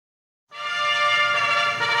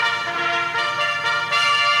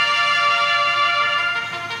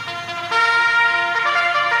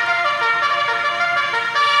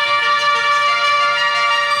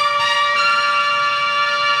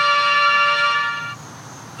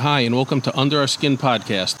Hi, and welcome to Under Our Skin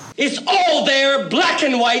Podcast. It's all there, black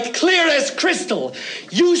and white, clear as crystal.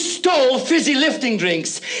 You stole fizzy lifting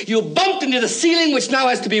drinks. You bumped into the ceiling, which now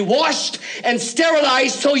has to be washed and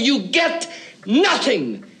sterilized, so you get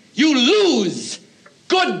nothing. You lose.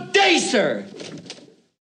 Good day, sir.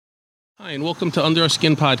 Hi, and welcome to Under Our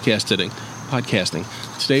Skin Podcasting.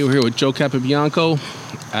 Today we're here with Joe Capobianco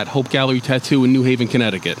at Hope Gallery Tattoo in New Haven,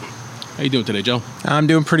 Connecticut. How you doing today, Joe? I'm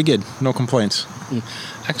doing pretty good. No complaints.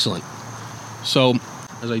 Excellent. So,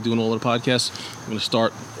 as I do in all the podcasts, I'm going to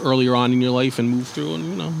start earlier on in your life and move through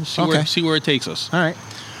and, see where it takes us. All right.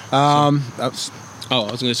 I was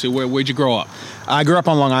going to say, where'd you grow up? I grew up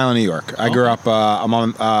on Long Island, New York. I grew up, I'm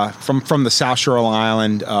on from the South Shore of Long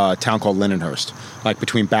Island, a town called Lindenhurst, like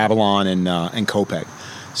between Babylon and Copiague.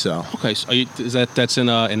 So okay, so that's in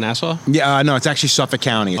Nassau? Yeah, no, it's actually Suffolk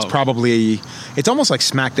County. It's it's almost like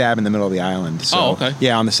smack dab in the middle of the island. So, okay.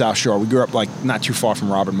 Yeah, on the South Shore. We grew up like not too far from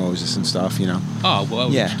Robert Moses and stuff, Oh,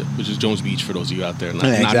 well, yeah. Which is Jones Beach for those of you out there,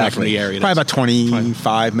 exactly. Not from the area. Probably about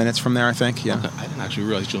 25 minutes from there, I think. Yeah. Okay. I didn't actually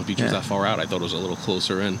realize Jones Beach was that far out. I thought it was a little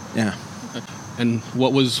closer in. Yeah. And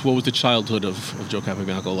what was the childhood of Joe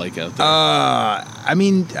Capobianco like out there?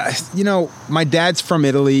 My dad's from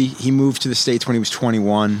Italy. He moved to the States when he was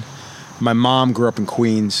 21. My mom grew up in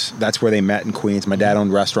Queens. That's where they met, in Queens. My dad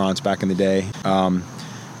owned restaurants back in the day. For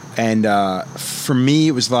me,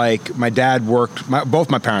 it was like my dad worked. Both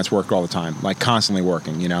my parents worked all the time, like constantly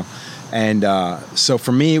working, And so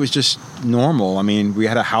for me, it was just normal. I mean, we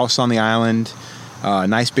had a house on the island.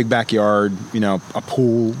 Nice big backyard, a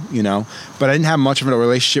pool, But I didn't have much of a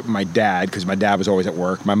relationship with my dad because my dad was always at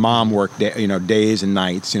work. My mom worked, days and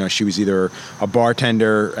nights. She was either a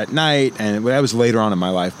bartender at night, and that was later on in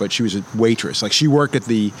my life. But she was a waitress. Like she worked at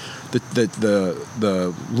the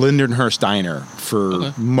Lindenhurst Diner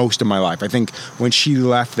for most of my life. I think when she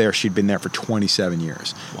left there, she'd been there for 27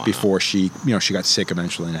 years before she got sick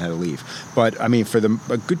eventually and had to leave. But I mean, for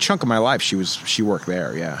a good chunk of my life, she worked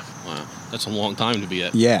there. Yeah. Wow. That's a long time to be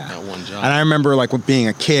at one job. And I remember, like, with being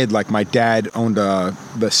a kid, like, my dad owned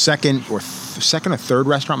the second or third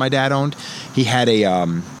restaurant my dad owned. He had it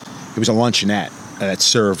was a luncheonette that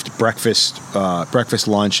served breakfast,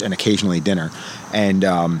 lunch, and occasionally dinner. And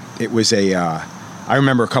it was I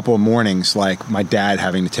remember a couple of mornings, like, my dad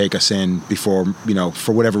having to take us in before,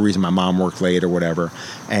 for whatever reason, my mom worked late or whatever.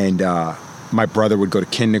 And my brother would go to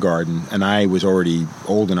kindergarten, and I was already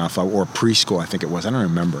old enough, or preschool, I think it was. I don't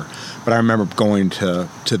remember, but I remember going to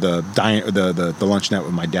the luncheonette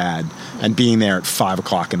with my dad and being there at 5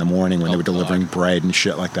 o'clock in the morning when they were delivering bread and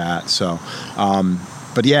shit like that. So,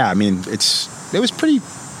 but yeah, I mean, it was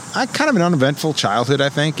kind of an uneventful childhood, I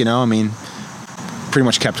think. I mean, pretty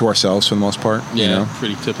much kept to ourselves for the most part. Yeah,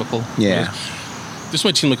 pretty typical. Yeah. This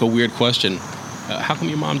might seem like a weird question. How come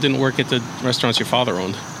your mom didn't work at the restaurants your father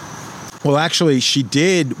owned? Well, actually, she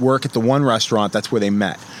did work at the one restaurant. That's where they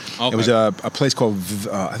met. Okay. It was a place called,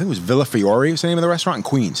 I think it was Villa Fiore was the name of the restaurant in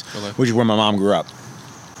Queens, which is where my mom grew up.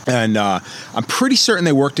 And I'm pretty certain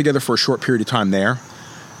they worked together for a short period of time there.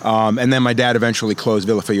 And then my dad eventually closed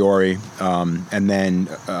Villa Fiore and then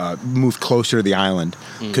moved closer to the island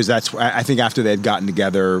because that's, I think after they had gotten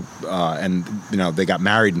together and, they got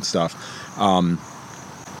married and stuff,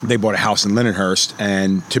 they bought a house in Lindenhurst,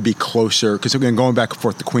 and to be closer, because going back and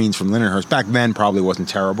forth to Queens from Lindenhurst, back then probably wasn't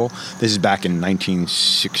terrible. This is back in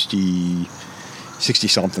 1960,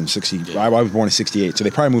 60-something, 60. Yeah. I was born in 68, so they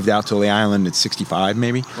probably moved out to the island at 65,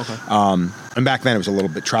 maybe. Okay. And back then,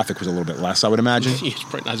 traffic was a little bit less, I would imagine. It's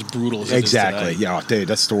probably not as brutal as exactly. It is today. Yeah, dude,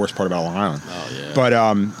 that's the worst part about Long Island. Oh, yeah. But,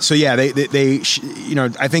 so yeah, they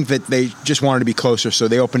I think that they just wanted to be closer, so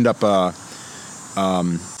they opened up a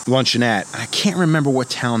luncheonette. I can't remember what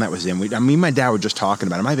town that was in. Me and my dad were just talking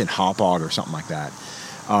about it. It might have been Hauppauge or something like that.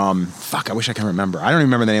 I wish I can remember. I don't even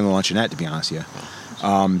remember the name of the luncheonette, to be honest with you.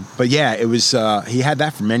 But yeah, it was. He had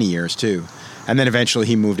that for many years too, and then eventually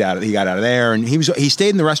he moved out. He got out of there, and he stayed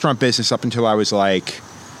in the restaurant business up until I was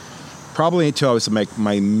probably until I was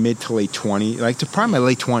my mid to late 20s, to probably my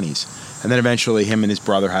late 20s. And then eventually him and his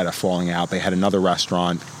brother had a falling out. They had another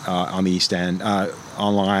restaurant on the East End, on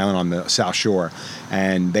Long Island on the South Shore.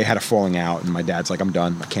 And they had a falling out. And my dad's like, I'm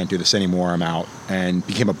done. I can't do this anymore. I'm out. And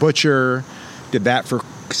became a butcher. Did that for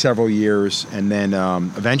several years. And then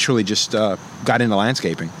eventually just got into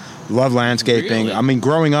landscaping. Love landscaping. Really? I mean,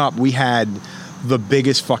 growing up, we had the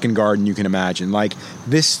biggest fucking garden you can imagine. Like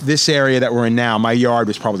this area that we're in now, my yard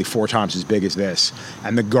was probably 4 times as big as this.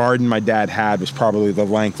 And the garden my dad had was probably the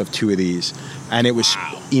length of 2 of these. And it was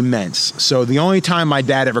immense. So the only time my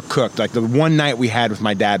dad ever cooked, like the one night we had with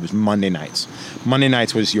my dad was Monday nights. Monday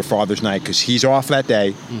nights was your father's night because he's off that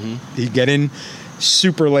day. Mm-hmm. He'd get in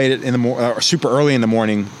super late in the or super early in the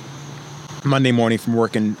morning, Monday morning from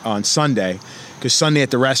working on Sunday, because Sunday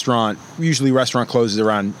at the restaurant, usually restaurant closes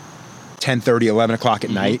around 10:30, 11 o'clock at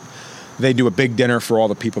night. They do a big dinner for all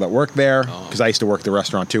the people that work there, because I used to work the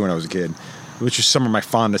restaurant too when I was a kid, which is some of my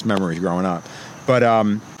fondest memories growing up. But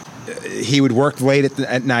he would work late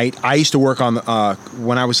at night. I used to work on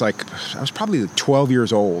when I was probably 12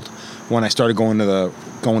 years old when I started going to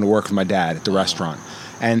work with my dad at the restaurant,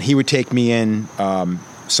 and he would take me in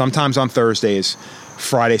sometimes on Thursdays,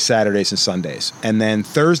 Fridays, Saturdays, and Sundays. And then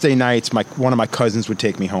Thursday nights, one of my cousins would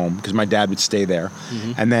take me home because my dad would stay there.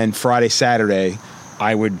 And then Friday, Saturday,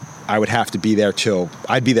 I would have to be there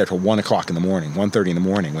I'd be there till 1 o'clock in the morning, 1:30 in the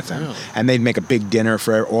morning with them. Really? And they'd make a big dinner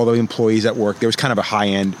for all the employees at work. There was kind of a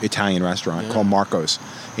high-end Italian restaurant called Marco's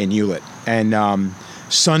in Hewlett. And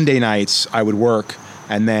Sunday nights I would work,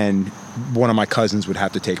 and then one of my cousins would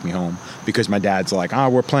have to take me home because my dad's like,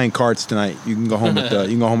 we're playing cards tonight. You can go home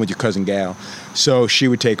with your cousin Gail. So she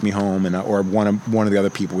would take me home, or one of the other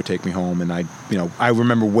people would take me home, and I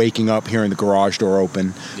remember waking up hearing the garage door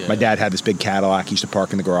open. Yeah. My dad had this big Cadillac. He used to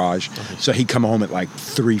park in the garage. So he'd come home at like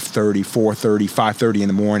 3:30, 4:30, 5:30 in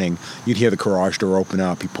the morning. You'd hear the garage door open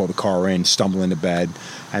up. He'd pull the car in, stumble into bed.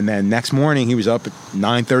 And then next morning he was up at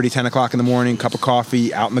 9:30, 10 o'clock in the morning, cup of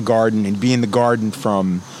coffee, out in the garden, and be in the garden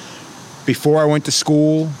from before I went to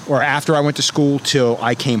school or after I went to school till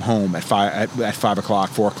I came home at 5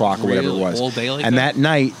 o'clock, 4 o'clock, or whatever it was. All day like and that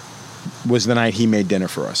night was the night he made dinner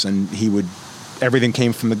for us, and everything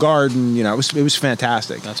came from the garden. It was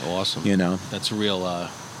fantastic. That's awesome. That's real.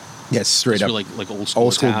 Yes, straight up, like old school.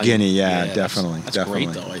 Old school Italian. Guinea, yeah, definitely. That's definitely.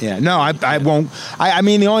 great, though. Yeah, no, I won't. I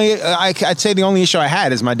mean, I'd say the only issue I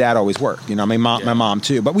had is my dad always worked. My mom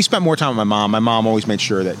too, but we spent more time with my mom. My mom always made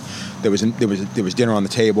sure that there was dinner on the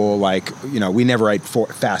table. Like, we never ate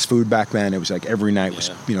fast food back then. It was like every night was,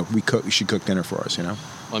 she cooked dinner for us. Well,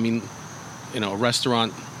 I mean,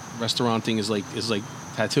 restauranting is like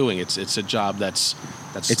tattooing. It's a job that's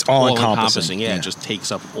it's all encompassing. Yeah, it just takes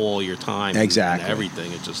up all your time. Exactly. And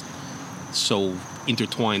everything. It just so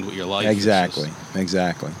intertwined with your life. Exactly.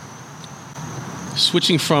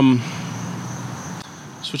 Switching from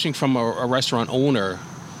a restaurant owner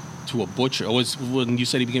to a butcher. When you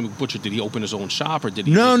said he became a butcher, did he open his own shop, or did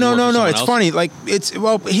he? No. It's funny. Like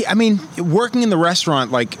working in the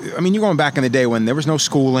restaurant. Like, you're going back in the day when there was no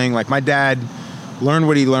schooling. Like, my dad learned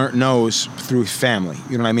what he knows through family.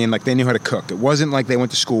 You know what I mean? Like, they knew how to cook. It wasn't like they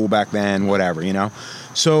went to school back then. Whatever.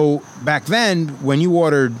 So back then, when you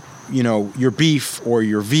ordered, your beef or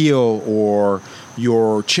your veal or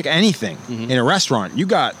your chicken, anything in a restaurant, you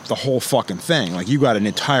got the whole fucking thing. Like, you got an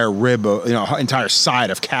entire rib, entire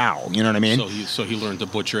side of cow. You know what I mean? So he learned to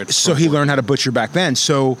butcher it. So he learned how to butcher back then.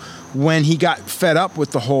 So when he got fed up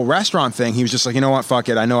with the whole restaurant thing, he was just like, you know what, fuck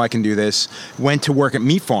it, I know I can do this. Went to work at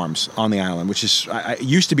Meat Farms on the island, which is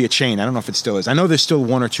used to be a chain. I don't know if it still is. I know there's still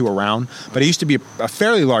one or two around, but it used to be a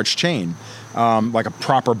fairly large chain. Like a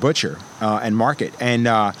proper butcher and market. And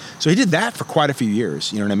so he did that for quite a few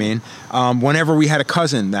years, you know what I mean? Whenever we had a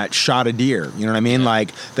cousin that shot a deer, you know what I mean? Yeah.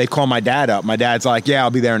 Like, they'd call my dad up. My dad's like, yeah,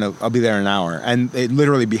 I'll be there in an hour. And they'd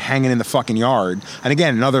literally be hanging in the fucking yard. And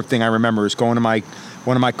again, another thing I remember is going to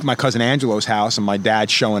one of my cousin Angelo's house, and my dad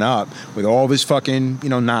showing up with all of his fucking,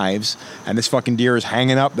 knives, and this fucking deer is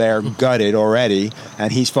hanging up there, gutted already,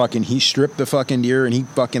 and he stripped the fucking deer, and he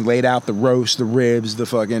fucking laid out the roast, the ribs, the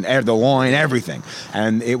fucking, the loin, everything.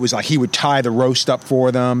 And it was like he would tie the roast up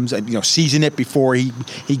for them, season it before he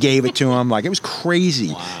gave it to them. Like, it was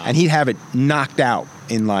crazy. Wow. And he'd have it knocked out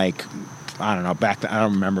in like, I don't know, back then, I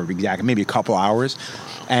don't remember exactly, maybe a couple hours.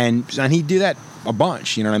 And he'd do that a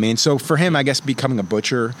bunch, you know what I mean? So for him, I guess becoming a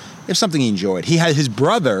butcher is something he enjoyed. He had his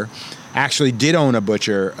brother actually did own a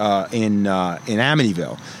butcher in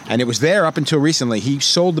Amityville, and it was there up until recently. He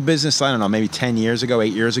sold the business, I don't know, maybe 8 years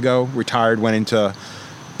ago, retired, went into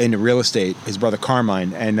real estate, his brother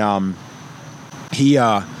Carmine, and he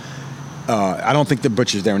I don't think the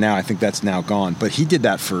butcher's there now. I think that's now gone. But he did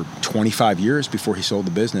that for 25 years before he sold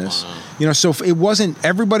the business. Wow. So it wasn't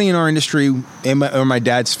everybody in our industry, or my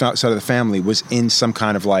dad's side of the family, was in some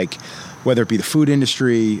kind of like, whether it be the food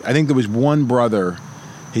industry. I think there was one brother,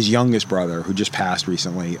 his youngest brother, who just passed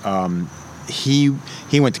recently. He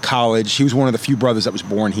went to college. He was one of the few brothers that was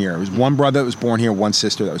born here. There was one brother that was born here, one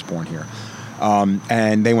sister that was born here.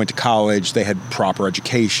 And they went to college. They had proper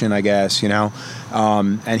education, I guess,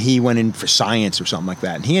 and he went in for science or something like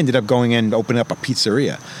that. And he ended up going in and opening up a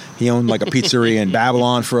pizzeria. He owned like a pizzeria in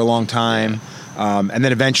Babylon for a long time. And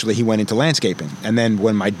then eventually he went into landscaping. And then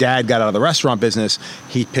when my dad got out of the restaurant business,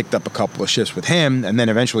 he picked up a couple of shifts with him, and then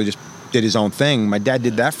eventually just did his own thing. My dad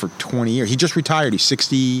did that for 20 years. He just retired. He's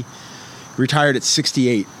Retired at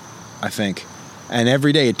 68, I think. And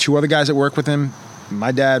every day, 2 other guys that work with him.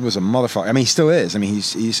 My dad was a motherfucker. I mean, he still is. I mean,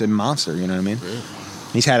 he's a monster. You know what I mean? Really?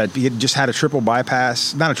 He had just had a triple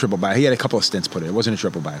bypass. Not a triple bypass. He had a couple of stents put in. It wasn't a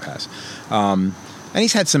triple bypass. And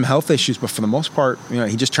he's had some health issues, but for the most part, you know,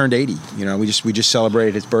 he just turned 80. You know, we just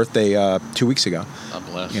celebrated his birthday 2 weeks ago. God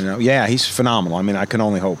bless. You know, yeah, he's phenomenal. I mean, I can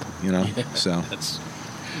only hope. You know, Yeah, so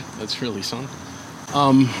that's really something.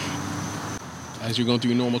 As you're going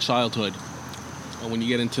through your normal childhood, when you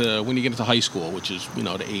get into high school, which is, you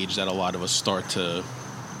know, the age that a lot of us start to,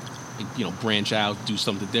 you know, branch out, do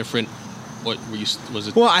something different. What were you? Was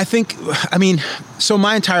it? Well, I mean, so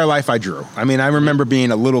my entire life I drew. I mean, I remember being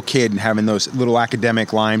a little kid and having those little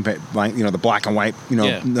academic line, you know, the black and white, you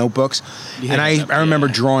know, notebooks. And I remember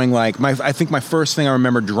drawing I think my first thing I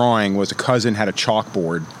remember drawing was a cousin had a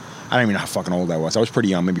chalkboard. I don't even know how fucking old I was. I was pretty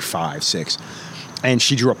young, maybe 5, 6. And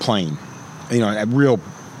she drew a plane, you know, a real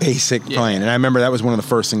basic plane. And I remember that was one of the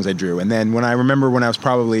first things I drew. And then when I was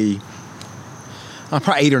probably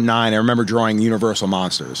 8 or 9, I remember drawing Universal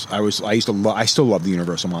monsters. I still love the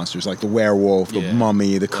Universal monsters, like the werewolf, the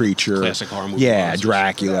mummy, the creature. Classic horror movie. Yeah, monsters.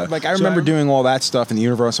 Dracula. Like I remember doing all that stuff and the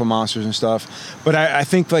Universal monsters and stuff. But I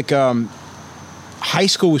think like high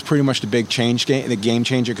school was pretty much the big the game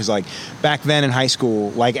changer, because like back then in high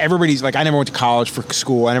school, like everybody's like, I never went to college for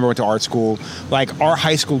school, I never went to art school. Like our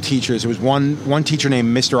high school teachers, there was one teacher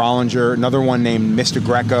named Mr. Ollinger, another one named Mr.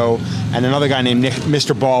 Greco, and another guy named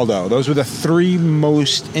Mr. Baldo. Those were the 3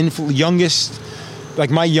 most youngest,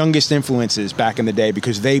 like my youngest influences back in the day,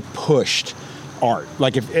 because they pushed art.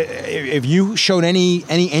 Like if you showed any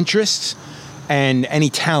interest and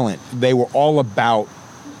any talent, they were all about,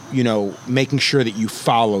 you know, making sure that you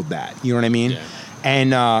followed that. You know what I mean? Yeah.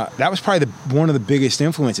 And that was probably one of the biggest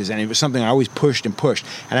influences, and it was something I always pushed and pushed.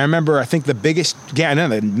 And I remember, I think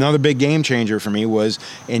another big game changer for me was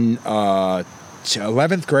in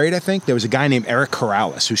 11th grade. I think there was a guy named Eric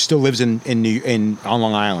Corrales who still lives on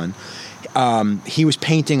Long Island. He was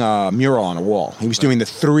painting a mural on a wall. He was doing the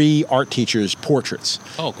 3 art teachers' portraits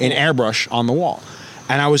in airbrush on the wall.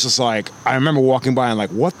 And I was just like, I remember walking by and like,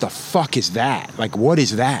 what the fuck is that? Like, what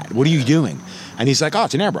is that? What are you doing? And he's like, oh,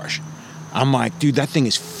 it's an airbrush. I'm like, dude, that thing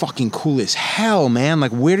is fucking cool as hell, man.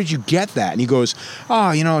 Like, where did you get that? And he goes,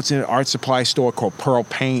 oh, you know, it's an art supply store called Pearl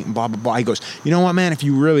Paint and blah, blah, blah. He goes, you know what, man, if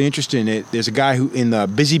you're really interested in it, there's a guy who in the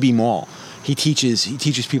Busy Bee Mall, he teaches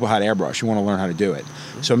people how to airbrush. You want to learn how to do it.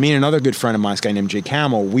 So me and another good friend of mine, this guy named Jake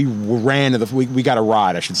Hamill, we ran to we got a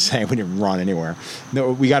ride, I should say. We didn't run anywhere.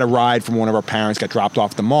 No, we got a ride from one of our parents, got dropped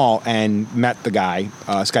off at the mall, and met the guy,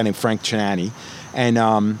 this guy named Frank Chinani. And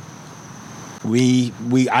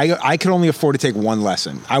I could only afford to take one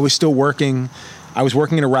lesson. I was still working. I was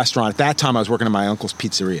working in a restaurant. At that time, I was working at my uncle's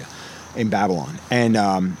pizzeria in Babylon.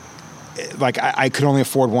 And like I could only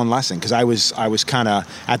afford one lesson, because I was kind of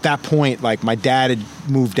at that point, like my dad had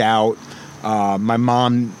moved out, my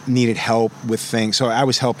mom needed help with things, so I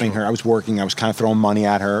was helping her. I was working. I was kind of throwing money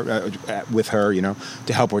at her with her, you know,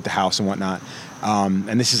 to help her with the house and whatnot.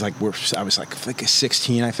 And this is like I was like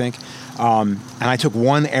 16, I think. And I took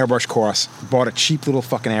one airbrush course, bought a cheap little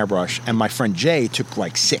fucking airbrush, and my friend Jay took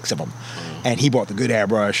like 6 of them. And he bought the good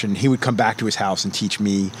airbrush, and he would come back to his house and teach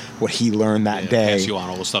me what he learned that day. Pass you on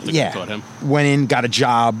all the stuff that you taught him. Went in, got a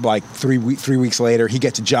job like 3 weeks later. He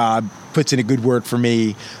gets a job, puts in a good word for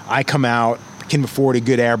me. I come out, can afford a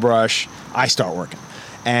good airbrush. I start working.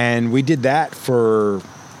 And we did that for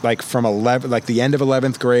like from the end of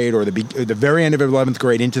 11th grade or the very end of 11th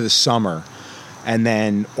grade into the summer, and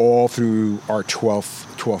then all through our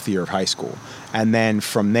 12th year of high school. And then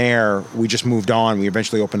from there, we just moved on. We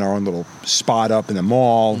eventually opened our own little spot up in the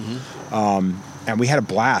mall. Mm-hmm. And we had a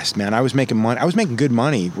blast, man. I was making money. I was making good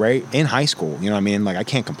money, right, in high school. You know what I mean? Like, I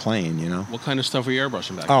can't complain, you know? What kind of stuff were you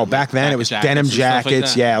airbrushing back then? Oh, back then it was denim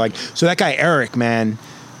jackets. So that guy, Eric, man,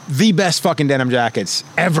 the best fucking denim jackets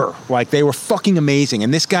ever. Like, they were fucking amazing.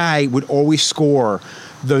 And this guy would always score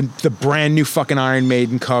the brand new fucking Iron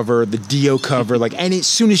Maiden cover, the Dio cover, like, and as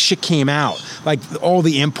soon as shit came out, like all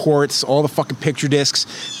the imports, all the fucking picture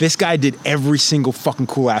discs, this guy did every single fucking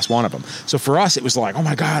cool ass one of them. So for us, it was like, oh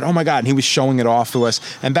my God, and he was showing it off to us.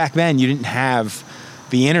 And back then, you didn't have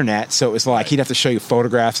the internet, so it was like he'd have to show you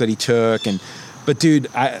photographs that he took. But dude,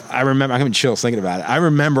 I remember, I'm having chills thinking about it. I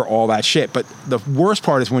remember all that shit. But the worst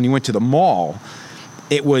part is when you went to the mall,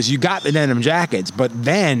 it was, you got the denim jackets, but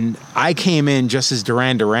then I came in just as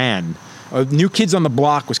Duran Duran. New Kids on the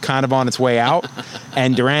Block was kind of on its way out,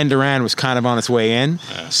 and Duran Duran was kind of on its way in.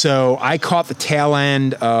 Yeah. So I caught the tail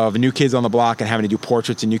end of New Kids on the Block and having to do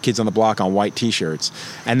portraits of New Kids on the Block on white T-shirts.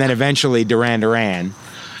 And then eventually Duran Duran,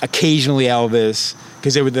 occasionally Elvis,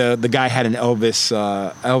 because the guy had an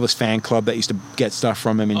Elvis fan club that used to get stuff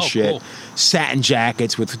from him and shit. Cool. Satin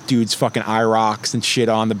jackets with dudes fucking IROCs and shit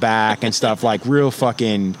on the back and stuff, like real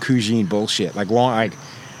fucking Cougine bullshit, like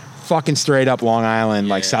fucking straight up Long Island,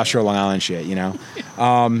 like South Shore Long Island shit, you know.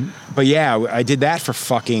 But yeah, I did that for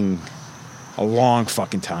fucking a long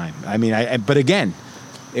fucking time. I mean, but again,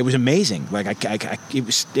 it was amazing. Like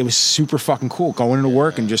it was super fucking cool going into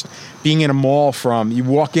work and just being in a mall from, you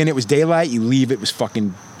walk in, it was daylight, you leave, it was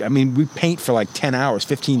fucking, I mean, we paint for like 10 hours,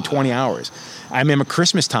 15, 20 hours. I remember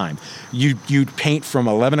Christmas time, you'd paint from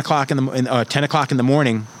 10 o'clock in the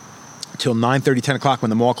morning till 9:30, 10 o'clock when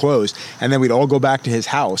the mall closed, and then we'd all go back to his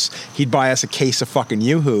house. He'd buy us a case of fucking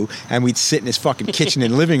Yoo-Hoo, and we'd sit in his fucking kitchen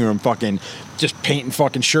and living room fucking just painting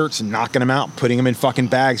fucking shirts and knocking them out, putting them in fucking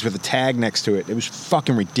bags with a tag next to it. It was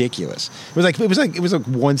fucking ridiculous. It was like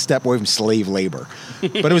one step away from slave labor,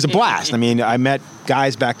 but it was a blast. I mean, I met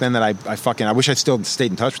guys back then that I wish I'd still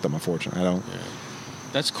stayed in touch with them. Unfortunately, I don't. Yeah.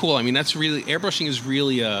 That's cool. I mean, that's really, airbrushing is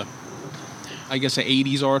really I guess an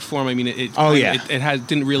 80s art form. I mean, it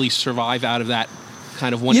didn't really survive out of that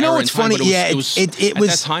kind of one era. You know what's funny? It was at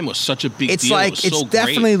that time was such a big deal. It's like, it was it's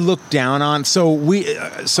definitely great. looked down on. So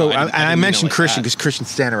I mentioned Christian because Christian's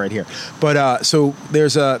standing right here. But so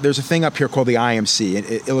there's a thing up here called the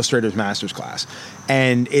IMC, Illustrators Masters Class.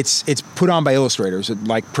 And it's put on by illustrators,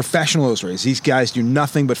 like professional illustrators. These guys do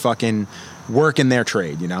nothing but fucking work in their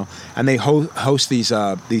trade, you know? And they host these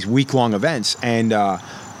week-long events. And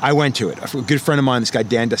I went to it. A good friend of mine, this guy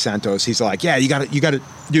Dan DeSantos, he's like, yeah, you got to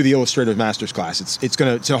do the Illustrators Masters class.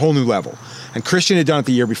 It's a whole new level. And Christian had done it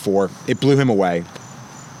the year before. It blew him away.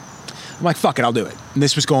 I'm like, fuck it, I'll do it. And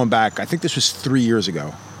this was going back, I think this was 3 years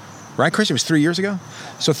ago. Right, Christian? It was 3 years ago?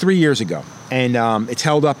 So 3 years ago. And it's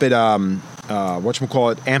held up at,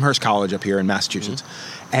 Amherst College up here in Massachusetts.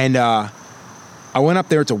 Mm-hmm. And I went up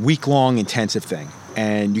there. It's a week-long intensive thing.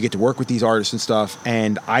 And you get to work with these artists and stuff.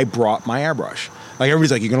 And I brought my airbrush. Like,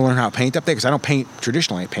 everybody's like, you're going to learn how to paint up there? Because I don't paint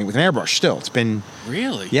traditionally. I paint with an airbrush still. It's been...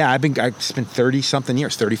 Really? Yeah, I've spent 30-something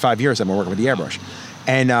years, 35 years I've been working with the airbrush.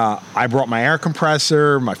 And I brought my air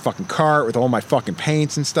compressor, my fucking cart with all my fucking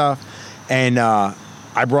paints and stuff. And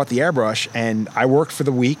I brought the airbrush, and I worked for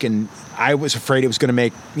the week, and I was afraid it was going to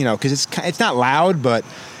make, you know, because it's not loud, but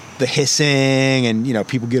the hissing and, you know,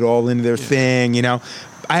 people get all into their thing, you know.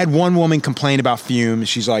 I had one woman complain about fumes.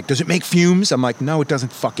 She's like, does it make fumes? I'm like, no, it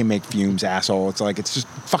doesn't fucking make fumes, asshole. It's like, it's just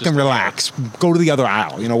fucking relax. Go to the other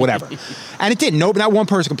aisle, you know, whatever. And it didn't. Nope, not one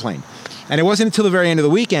person complained. And it wasn't until the very end of the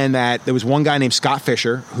weekend that there was one guy named Scott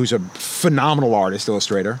Fisher, who's a phenomenal artist,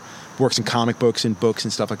 illustrator, works in comic books and books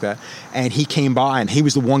and stuff like that. And he came by, and he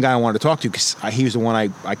was the one guy I wanted to talk to because he was the one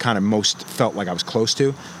I kind of most felt like I was close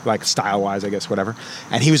to, like style-wise, I guess, whatever.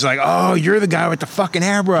 And he was like, oh, you're the guy with the fucking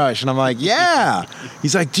airbrush. And I'm like, yeah.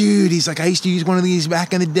 He's like, dude, I used to use one of these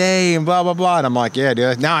back in the day and blah, blah, blah. And I'm like, yeah,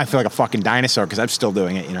 dude. Now I feel like a fucking dinosaur because I'm still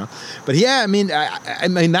doing it, you know. But yeah, I mean,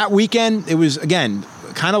 that weekend, it was, again,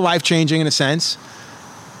 kind of life-changing in a sense.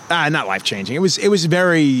 Not life-changing. It was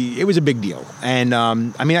a big deal. And, I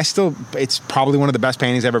mean, it's probably one of the best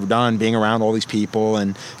paintings I've ever done, being around all these people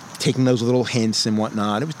and taking those little hints and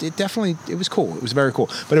whatnot. It was cool. It was very cool.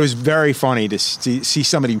 But it was very funny to see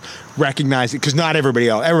somebody recognize it, because not everybody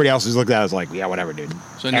else is looking at it as like, yeah, whatever, dude.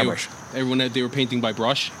 So airbrush. They were painting by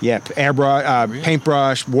brush? Yeah, airbrush, really?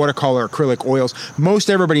 Paintbrush, watercolor, acrylic, oils. Most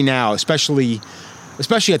everybody now, especially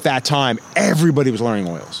at that time, everybody was learning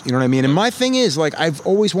oils. You know what I mean? And my thing is, like, I've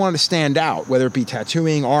always wanted to stand out, whether it be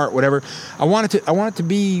tattooing, art, whatever. I want it to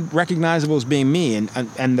be recognizable as being me.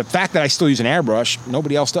 And the fact that I still use an airbrush,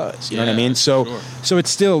 nobody else does. You know what I mean? So it's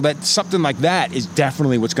still that something like that is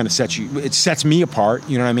definitely what's going to it sets me apart.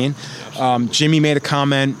 You know what I mean? Jimmy made a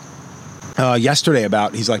comment yesterday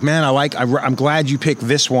about, he's like, man, I'm glad you picked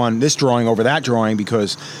this drawing over that drawing,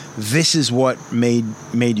 because this is what made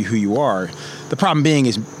you who you are. The problem being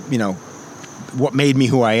is, you know, what made me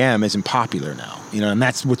who I am isn't popular now, you know, and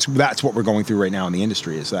that's what we're going through right now in the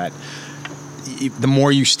industry, is that the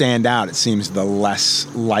more you stand out, it seems the less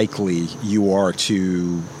likely you are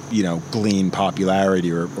to, you know, glean popularity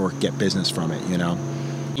or get business from it, you know.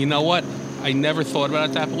 You know what? I never thought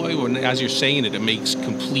about it that way. When, as you're saying it, it makes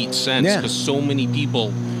complete sense, because so many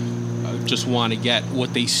people just want to get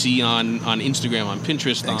what they see on Instagram, on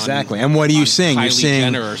Pinterest. Exactly. And what are you seeing? You're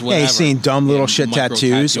seeing dumb little shit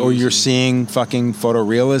tattoos, or you're seeing fucking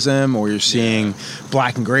photorealism, or you're seeing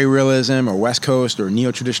black and gray realism, or West Coast, or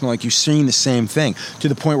neo-traditional. Like, you're seeing the same thing, to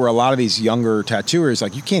the point where a lot of these younger tattooers,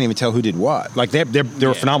 like, you can't even tell who did what. Like,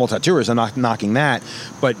 they're phenomenal tattooers. I'm not knocking that,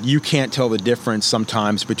 but you can't tell the difference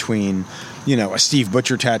sometimes between, you know, a Steve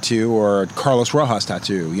Butcher tattoo or a Carlos Rojas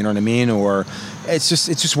tattoo, you know what I mean? Or it's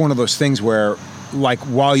just one of those things where like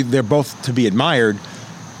while they're both to be admired,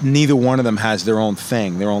 neither one of them has their own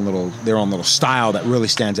thing, their own little style that really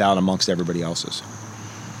stands out amongst everybody else's.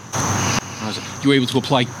 You were able to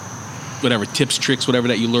apply whatever tips, tricks, whatever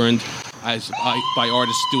that you learned by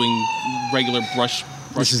artists doing regular brush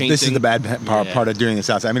painting. This is the bad part of doing this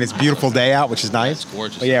outside. I mean, it's a beautiful day out, which is nice. It's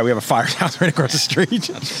gorgeous. But yeah, we have a firehouse right across the street.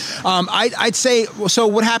 I'd say, so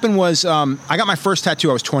what happened was I got my first tattoo,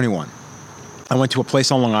 I was 21. I went to a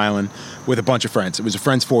place on Long Island with a bunch of friends. It was a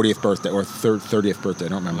friend's 40th birthday or 30th birthday. I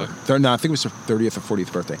don't remember. No, I think it was her 30th or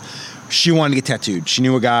 40th birthday. She wanted to get tattooed. She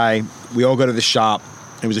knew a guy. We all go to the shop.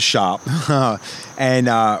 It was a shop. And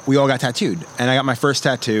we all got tattooed. And I got my first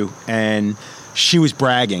tattoo. And she was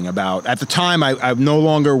bragging about, at the time, I'm no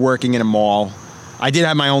longer working in a mall. I did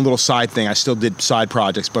have my own little side thing. I still did side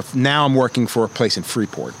projects. But now I'm working for a place in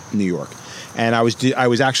Freeport, New York. And I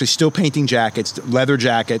was actually still painting jackets, leather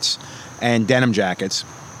jackets, and denim jackets.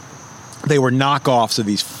 They were knockoffs of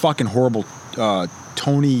these fucking horrible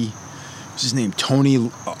Tony, what's his name?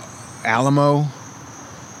 Tony Alamo?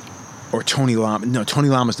 Or Tony Lama. No, Tony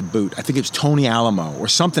Lama's the boot. I think it was Tony Alamo or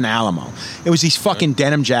something Alamo. It was these fucking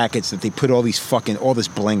denim jackets that they put all this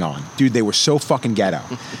bling on. Dude, they were so fucking ghetto.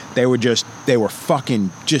 They were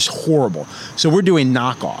fucking just horrible. So we're doing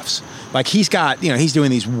knockoffs. Like he's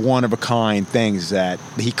doing these one-of-a-kind things that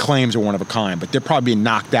he claims are one-of-a-kind, but they're probably being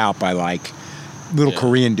knocked out by like little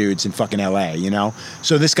Korean dudes in fucking LA, you know?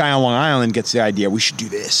 So this guy on Long Island gets the idea, we should do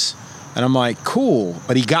this. And I'm like, cool.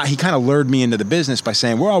 But he kind of lured me into the business by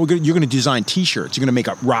saying, well, you're going to design T-shirts. You're going to make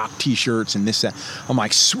up rock T-shirts and this, that. I'm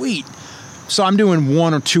like, sweet. So I'm doing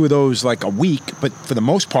one or two of those like a week. But for the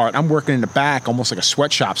most part, I'm working in the back, almost like a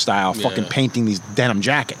sweatshop style, fucking painting these denim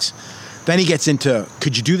jackets. Then he gets into,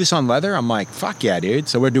 could you do this on leather? I'm like, fuck yeah, dude.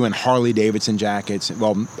 So we're doing Harley Davidson jackets.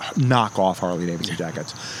 Well, knockoff Harley Davidson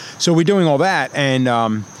jackets. So we're doing all that. And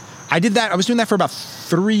I did that. I was doing that for about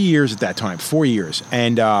 3 years at that time, 4 years.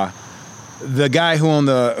 And the guy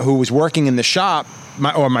who was working in the shop,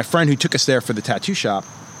 my friend who took us there for the tattoo shop,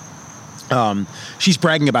 she's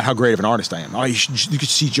bragging about how great of an artist I am. Oh, you should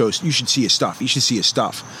see Joe's. You should see his stuff. You should see his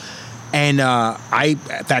stuff. And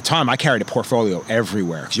at that time, I carried a portfolio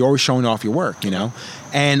everywhere because you're always showing off your work, you know.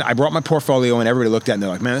 And I brought my portfolio, and everybody looked at it and they're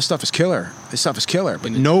like, "Man, this stuff is killer. This stuff is killer."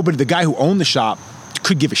 But nobody, the guy who owned the shop,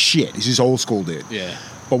 could give a shit. He's this old school dude. Yeah.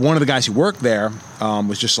 But one of the guys who worked there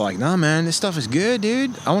was just like, "Nah, man, this stuff is good,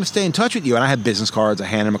 dude. I want to stay in touch with you." And I had business cards. I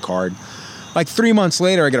handed him a card. Like 3 months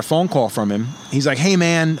later, I get a phone call from him. He's like, "Hey,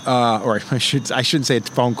 man," or I shouldn't say it's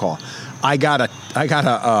a phone call. I got a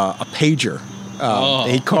pager.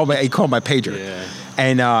 He called my pager. Yeah.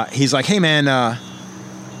 And he's like, "Hey, man,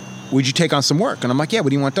 would you take on some work?" And I'm like, "Yeah, what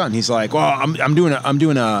do you want done?" He's like, "Well, I'm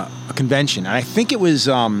doing a convention." And I think it was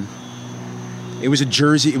a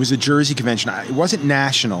Jersey convention. It wasn't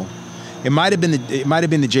national. It might have been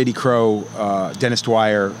the J.D. Crowe, Dennis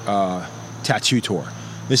Dwyer tattoo tour.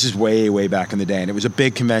 This is way, way back in the day, and it was a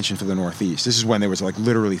big convention for the Northeast. This is when there was like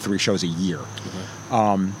literally 3 shows a year.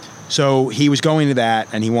 Mm-hmm. So he was going to that,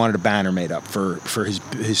 and he wanted a banner made up for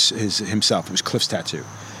his himself. It was Cliff's tattoo,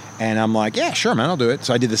 and I'm like, "Yeah, sure, man, I'll do it."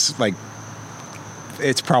 So I did this like.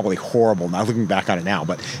 It's probably horrible now looking back on it now,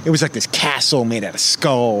 but it was like this castle made out of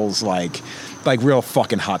skulls, like real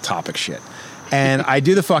fucking Hot Topic shit. And I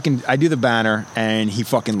do the banner, and he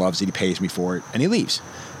fucking loves it. He pays me for it, and he leaves.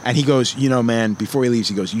 And he goes, "You know, man," before he leaves,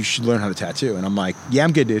 he goes, "You should learn how to tattoo." And I'm like, "Yeah,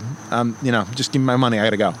 I'm good, dude. Just give me my money. I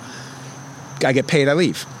gotta go." I get paid. I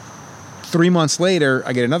leave. 3 months later,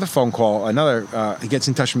 I get another phone call. He gets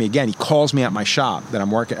in touch with me again. He calls me at my shop that I'm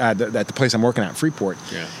working at, the place I'm working at in Freeport.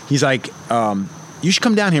 Yeah. He's like, "You should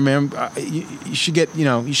come down here, man. You should get, we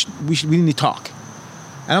need to talk."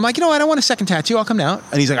 And I'm like, "You know what? I want a second tattoo. I'll come down."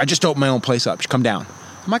 And he's like, "I just opened my own place up. You should come down."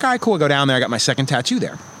 I'm like, "All right, cool." I go down there. I got my second tattoo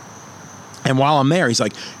there. And while I'm there, he's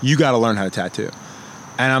like, "You got to learn how to tattoo."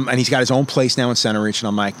 And he's got his own place now in Center Reach. And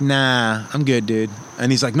I'm like, "Nah, I'm good, dude."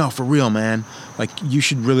 And he's like, "No, for real, man. Like, you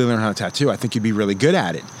should really learn how to tattoo. I think you'd be really good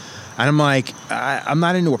at it." And I'm like, I'm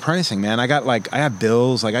not into apprenticing, man. I have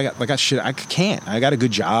bills. I got shit. I can't. I got a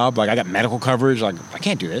good job. Like, I got medical coverage. Like, I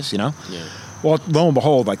can't do this, you know? Yeah. Well, lo and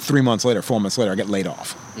behold, like 4 months later, I get laid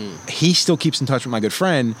off. He still keeps in touch with my good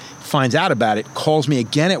friend, finds out about it, calls me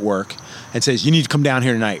again at work, and says, "You need to come down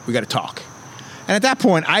here tonight. We got to talk." And at that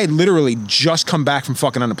point, I had literally just come back from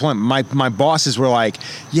fucking unemployment. My bosses were like,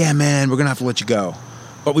 "Yeah, man, we're going to have to let you go.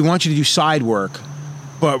 But we want you to do side work,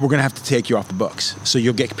 but we're going to have to take you off the books. So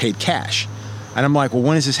you'll get paid cash." And I'm like, "Well,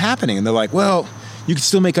 when is this happening?" And they're like, "Well, you can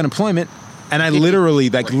still make unemployment." And I literally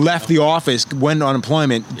left the office, went on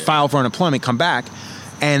unemployment, filed for unemployment, come back,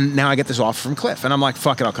 and now I get this offer from Cliff. And I'm like,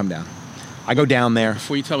 "Fuck it, I'll come down." I go down there.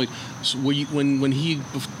 Before you tell me, so were you, when he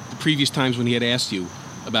previous times when he had asked you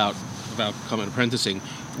about coming apprenticing,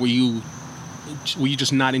 were you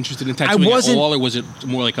just not interested in tattooing at all, or was it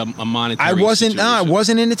more like a monetary situation? I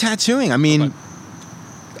wasn't into tattooing. I mean,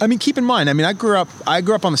 keep in mind. I mean, I grew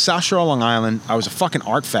up on the South Shore of Long Island. I was a fucking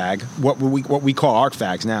art fag. What we call art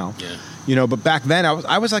fags now. Yeah. You know, but back then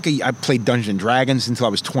I was like I played Dungeons and Dragons until I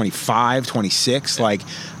was 25, 26. Yeah. Like,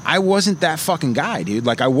 I wasn't that fucking guy, dude.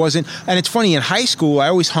 Like, I wasn't. And it's funny, in high school, I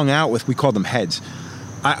always hung out with, we called them heads.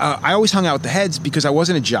 I always hung out with the heads because I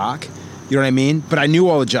wasn't a jock. You know what I mean? But I knew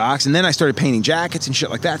all the jocks, and then I started painting jackets and shit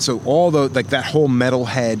like that. So all the, like, that whole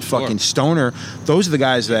metalhead fucking stoner, those are the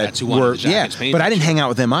guys that were, but I didn't hang out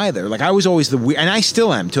with them either. Like, I was always the weird, and I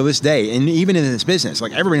still am till this day, and even in this business,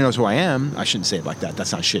 like, everybody knows who I am. I shouldn't say it like that.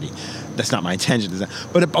 That's not shitty. That's not my intention.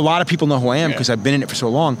 But a lot of people know who I am because I've been in it for so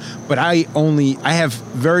long. But I have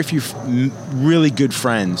very few really good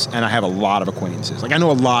friends, and I have a lot of acquaintances. Like, I know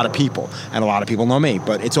a lot of people, and a lot of people know me,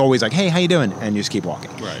 but it's always like, hey, how you doing? And you just keep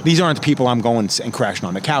walking. Right. These aren't the people I'm going and crashing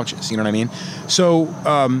on the couches, you know what I mean? So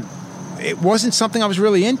it wasn't something I was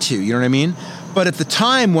really into, you know what I mean? But at the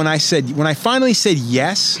time when I finally said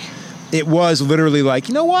yes, it was literally like,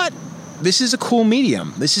 you know what? This is a cool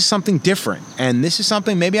medium. This is something different. And this is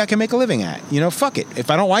something maybe I can make a living at. You know, fuck it.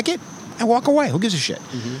 If I don't like it, I walk away. Who gives a shit?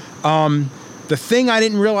 Mm-hmm. The thing I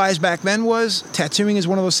didn't realize back then was tattooing is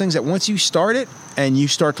one of those things that once you start it and you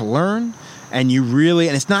start to learn, and you really,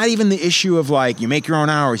 and it's not even the issue of like, you make your own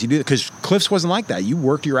hours, you do it, because Cliff's wasn't like that. You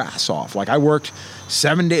worked your ass off. Like, I worked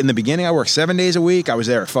 7 days, in the beginning I worked 7 days a week. I was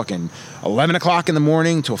there at fucking 11 o'clock in the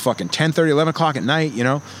morning till fucking 10:30, 11 o'clock at night, you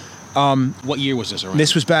know? What year was this around?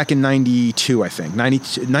 This was back in 92, I think.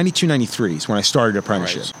 92, 93 is when I started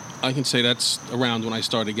apprenticeship. Right. I can say that's around when I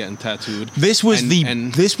started getting tattooed. This was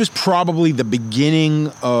this was probably the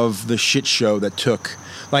beginning of the shit show that took.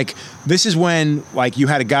 Like, this is when, like, you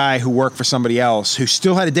had a guy who worked for somebody else who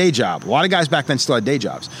still had a day job. A lot of guys back then still had day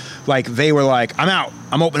jobs. Like, they were like, I'm out.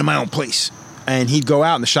 I'm opening my own place. And he'd go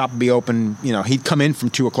out and the shop would be open. You know, he'd come in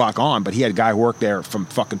from 2 o'clock on, but he had a guy who worked there from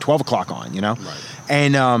fucking 12 o'clock on, you know? Right.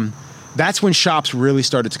 And that's when shops really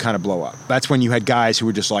started to kind of blow up. That's when you had guys who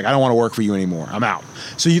were just like, I don't want to work for you anymore. I'm out.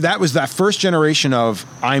 So that was that first generation of,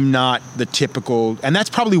 I'm not the typical, and that's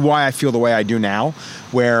probably why I feel the way I do now,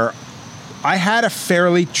 where I had a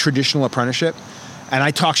fairly traditional apprenticeship, and I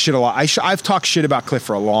talk shit a lot. I've talked shit about Cliff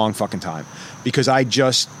for a long fucking time because I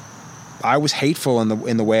was hateful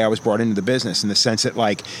in the way I was brought into the business, in the sense that,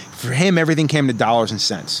 like, for him everything came to dollars and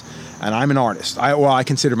cents, and I'm an artist. I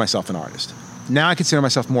consider myself an artist. Now I consider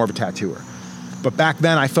myself more of a tattooer. But back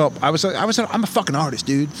then I felt I'm a fucking artist,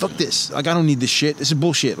 dude. Fuck this. Like, I don't need this shit. This is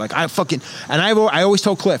bullshit. Like, I always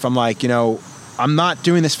told Cliff, I'm like, you know, I'm not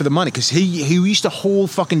doing this for the money, because he used to hold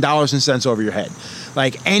fucking dollars and cents over your head.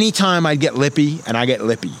 Like, anytime I'd get lippy, and I get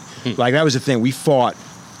lippy. Like, that was the thing. We fought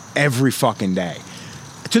every fucking day.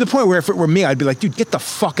 To the point where if it were me, I'd be like, dude, get the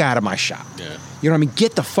fuck out of my shop. Yeah. You know what I mean?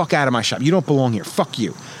 Get the fuck out of my shop. You don't belong here. Fuck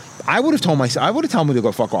you. I would have told him to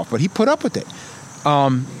go fuck off, but he put up with it.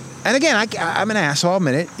 And again, I'm an asshole, I'll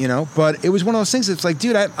admit it, you know, but it was one of those things that's like,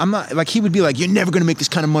 dude, I'm not, like, he would be like, you're never going to make this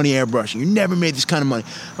kind of money airbrushing. You never made this kind of money.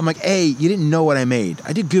 I'm like, A, you didn't know what I made.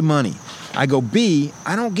 I did good money. I go, B,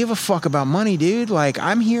 I don't give a fuck about money, dude. Like,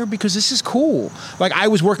 I'm here because this is cool. Like, I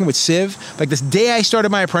was working with Civ. Like, this day I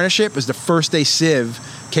started my apprenticeship was the first day Civ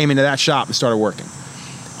came into that shop and started working.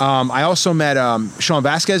 I also met Sean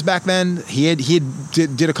Vasquez back then. He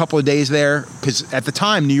did a couple of days there, because at the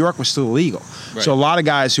time New York was still illegal. Right. So a lot of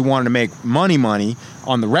guys who wanted to make money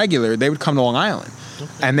on the regular, they would come to Long Island.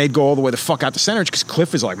 Okay. And they'd go all the way the fuck out to Centeridge, because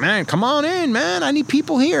Cliff is like, man, come on in, man. I need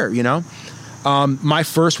people here, you know. My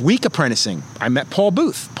first week apprenticing, I met Paul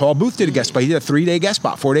Booth. Paul Booth did a guest spot. He did a 4-day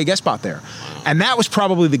guest spot there. And that was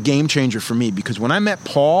probably the game changer for me, because when I met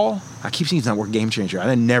Paul, I keep saying it's not word game changer.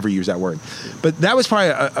 I never use that word. But that was probably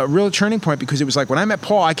a real turning point, because it was like, when I met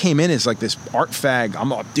Paul, I came in as like this art fag. I'm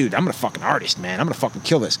like, dude, I'm a fucking artist, man. I'm going to fucking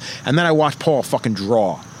kill this. And then I watched Paul fucking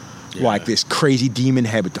draw like this crazy demon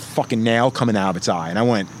head with the fucking nail coming out of its eye. And I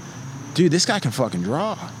went, dude, this guy can fucking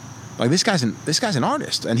draw. Like, this guy's an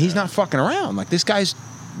artist, and he's not fucking around. Like, this guy's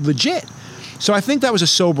legit. So I think that was a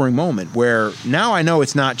sobering moment, where now I know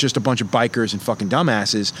it's not just a bunch of bikers and fucking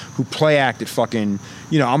dumbasses who play act at fucking,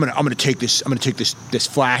 you know, I'm gonna take this this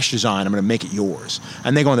Flash design, I'm gonna make it yours,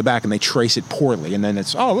 and they go in the back and they trace it poorly, and then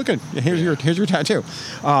it's, oh, look at here's your tattoo.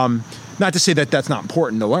 Not to say that that's not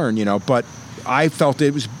important to learn, you know, but I felt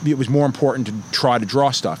it was more important to try to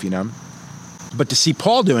draw stuff, you know. But to see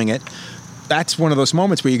Paul doing it, that's one of those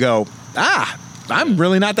moments where you go, I'm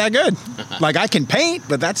really not that good. Like, I can paint,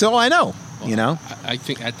 but that's all I know, you know? I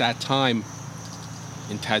think at that time,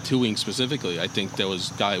 in tattooing specifically. I think there was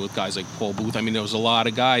guys like Paul Booth. I mean, there was a lot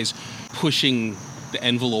of guys pushing the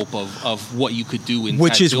envelope of what you could do in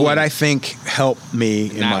which tattooing. is what I think helped me.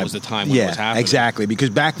 And that was the time when it was happening. Exactly. Because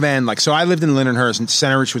back then, like, so I lived in Lindenhurst, and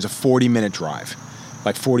Center Ridge was a 40-minute drive.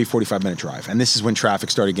 Like 45-minute drive. And this is when traffic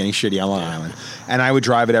started getting shitty on Long Island. And I would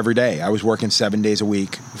drive it every day. I was working 7 days a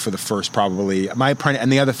week for the first probably, and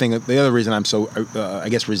the other reason I'm so, I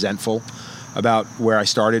guess, resentful about where I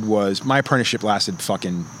started was my apprenticeship lasted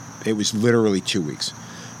it was literally 2 weeks.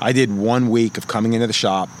 I did 1 week of coming into the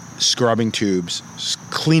shop, scrubbing tubes,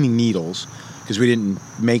 cleaning needles, because we didn't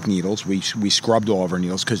make needles. We scrubbed all of our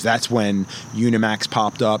needles, because that's when Unimax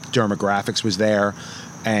popped up, Dermographics was there,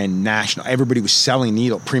 and National. Everybody was selling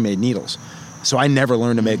pre-made needles. So I never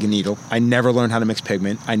learned to make a needle. I never learned how to mix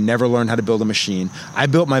pigment. I never learned how to build a machine. I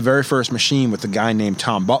built my very first machine with a guy named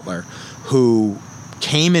Tom Butler, who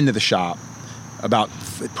came into the shop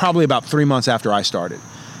probably about 3 months after I started,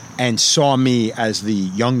 and saw me as the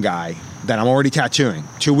young guy that I'm already tattooing.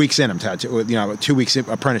 2 weeks in, I'm tattooing. 2 weeks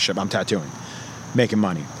apprenticeship, I'm tattooing, making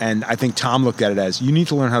money. And I think Tom looked at it as, you need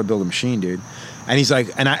to learn how to build a machine, dude. And he's like,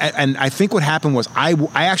 and I think what happened was I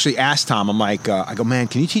actually asked Tom, I'm like, I go, man,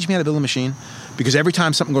 can you teach me how to build a machine? Because every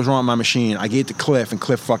time something goes wrong with my machine, I get it to Cliff, and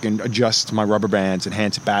Cliff fucking adjusts my rubber bands and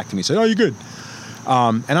hands it back to me. Say, oh, you're good.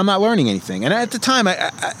 And I'm not learning anything. And at the time,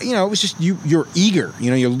 it was just you're eager.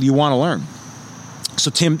 You want to learn. So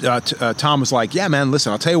Tom was like, yeah, man,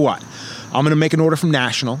 listen, I'll tell you what. I'm going to make an order from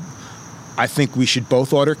National. I think we should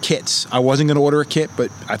both order kits. I wasn't going to order a kit, but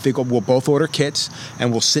I think we'll both order kits, and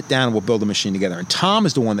we'll sit down and we'll build a machine together. And Tom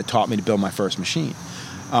is the one that taught me to build my first machine.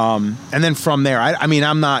 And then from there, I mean,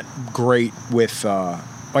 I'm not great with,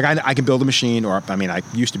 I can build a machine, I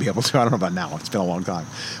used to be able to. I don't know about now. It's been a long time.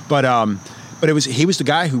 But he was the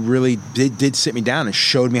guy who really did sit me down and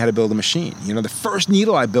showed me how to build a machine. The first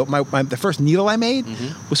needle I built, the first needle I made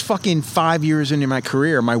was fucking 5 years into my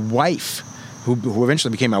career. My wife, who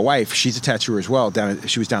eventually became my wife, she's a tattooer as well.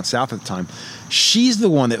 She was down south at the time. She's the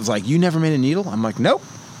one that was like, you never made a needle? I'm like, nope.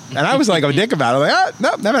 And I was like a dick about it. I'm like,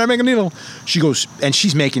 nope, never had to make a needle. She goes, and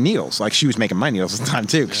she's making needles. Like, she was making my needles at the time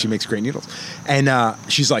too, because she makes great needles. And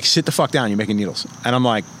she's like, sit the fuck down, you're making needles. And I'm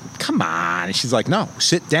like, come on. And she's like, no,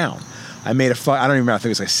 sit down. I made I don't even remember, I think it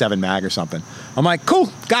was like 7 mag or something. I'm like,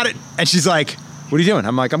 cool, got it. And she's like, what are you doing?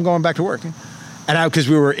 I'm like, I'm going back to work. And because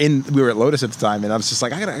we were at Lotus at the time, and I was just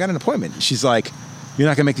like, I got an appointment. And she's like, you're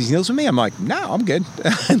not gonna make these needles with me? I'm like, no, I'm good.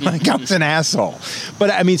 Like, I was an asshole.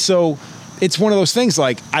 But I mean, so it's one of those things,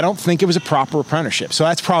 like, I don't think it was a proper apprenticeship. So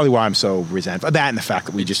that's probably why I'm so resentful. That and the fact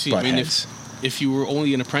that we just butt heads. If you were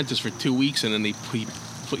only an apprentice for 2 weeks and then they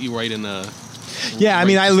put you right in the... Yeah, I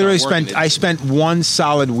mean, I literally spent 1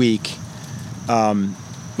 solid week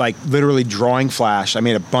like literally drawing Flash. I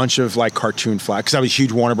made a bunch of like cartoon Flash, because I was a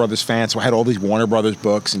huge Warner Brothers fan, so I had all these Warner Brothers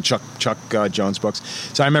books and Chuck Jones books.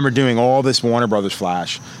 So I remember doing all this Warner Brothers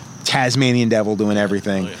Flash, Tasmanian Devil, doing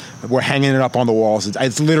everything. Oh, yeah. We're hanging it up on the walls.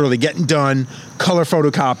 It's literally getting done, color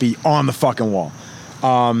photocopy on the fucking wall.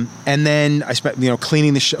 And then I spent,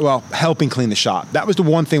 cleaning helping clean the shop. That was the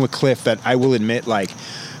one thing with Cliff that I will admit, like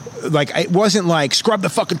it wasn't like scrub the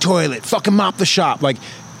fucking toilet, fucking mop the shop. Like,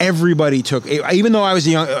 everybody took, even though I was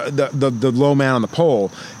the low man on the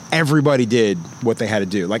pole, everybody did what they had to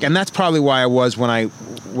do. Like, and that's probably why I was when I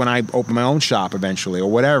opened my own shop eventually, or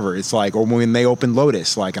whatever. It's like, or when they opened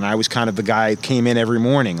Lotus, like, and I was kind of the guy that came in every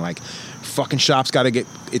morning, like, fucking shop's got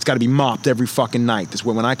to be mopped every fucking night. This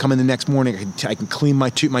way, when I come in the next morning, I can clean my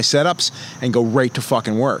setups and go right to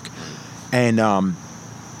fucking work. And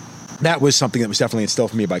that was something that was definitely instilled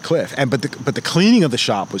for me by Cliff. But the cleaning of the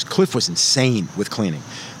shop Cliff was insane with cleaning.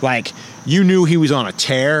 Like, you knew he was on a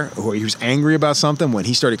tear, or he was angry about something when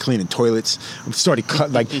he started cleaning toilets, started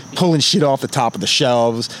pulling shit off the top of the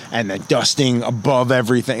shelves, and then dusting above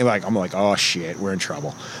everything. Like, I'm like, oh shit, we're in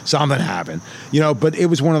trouble. Something happened, But it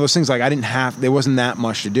was one of those things. Like, there wasn't that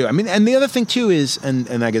much to do. I mean, and the other thing too is, and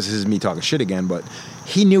I guess this is me talking shit again, but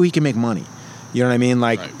he knew he could make money. You know what I mean?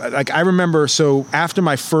 Like I remember, so after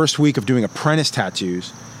my first week of doing apprentice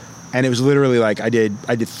tattoos, and it was literally like I did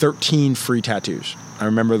 13 free tattoos. I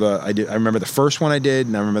remember the first one I did,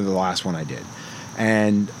 and I remember the last one I did.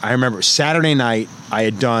 And I remember Saturday night, I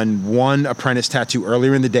had done 1 apprentice tattoo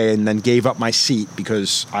earlier in the day, and then gave up my seat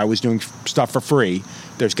because I was doing stuff for free.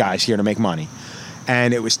 There's guys here to make money.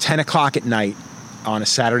 And it was 10 o'clock at night on a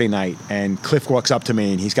Saturday night, and Cliff walks up to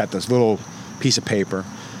me, and he's got this little piece of paper.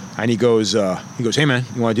 And he goes, hey man,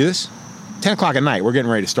 you want to do this? 10 o'clock at night, we're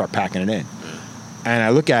getting ready to start packing it in. And I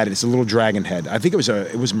look at it, it's a little dragon head. I think it was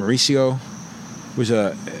Mauricio.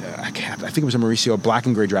 I think it was a Mauricio black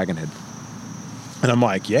and gray dragon head. And I'm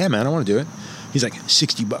like, yeah man, I want to do it. He's like,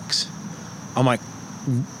 $60. I'm like,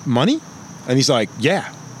 money? And he's like,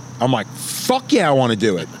 yeah. I'm like, fuck yeah, I want to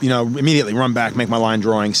do it. You know, immediately run back, make my line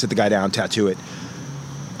drawing, sit the guy down, tattoo it.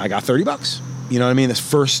 I got $30. You know what I mean? The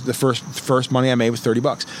first money I made was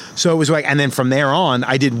 $30. So it was like, and then from there on,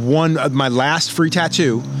 I did my last free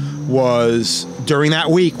tattoo was during that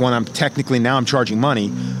week when I'm charging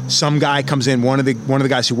money. Some guy comes in, one of the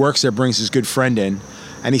guys who works there brings his good friend in,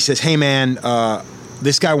 and he says, hey man,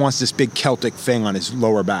 this guy wants this big Celtic thing on his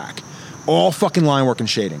lower back. All fucking line work and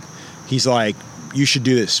shading. He's like, you should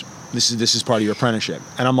do this. This is part of your apprenticeship.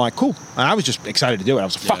 And I'm like, cool. And I was just excited to do it. I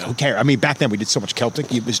was like, fuck, who cares? I mean, back then we did so much Celtic.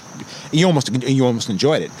 You almost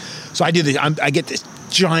enjoyed it. So I did this. I get this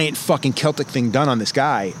giant fucking Celtic thing done on this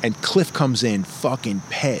guy, and Cliff comes in fucking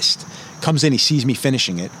pissed. Comes in, he sees me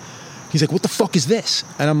finishing it. He's like, what the fuck is this?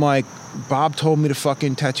 And I'm like, Bob told me to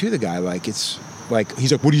fucking tattoo the guy. Like, it's like,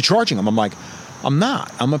 he's like, what are you charging him? I'm like, I'm not.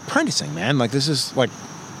 I'm apprenticing, man. Like, this is like,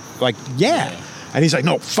 yeah. And he's like,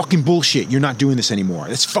 no, fucking bullshit. You're not doing this anymore.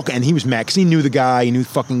 That's fucking. And he was mad because he knew the guy. He knew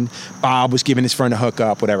fucking Bob was giving his friend a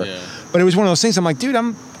hookup, whatever. Yeah. But it was one of those things. I'm like, dude,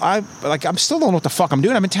 I'm still don't know what the fuck I'm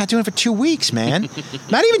doing. I've been tattooing for 2 weeks, man.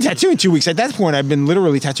 Not even tattooing 2 weeks. At that point, I've been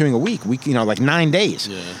literally tattooing a week, like 9 days.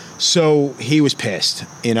 Yeah. So he was pissed,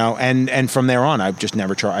 you know. And from there on, I've just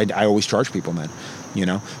never charged. I always charge people, man. You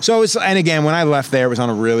know. So it's, and again, when I left there, it was on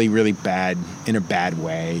a really, really in a bad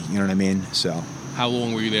way. You know what I mean? So. How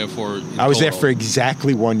long were you there for? I was there for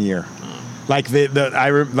exactly 1 year. Like I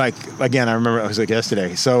remember it was like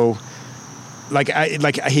yesterday. So,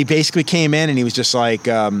 he basically came in and he was just like,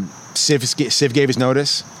 Civ gave his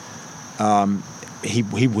notice.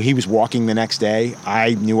 He was walking the next day.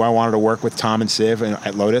 I knew I wanted to work with Tom and Civ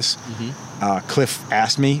at Lotus. Mm-hmm. Cliff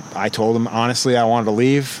asked me. I told him honestly I wanted to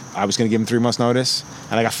leave. I was going to give him 3 months notice,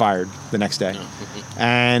 and I got fired the next day.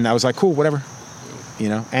 And I was like, cool, whatever. You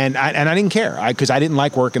know, and I didn't care because I didn't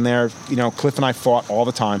like working there. You know, Cliff and I fought all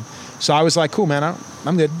the time, so I was like, "Cool, man,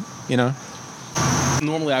 I'm good." You know.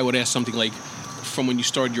 Normally, I would ask something like, from when you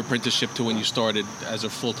started your apprenticeship to when you started as a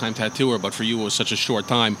full-time tattooer, but for you, it was such a short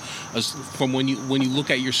time. From when you look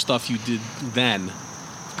at your stuff you did then,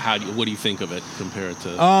 what do you think of it compared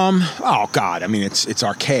to? Oh God, I mean, it's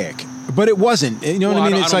archaic, but it wasn't. You know what I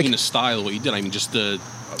mean? I don't mean the style of what you did. I mean just the.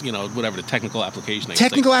 You know, whatever the technical application.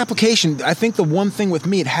 Application. I think the one thing with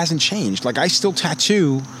me, it hasn't changed. Like I still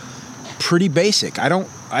tattoo pretty basic. I'm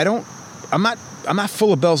not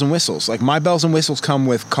full of bells and whistles. Like my bells and whistles come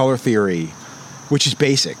with color theory, which is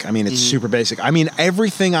basic. I mean, it's super basic. I mean,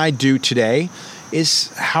 everything I do today is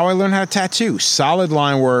how I learned how to tattoo. Solid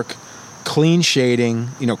line work, clean shading,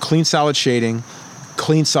 you know, clean solid shading,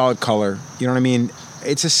 clean solid color. You know what I mean?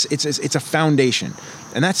 It's a foundation.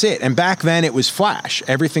 And that's it. And back then it was Flash.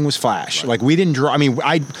 Everything was Flash. Right. Like we didn't draw. I mean,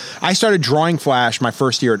 I started drawing Flash my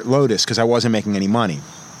first year at Lotus because I wasn't making any money.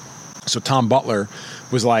 So Tom Butler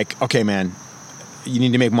was like, okay, man, you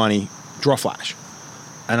need to make money. Draw Flash.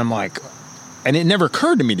 And I'm like, and it never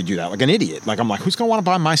occurred to me to do that like an idiot. Like I'm like, who's going to want to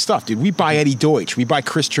buy my stuff, dude? We buy Eddie Deutsch. We buy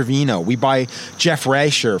Chris Trevino. We buy Jeff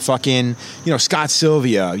Rasher, fucking, you know, Scott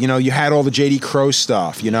Sylvia. You know, you had all the J.D. Crowe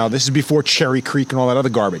stuff. You know, this is before Cherry Creek and all that other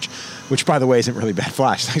garbage, which, by the way, isn't really bad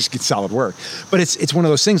Flash. It's good solid work. But it's one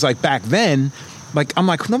of those things like back then, like, I'm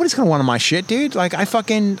like, nobody's going to want my shit, dude. Like, I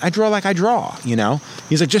draw like I draw, you know?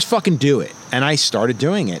 He's like, just fucking do it. And I started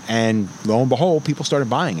doing it. And lo and behold, people started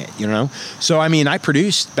buying it, you know? So, I mean, I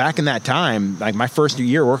produced, back in that time, like my first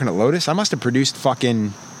year working at Lotus, I must have produced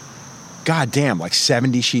fucking, goddamn, like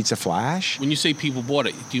 70 sheets of Flash. When you say people bought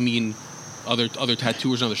it, do you mean other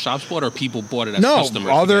tattooers and other shops bought it, or people bought it as customers?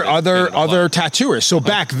 No, other tattooers. So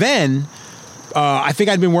back then, I think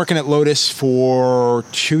I'd been working at Lotus for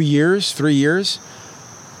 3 years. I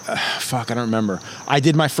don't remember. I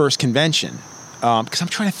did my first convention because I'm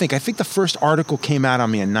trying to think. I think the first article came out on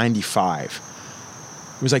me in 95.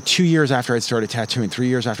 It was like 2 years after I'd started tattooing, 3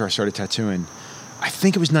 years after I started tattooing. I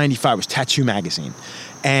think it was 95. It was Tattoo Magazine.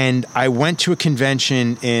 And I went to a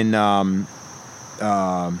convention in,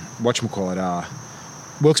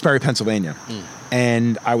 Wilkes-Barre, Pennsylvania.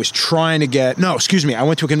 And I was trying to I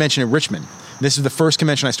went to a convention in Richmond. This is the first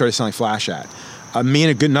convention I started selling Flash at. Me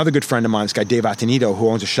and another good friend of mine, this guy Dave Attenito, who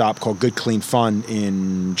owns a shop called Good Clean Fun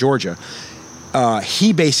in Georgia.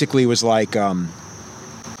 He basically was like,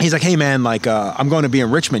 he's like, hey man, like I'm going to be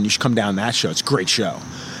in Richmond. You should come down to that show. It's a great show.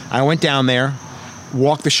 I went down there,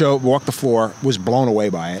 walked the floor, was blown away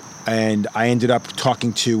by it, and I ended up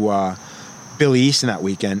talking to Billy Easton that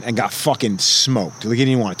weekend and got fucking smoked. Like, he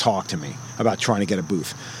didn't even want to talk to me about trying to get a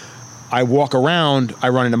booth. I walk around, I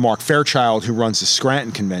run into Mark Fairchild, who runs the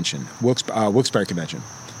Scranton convention, Wilkes-Barre convention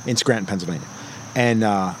in Scranton, Pennsylvania.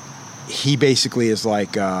 And he basically is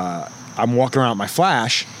like, I'm walking around with my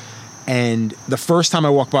Flash, And the first time I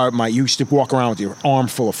walked by, you used to walk around with your arm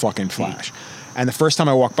full of fucking Flash. And the first time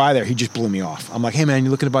I walked by there, he just blew me off. I'm like, hey man, you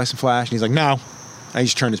looking to buy some Flash? And he's like, no. And he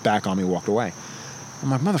just turned his back on me and walked away. I'm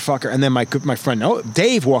like, motherfucker. And then my friend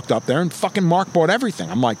Dave walked up there and fucking Mark bought everything.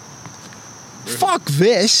 I'm like, fuck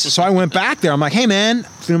this. So I went back there. I'm like, hey man,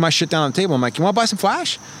 threw my shit down on the table. I'm like, you want to buy some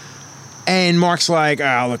Flash? And Mark's like,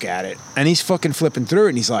 I'll look at it. And he's fucking flipping through it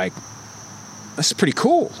and he's like, this is pretty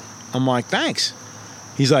cool. I'm like, thanks.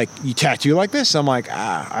 He's like, you tattoo like this? I'm like,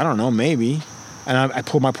 I don't know, maybe. And I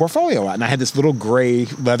pulled my portfolio out, and I had this little gray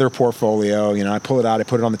leather portfolio. You know, I pull it out, I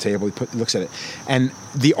put it on the table. He looks at it, and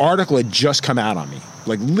the article had just come out on me,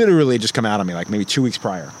 like literally just come out on me, like maybe 2 weeks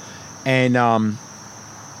prior. And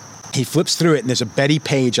he flips through it, and there's a Betty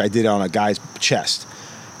Page I did on a guy's chest,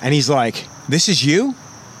 and he's like, "This is you?"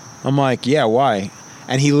 I'm like, "Yeah, why?"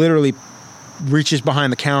 And he literally reaches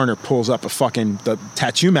behind the counter, pulls up the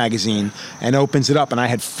tattoo magazine and opens it up. And I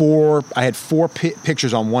had four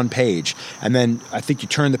pictures on one page. And then I think you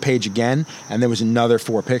turn the page again and there was another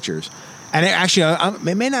 4 pictures. And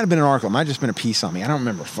it may not have been an article. It might have just been a piece on me. I don't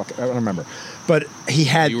remember. But he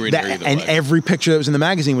had that, and every picture that was in the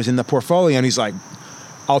magazine was in the portfolio. And he's like,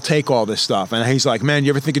 I'll take all this stuff. And he's like, man,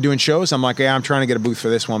 you ever think of doing shows? I'm like, yeah, I'm trying to get a booth for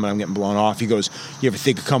this one, but I'm getting blown off. He goes, you ever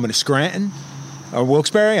think of coming to Scranton or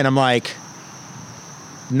Wilkes-Barre? And I'm like,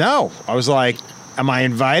 no. I was like, am I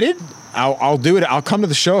invited? I'll do it. I'll come to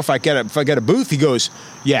the show if I get a booth. He goes,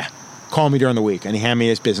 yeah, call me during the week. And he handed me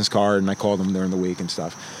his business card, and I called him during the week and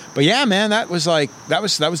stuff. But yeah, man, that was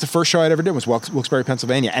the first show I'd ever did was Wilkes-Barre,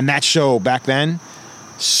 Pennsylvania. And that show back then,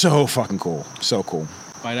 so fucking cool. So cool.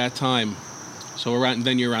 By that time, so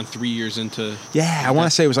you're around 3 years into... Yeah, I want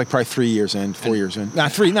to say it was like probably 3 years in, 4 years in. No,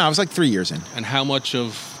 it was like 3 years in. And how much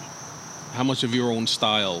of your own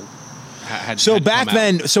style... So back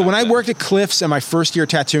then, when I worked at Cliffs and my first year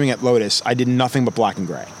tattooing at Lotus, I did nothing but black and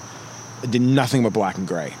gray.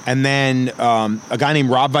 And then a guy named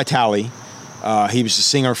Rob Vitale, he was a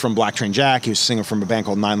singer from Black Train Jack. He was a singer from a band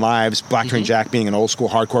called Nine Lives. Black Train Jack being an old school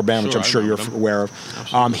hardcore band, which I'm sure you're aware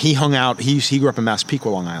of. He hung out. He grew up in Massapequa,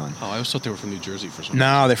 Long Island. Oh, I always thought they were from New Jersey for some reason.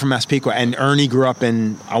 No, they're from Massapequa. And Ernie grew up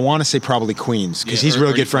in, I want to say probably Queens, because he's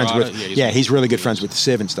really good friends with. He's really good friends with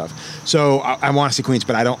Civ and stuff. So I want to say Queens,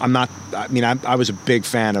 but I was a big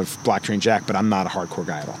fan of Black Train Jack, but I'm not a hardcore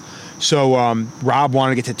guy at all. So Rob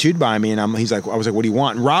wanted to get tattooed by me, and I was like, what do you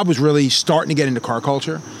want? And Rob was really starting to get into car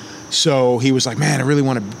culture. So he was like, man, I love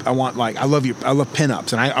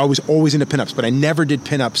pinups. And I was always into pinups, but I never did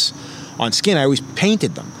pinups on skin. I always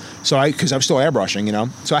painted them. So because I was still airbrushing, you know.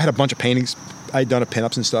 So I had a bunch of paintings. I had done of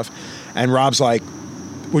pinups and stuff. And Rob's like,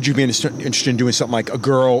 would you be interested in doing something like a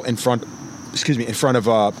girl in front of a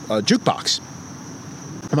jukebox?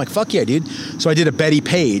 I'm like, fuck yeah, dude. So I did a Betty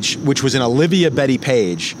Page, which was an Olivia Betty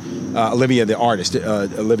Page, Olivia the artist,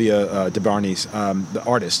 Olivia DeBarney's the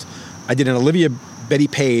artist. I did an Olivia Betty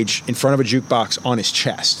Page in front of a jukebox on his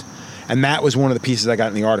chest, and that was one of the pieces I got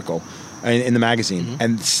in the article, in the magazine.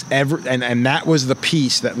 Mm-hmm. And that was the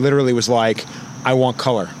piece that literally was like, I want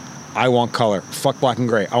color, fuck black and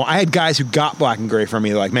gray. I had guys who got black and gray from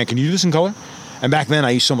me, like, man, can you do this in color? And back then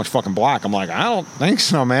I used so much fucking black. I'm like, I don't think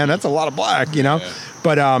so, man. That's a lot of black, you know.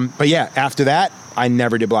 Yeah. But yeah, after that, I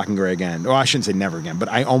never did black and gray again. Well, I shouldn't say never again, but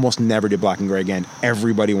I almost never did black and gray again.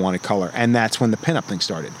 Everybody wanted color, and that's when the pinup thing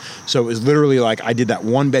started. So it was literally like I did that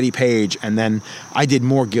one Betty Page, and then I did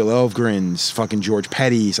more Gil Elvgrens, fucking George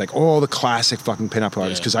Petty's, like all the classic fucking pinup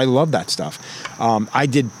artists, because I love that stuff. I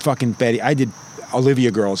did fucking Betty. I did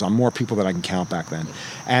Olivia girls on more people than I can count back then,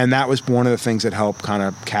 and that was one of the things that helped kind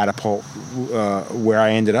of catapult where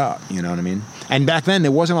I ended up. You know what I mean? And back then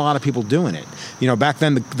there wasn't a lot of people doing it. You know, back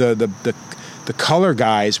then the color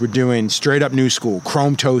guys were doing straight up new school,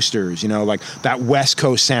 chrome toasters, you know, like that West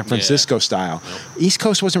Coast San Francisco style. East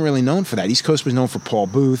Coast wasn't really known for that. East Coast was known for Paul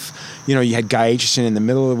Booth. You know, you had Guy Aitchison in the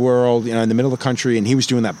middle of the world, you know, in the middle of the country, and he was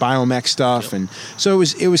doing that biomech stuff. And so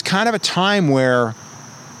it was kind of a time where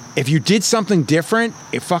if you did something different,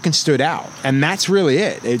 it fucking stood out. And that's really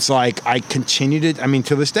it. It's like I continued it, I mean,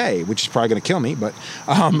 to this day, which is probably going to kill me, but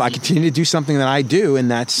I continue to do something that I do, and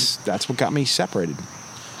that's what got me separated.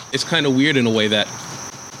 It's kind of weird in a way that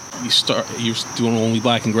you're doing only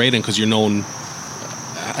black and gray then, because you're known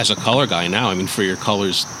as a color guy now. I mean, for your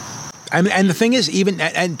colors. And the thing is, even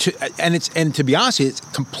to be honest, it's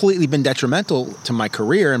completely been detrimental to my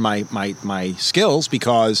career and my skills,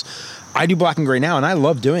 because I do black and gray now, and I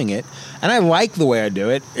love doing it, and I like the way I do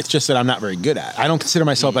it. It's just that I'm not very good at it. I don't consider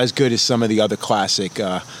myself as good as some of the other classic.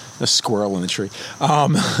 The squirrel in the tree.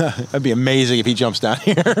 That'd be amazing if he jumps down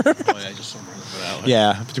here. Oh yeah, I just saw him that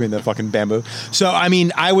Yeah, between the fucking bamboo. So, I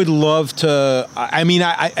mean, I would love to. I mean,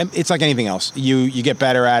 it's like anything else. You get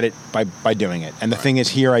better at it by doing it. And the thing is,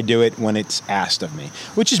 here I do it when it's asked of me,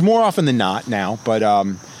 which is more often than not now.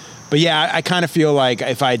 But yeah, I kind of feel like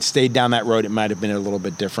if I had stayed down that road, it might have been a little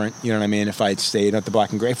bit different. You know what I mean? If I had stayed at the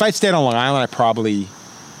Black and Gray, if I had stayed on Long Island,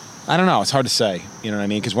 I don't know. It's hard to say. You know what I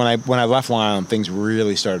mean? Because when I left Long Island, things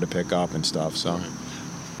really started to pick up and stuff. So,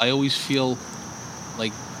 I always feel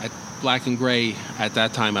like at Black and Gray at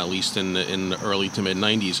that time, at least in the early to mid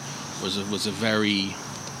 '90s, was a very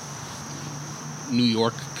New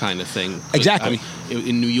York kind of thing. Exactly. I mean,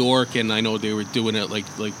 in New York, and I know they were doing it like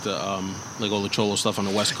all the Cholo stuff on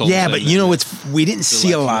the West Coast. Yeah, but we didn't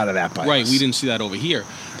see a lot of that. Right, we didn't see that over here.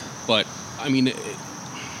 But I mean,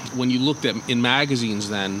 when you looked at in magazines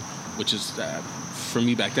then, which is for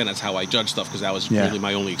me back then, that's how I judged stuff because that was really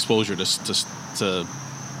my only exposure to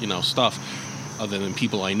stuff other than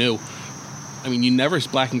people I knew. I mean,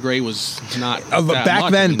 Black and Gray was not back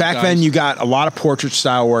much. then. Then you got a lot of portrait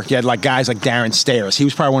style work. You had like guys like Darren Stairs. He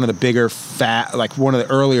was probably one of the bigger one of the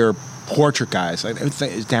earlier portrait guys. I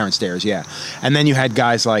think it's Darren Stairs, yeah. And then you had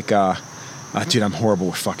guys like, dude, I'm horrible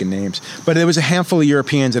with fucking names. But there was a handful of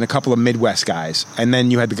Europeans and a couple of Midwest guys. And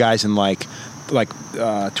then you had the guys in like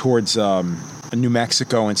towards New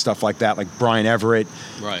Mexico and stuff like that, like Brian Everett.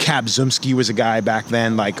 Right. Cap Zumsky was a guy back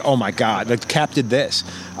then. Like, oh my God, like Cap did this.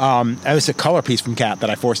 It was a color piece from Cap that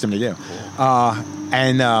I forced him to do.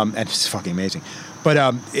 And it's fucking amazing.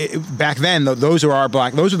 But back then, those are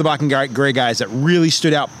the Black and Gray guys that really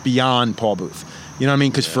stood out beyond Paul Booth. You know what I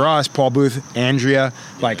mean? Because for us, Paul Booth, Andrea,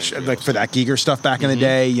 like for that Giger stuff back in the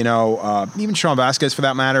day, even Sean Vasquez for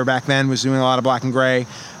that matter back then was doing a lot of Black and Gray.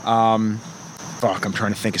 I'm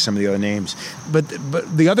trying to think of some of the other names. But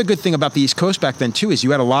the other good thing about the East Coast back then, too, is you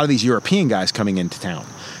had a lot of these European guys coming into town.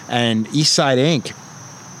 And East Side Ink,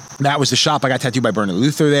 that was the shop. I got tattooed by Bernard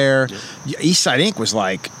Luther there. Yeah. East Side Ink was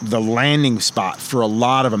like the landing spot for a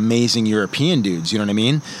lot of amazing European dudes. You know what I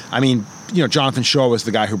mean? I mean, Jonathan Shaw was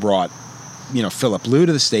the guy who brought, Philip Liu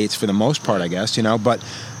to the States for the most part, I guess, But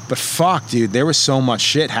fuck, dude, there was so much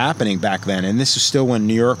shit happening back then. And this was still when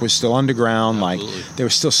New York was still underground. Absolutely. Like, there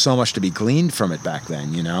was still so much to be gleaned from it back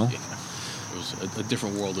then, Yeah. It was a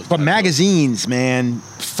different world of But magazines, man,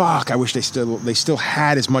 fuck, I wish they still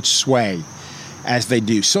had as much sway as they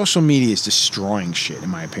do. Social media is destroying shit, in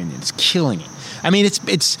my opinion. It's killing it. I mean,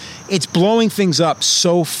 it's blowing things up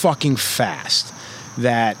so fucking fast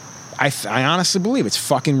that I honestly believe it's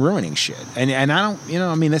fucking ruining shit. And I don't,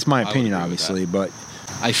 that's my opinion, obviously, but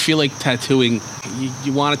I feel like tattooing,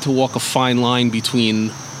 you want it to walk a fine line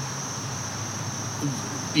between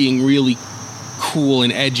being really cool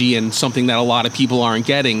and edgy and something that a lot of people aren't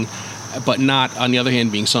getting, but not, on the other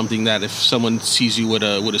hand, being something that if someone sees you with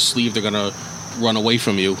a sleeve, they're going to run away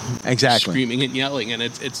from you. Exactly. Screaming and yelling. And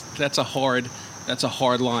that's a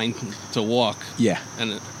hard line to walk. Yeah.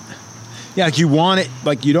 And yeah, like you want it,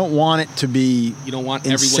 like you don't want it to be you don't want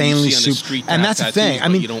insanely everyone you see on the street and that's the thing. I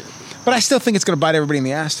mean, but I still think it's going to bite everybody in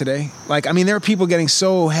the ass today. Like, I mean, there are people getting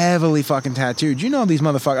so heavily fucking tattooed. These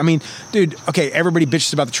motherfuckers. I mean, dude, okay, everybody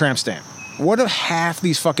bitches about the tramp stamp. What do half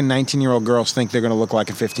these fucking 19-year-old girls think they're going to look like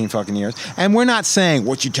in 15 fucking years? And we're not saying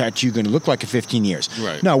what's your tattoo going to look like in 15 years.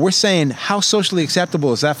 Right. No, we're saying how socially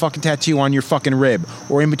acceptable is that fucking tattoo on your fucking rib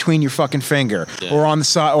or in between your fucking finger or on the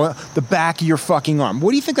side or the back of your fucking arm? What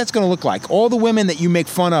do you think that's going to look like? All the women that you make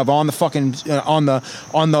fun of on the fucking on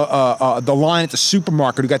the line at the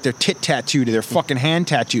supermarket who got their tit tattooed or their fucking hand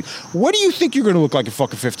tattooed. What do you think you're going to look like in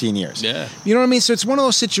fucking 15 years? Yeah. You know what I mean? So it's one of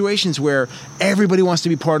those situations where everybody wants to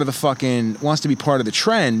be part of the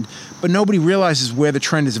trend, but nobody realizes where the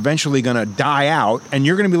trend is eventually going to die out, and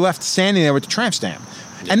you're going to be left standing there with the tramp stamp.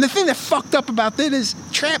 Yeah. And the thing that fucked up about that is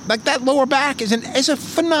tramp, like that lower back is a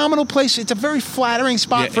phenomenal place. It's a very flattering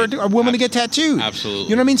spot for a woman to get tattooed. Absolutely. You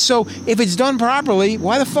know what I mean? So if it's done properly,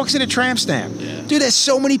 why the fuck's it a tramp stamp? Yeah. Dude, there's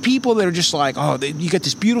so many people that are just like, you get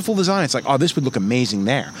this beautiful design. It's like, oh, this would look amazing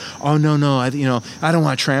there. Oh, no, I don't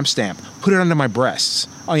want a tramp stamp. Put it under my breasts.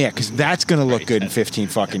 Oh, yeah, because that's going to look good in 15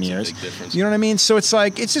 fucking years. A big difference. You know what I mean? So it's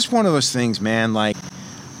like, it's just one of those things, man. Like,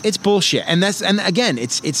 it's bullshit. And again,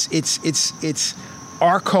 it's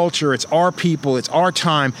our culture, it's our people, it's our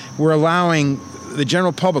time. We're allowing the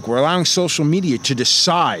general public, we're allowing social media to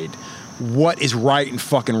decide what is right and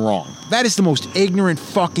fucking wrong. That is the most ignorant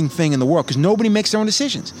fucking thing in the world because nobody makes their own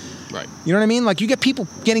decisions. Right. You know what I mean? Like you get people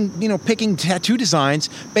picking tattoo designs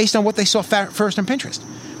based on what they saw first on Pinterest.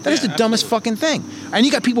 That is the dumbest fucking thing. And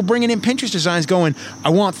you got people bringing in Pinterest designs going, I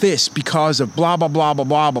want this because of blah, blah, blah, blah,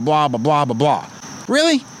 blah, blah, blah, blah, blah, blah, blah.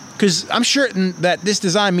 Really? Because I'm certain that this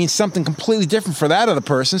design means something completely different for that other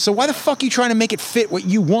person. So why the fuck are you trying to make it fit what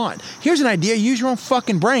you want? Here's an idea. Use your own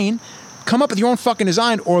fucking brain. Come up with your own fucking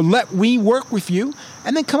design, or let me work with you,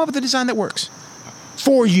 and then come up with a design that works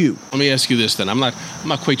for you. Let me ask you this then. I'm not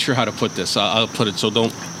quite sure how to put this. I'll put it so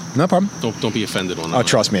don't. No problem. Don't be offended on that. Oh,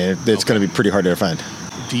 trust me, it's going to be pretty hard to defend.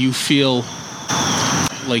 Do you feel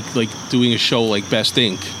like doing a show like Best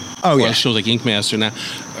Ink? Oh, yeah. Or shows like Ink Master now,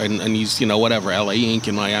 and he's whattever, LA Ink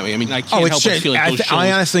in Miami. I mean, I can't help but feel like those shows.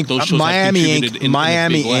 I honestly think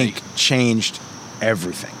Miami Ink changed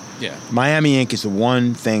everything. Yeah. Miami Ink is the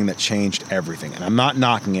one thing that changed everything, and I'm not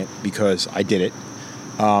knocking it because I did it.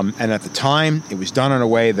 And at the time, it was done in a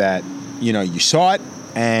way that you saw it,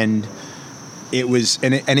 and it was,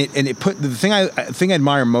 and it put the thing I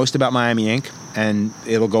admire most about Miami Ink, and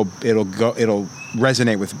it'll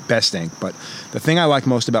resonate with Best Ink. But the thing I like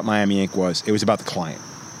most about Miami Ink was it was about the client,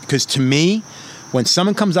 because to me, when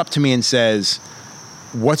someone comes up to me and says,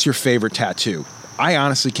 "What's your favorite tattoo?" I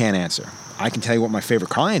honestly can't answer. I can tell you what my favorite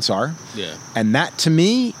clients are. Yeah. And that to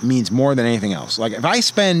me means more than anything else. Like if I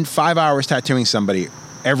spend 5 hours tattooing somebody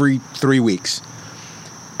every 3 weeks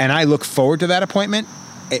and I look forward to that appointment,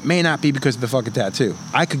 it may not be because of the fucking tattoo.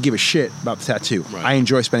 I could give a shit about the tattoo. Right. I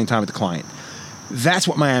enjoy spending time with the client. That's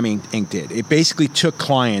what Miami Ink did. It basically took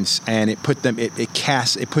clients and it put them,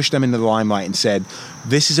 it pushed them into the limelight and said,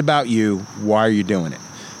 "This is about you. Why are you doing it?"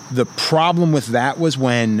 The problem with that was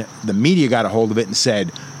when the media got a hold of it and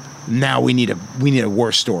said, "Now we need a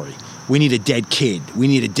worse story. We need a dead kid. We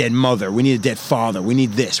need a dead mother. We need a dead father. We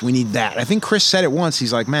need this. We need that." I think Chris said it once.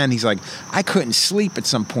 He's like, I couldn't sleep at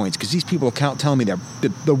some points because these people are telling me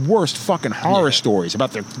the worst fucking horror stories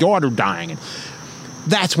about their daughter dying. And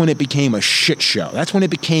that's when it became a shit show. That's when it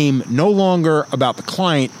became no longer about the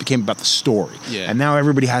client, it became about the story. Yeah. And now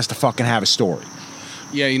everybody has to fucking have a story.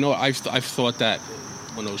 Yeah, I've thought that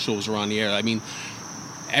when those shows were on the air. I mean,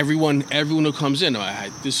 everyone who comes in,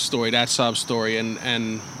 this story, that sob story, and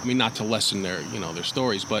I mean, not to lessen their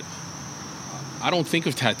stories, but I don't think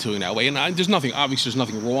of tattooing that way. And there's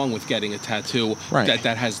nothing wrong with getting a tattoo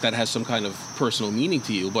that has some kind of personal meaning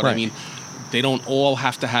to you. But I mean, they don't all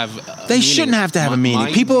have to have. They shouldn't have to have a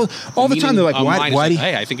meaning. People all the time they're like, "Why?"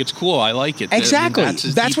 Hey, I think it's cool. I like it. Exactly. I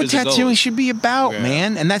mean, that's what tattooing should be about,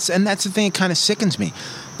 man. And that's the thing that kind of sickens me.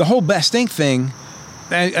 The whole Best Ink thing.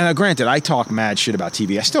 Granted, I talk mad shit about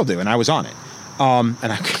TV. I still do, and I was on it. And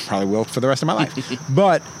I probably will for the rest of my life.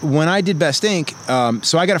 But when I did Best Ink,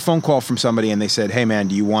 so I got a phone call from somebody, and they said, "Hey, man,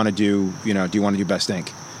 do you want to do Best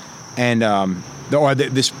Ink?" And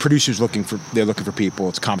this producer's looking for people.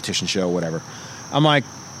 It's a competition show, whatever. I'm like,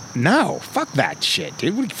 no, fuck that shit,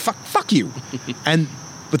 dude. Fuck you.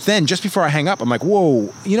 But then just before I hang up, I'm like,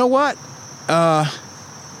 whoa, you know what?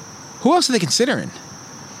 Who else are they considering?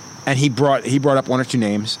 And he brought up one or two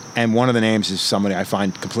names, and one of the names is somebody I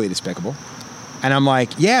find completely despicable. And I'm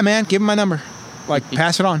like, yeah, man, give him my number. Like,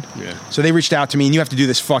 pass it on. Yeah. So they reached out to me, and you have to do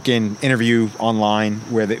this fucking interview online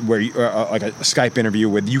where you, like a Skype interview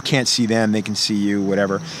where you can't see them, they can see you,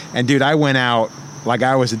 whatever. And dude, I went out like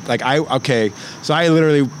I was like So I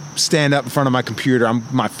literally stand up in front of my computer.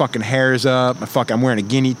 My fucking hair's up. I'm wearing a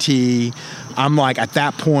guinea tee. I'm like, at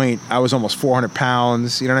that point, I was almost 400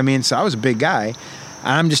 pounds. You know what I mean? So I was a big guy.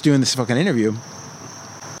 I'm just doing this fucking interview.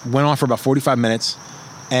 Went on for about 45 minutes,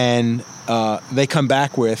 and they come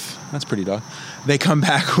back with, that's pretty dog. They come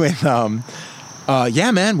back with, yeah,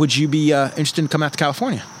 man, would you be interested in coming out to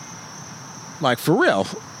California? Like, for real?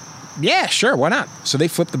 Yeah, sure, why not? So they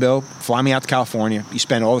flip the bill, fly me out to California. You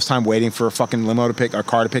spend all this time waiting for a fucking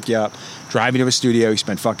car to pick you up, drive you to a studio. You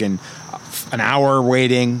spend fucking an hour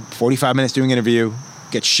waiting, 45 minutes doing an interview,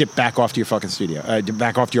 get shipped back off to your fucking studio,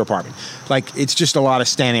 back off to your apartment. Like, it's just a lot of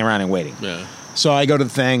standing around and waiting. Yeah. So I go to the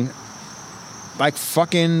thing. Like,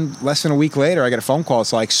 fucking less than a week later, I get a phone call.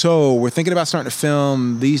 It's like, so we're thinking about starting to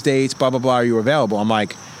film these dates, blah, blah, blah. Are you available? I'm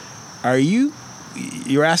like,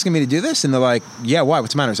 you're asking me to do this? And they're like, yeah, why?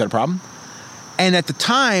 What's the matter? Is that a problem? And at the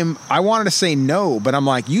time, I wanted to say no, but I'm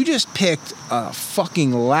like, you just picked a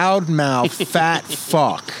fucking loudmouth fat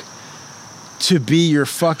fuck to be your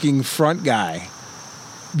fucking front guy.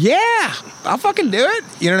 Yeah, I'll fucking do it.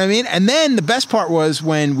 You know what I mean? And then the best part was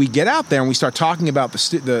when we get out there and we start talking about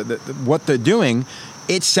what they're doing,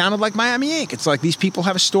 it sounded like Miami Ink. It's like these people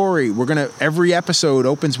have a story. Every episode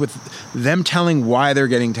opens with them telling why they're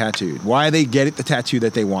getting tattooed, why they get the tattoo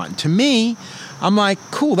that they want. And to me, I'm like,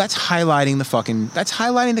 cool, that's highlighting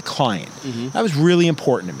the client. Mm-hmm. That was really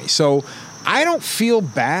important to me. So I don't feel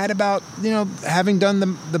bad about, having done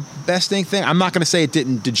the Best Ink thing. I'm not going to say it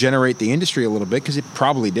didn't degenerate the industry a little bit, because it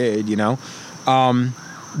probably did,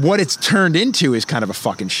 What it's turned into is kind of a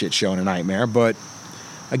fucking shit show and a nightmare, but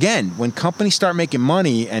again, when companies start making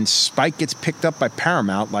money and Spike gets picked up by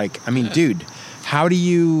Paramount, like, I mean, dude, how do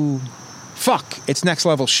you... Fuck, it's next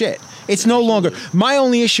level shit. It's no longer... My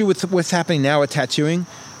only issue with what's happening now with tattooing,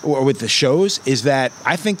 or with the shows, is that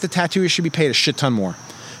I think the tattooers should be paid a shit ton more.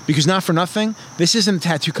 Because not for nothing, this isn't a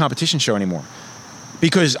tattoo competition show anymore.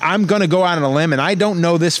 Because I'm going to go out on a limb, and I don't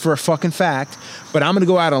know this for a fucking fact, but I'm going to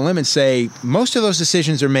go out on a limb and say most of those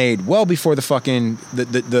decisions are made well before the fucking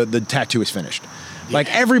the tattoo is finished. Yeah.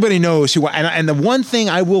 Like, everybody knows who... And the one thing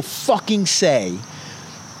I will fucking say,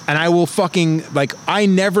 and I will fucking... Like, I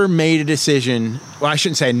never made a decision... Well, I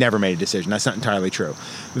shouldn't say I never made a decision. That's not entirely true.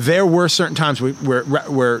 There were certain times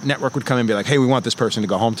where network would come in and be like, hey, we want this person to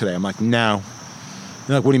go home today. I'm like, no.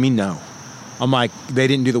 They're like, what do you mean no? I'm like, they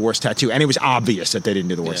didn't do the worst tattoo. And it was obvious that they didn't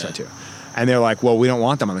do the worst tattoo. And they're like, well, we don't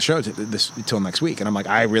want them on the show until next week. And I'm like,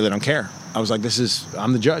 I really don't care. I was like,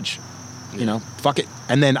 I'm the judge. You know, fuck it.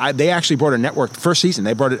 And then they actually brought a network, first season,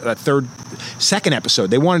 they brought a second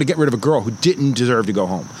episode. They wanted to get rid of a girl who didn't deserve to go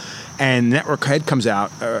home. And network head comes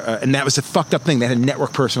out, and that was the fucked up thing. They had a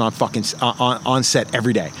network person on set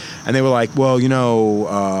every day. And they were like, well, you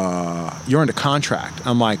know, you're under contract.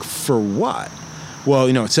 I'm like, for what? Well,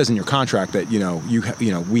 you know, it says in your contract that, you know,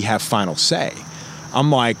 we have final say.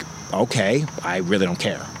 I'm like, okay, I really don't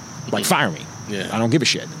care. Like, fire me. Yeah. I don't give a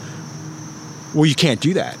shit. Well, you can't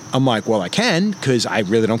do that. I'm like, well, I can, because I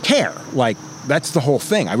really don't care. Like, that's the whole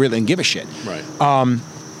thing. I really didn't give a shit. Right.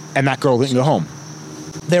 And that girl didn't go home.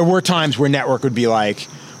 There were times where network would be like,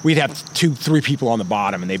 we'd have 2-3 people on the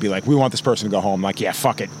bottom, and they'd be like, we want this person to go home. I'm like, yeah,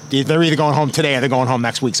 fuck it. They're either going home today or they're going home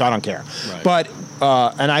next week, so I don't care. Right. But,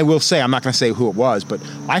 and I will say, I'm not going to say who it was, but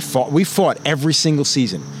we fought every single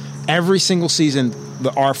season. Every single season,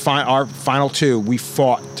 our final 2, we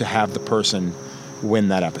fought to have the person win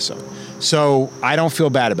that episode. So I don't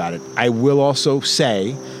feel bad about it. I will also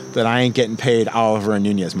say that I ain't getting paid Oliver and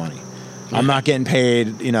Nunez money. I'm not getting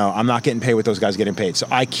paid, I'm not getting paid what those guys are getting paid. So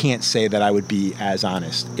I can't say that I would be as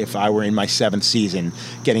honest if I were in my 7th season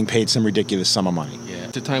getting paid some ridiculous sum of money. Yeah.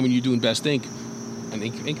 At the time when you're doing Best Ink, and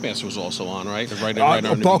Ink Master was also on, right? Right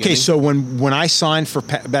okay, so when I signed for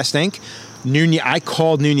Best Ink, I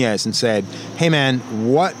called Nunez and said, hey man,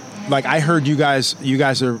 I heard you guys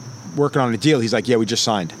are working on a deal. He's like, yeah, we just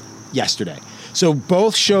signed yesterday. So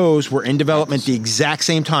both shows were in development the exact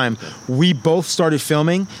same time. We both started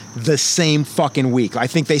filming the same fucking week. I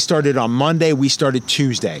think they started on Monday, we started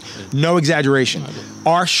Tuesday. No exaggeration.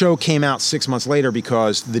 Our show came out 6 months later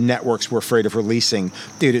because the networks were afraid of releasing.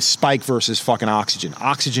 Dude, it's Spike versus fucking Oxygen.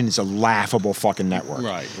 Oxygen is a laughable fucking network.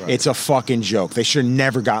 Right. It's a fucking joke. They should have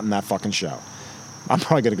never gotten that fucking show. I'm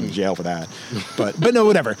probably going to go to jail for that. But no,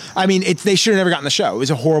 whatever. I mean, they should have never gotten the show. It was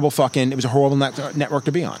a horrible network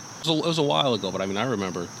to be on. It was a while ago, but I mean, I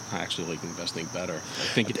remember actually liking Best Ink better. I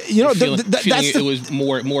think it was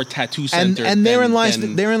more tattoo centered. And therein lies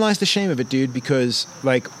the shame of it, dude. Because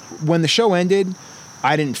like when the show ended,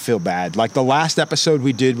 I didn't feel bad. Like the last episode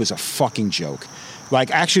we did was a fucking joke.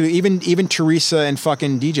 Like actually, even Teresa and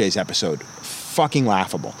fucking DJ's episode, fucking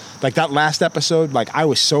laughable. Like that last episode, like I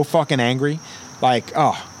was so fucking angry. Like,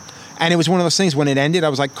 oh. And it was one of those things, when it ended, I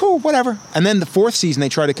was like, cool, whatever. And then the 4th season, they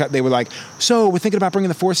tried to cut, they were like, so we're thinking about bringing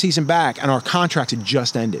the 4th season back, and our contract had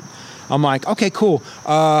just ended. I'm like, okay, cool.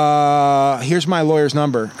 Here's my lawyer's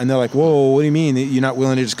number. And they're like, whoa, what do you mean? You're not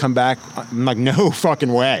willing to just come back? I'm like, no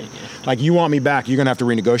fucking way. Like, you want me back, you're going to have to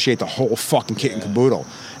renegotiate the whole fucking kit and caboodle.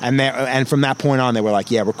 And from that point on, they were like,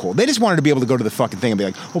 yeah, we're cool. They just wanted to be able to go to the fucking thing and be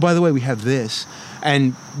like, oh, by the way, we have this.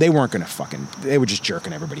 And they weren't going to they were just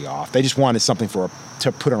jerking everybody off. They just wanted something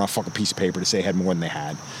to put on a fucking piece of paper to say they had more than they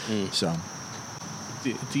had. So,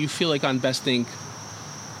 do you feel like on Best Ink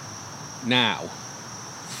now,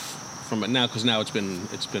 because now it's been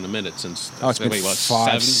a minute since. Oh, it's been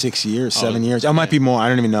 5, 6 years, 7 years. It might be more. I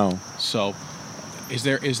don't even know. So, is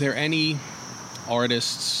there any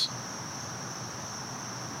artists,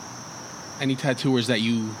 any tattooers that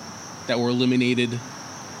were eliminated,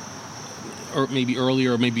 or maybe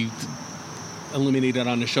earlier, or maybe eliminated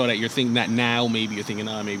on the show that you're thinking that now maybe you're thinking,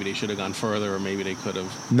 maybe they should have gone further, or maybe they could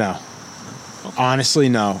have? No. Okay. Honestly,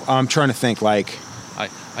 no. I'm trying to think, like,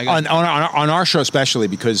 on our show especially,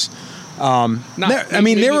 because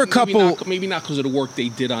there were a couple. Maybe not because of the work they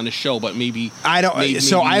did on the show, but maybe I don't. Maybe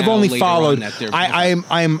so I've only followed.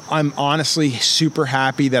 I'm honestly super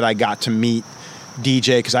happy that I got to meet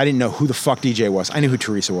DJ, because I didn't know who the fuck DJ was. I knew who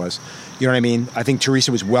Teresa was. You know what I mean? I think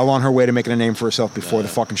Teresa was well on her way to making a name for herself before the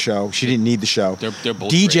fucking show. She didn't need the show. They're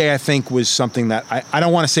both DJ, great. I think, was something that I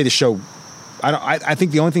don't want to say the show I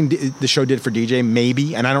think the only thing the show did for DJ,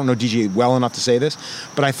 maybe, and I don't know DJ well enough to say this,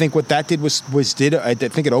 but I think what that did I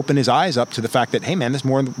think it opened his eyes up to the fact that, hey man, there's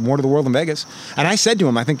more to the world than Vegas. And I said to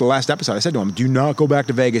him, I think the last episode, I said to him, do not go back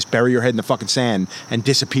to Vegas, bury your head in the fucking sand, and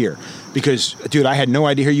disappear. Because, dude, I had no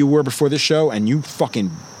idea who you were before this show, and you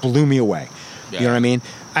fucking blew me away. Yeah. You know what I mean?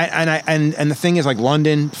 And the thing is, like,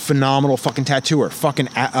 London, phenomenal fucking tattooer. Fucking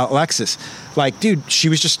Alexis. Like, dude,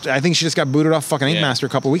 I think she just got booted off fucking Ink Master a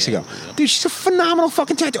couple of weeks ago. Yeah. Dude, she's a phenomenal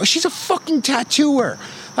fucking tattooer. She's a fucking tattooer.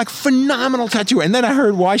 Like, phenomenal tattooer. And then I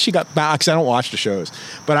heard why she got bounced. I don't watch the shows.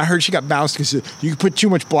 But I heard she got bounced because you put too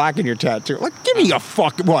much black in your tattoo. Like, give me a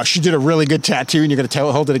fucking... Well, she did a really good tattoo and you're going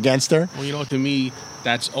to hold it against her? Well, you know, to me,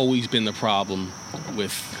 that's always been the problem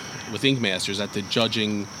with Ink Masters, that the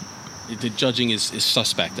judging is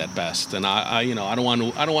suspect at best, and I don't want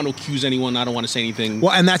to accuse anyone. I don't want to say anything.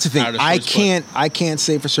 Well, and that's the thing. I can't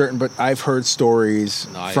say for certain, but I've heard stories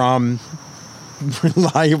from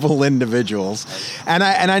reliable individuals, and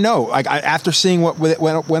I know, like, after seeing what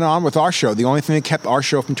went on with our show, the only thing that kept our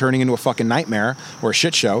show from turning into a fucking nightmare or a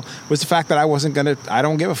shit show was the fact that I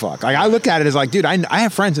don't give a fuck. Like, I look at it as like, dude, I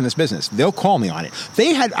have friends in this business. They'll call me on it.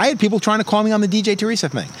 I had people trying to call me on the DJ Teresa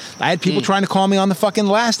thing. I had people trying to call me on the fucking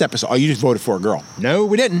last episode. Oh, you just voted for a girl. No,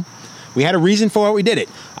 we didn't. We had a reason for why we did it.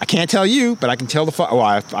 I can't tell you, but I can tell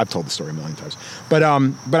I've told the story a million times. But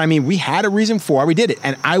I mean, we had a reason for why we did it,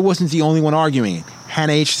 and I wasn't the only one arguing it.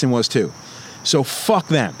 Hannah Aitchison was too. So fuck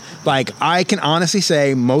them. Like, I can honestly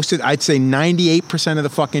say I'd say 98% of the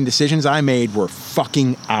fucking decisions I made were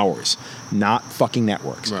fucking ours, not fucking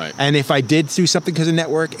networks. Right. And if I did do something because of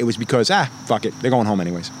network, it was because, fuck it, they're going home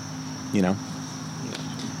anyways. You know?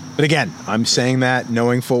 But again, I'm saying that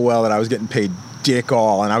knowing full well that I was getting paid dick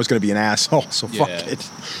all, and I was going to be an asshole. So fuck it.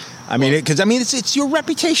 I mean, it's your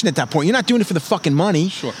reputation at that point. You're not doing it for the fucking money.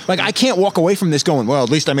 Sure. Like, I can't walk away from this going, well, at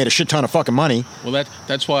least I made a shit ton of fucking money. Well,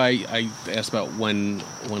 that's why I asked about when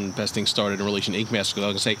Best Thing started in relation to Ink Master. Because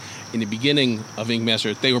I was going to say, in the beginning of Ink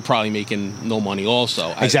Master, they were probably making no money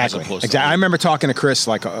also. Exactly. I remember talking to Chris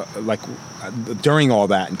like during all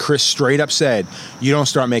that, and Chris straight up said, you don't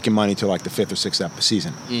start making money till like the 5th or 6th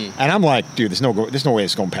season. And I'm like, dude, there's no way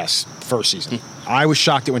it's going past first season. I was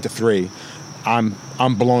shocked it went to 3. I'm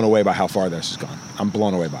blown away by how far this has gone. I'm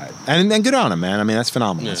blown away by it. And good on him, man. I mean, that's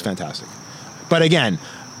phenomenal. It's fantastic. But again,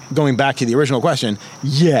 going back to the original question,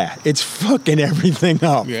 it's fucking everything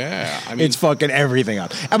up. Yeah. I mean, it's fucking everything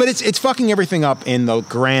up. But it's fucking everything up in the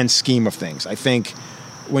grand scheme of things. I think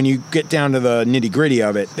when you get down to the nitty-gritty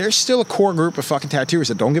of it, there's still a core group of fucking tattooers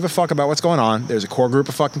that don't give a fuck about what's going on. There's a core group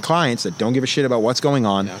of fucking clients that don't give a shit about what's going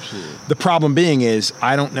on. Yeah, absolutely. The problem being is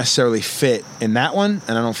I don't necessarily fit in that one,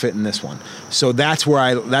 and I don't fit in this one. So that's where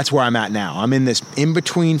I'm at now. I'm in this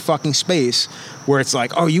in-between fucking space where it's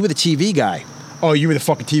like, oh, you were the TV guy. Oh, you were the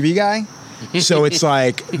fucking TV guy? So it's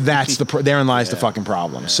like, therein lies the fucking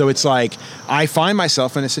problem. So it's like, I find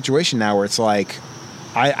myself in a situation now where it's like,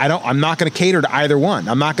 I'm not going to cater to either one.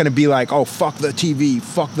 I'm not going to be like, oh, fuck the TV,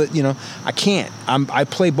 fuck the, I can't. I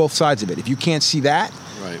play both sides of it. If you can't see that,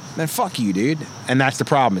 right, then fuck you, dude. And that's the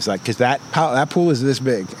problem. It's like, because that pool is this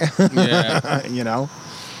big. Yeah.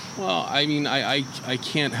 Well, I mean, I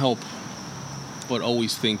can't help but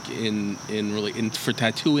always think in for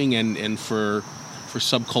tattooing and for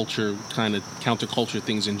subculture, kind of counterculture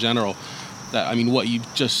things in general, that, I mean, what you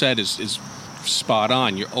just said is spot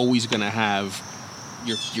on. You're always going to have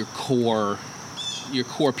your core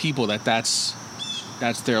people that's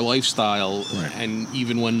their lifestyle, right. And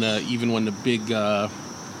even when the big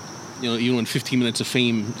even when 15 minutes of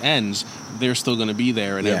fame ends, they're still going to be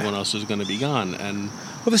there, and everyone else is going to be gone. And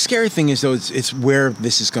well, the scary thing is, though, it's where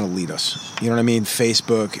this is going to lead us. You know what I mean?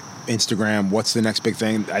 Facebook, Instagram. What's the next big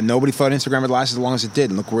thing? Nobody thought Instagram would last as long as it did,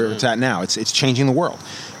 and look where it's at now. It's changing the world.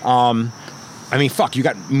 I mean, fuck, you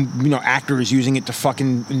got, actors using it to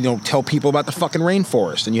fucking, tell people about the fucking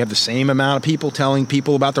rainforest. And you have the same amount of people telling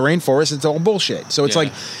people about the rainforest. It's all bullshit. So it's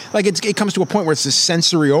like it comes to a point where it's this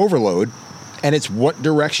sensory overload, and it's what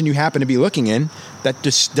direction you happen to be looking in that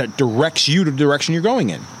directs you to the direction you're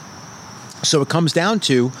going in. So it comes down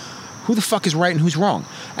to who the fuck is right and who's wrong.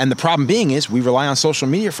 And the problem being is we rely on social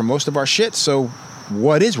media for most of our shit, so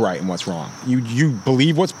what is right and what's wrong? You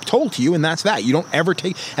believe what's told to you, and that's that. You don't ever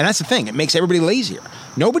take, and that's the thing. It makes everybody lazier.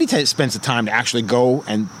 Nobody spends the time to actually go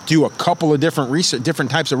and do a couple of different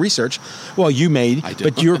types of research. Well, you may,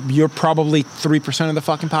 but you're probably 3% of the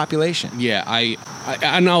fucking population. Yeah, I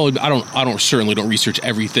know. I certainly don't research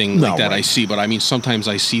everything like that. Right. I see, but I mean, sometimes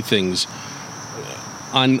I see things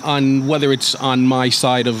on whether it's on my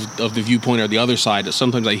side of the viewpoint or the other side.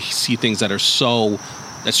 Sometimes I see things that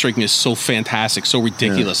strike me as so fantastic, so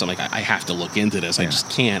ridiculous. I'm like, I have to look into this. I just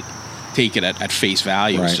can't. take it at face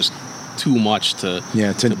value. Right. It's just too much to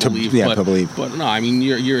believe. To believe. But no, I mean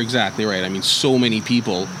you're exactly right. I mean, so many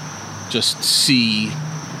people just see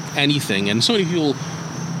anything, and so many people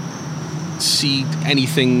see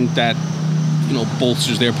anything that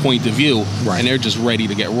bolsters their point of view, right. and they're just ready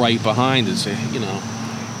to get right behind and say,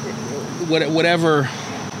 whatever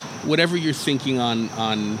you're thinking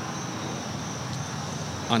on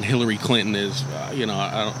Hillary Clinton is,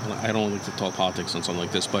 I don't like to talk politics on something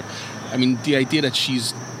like this, but I mean the idea that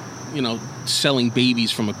she's selling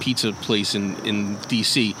babies from a pizza place in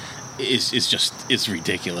D.C. is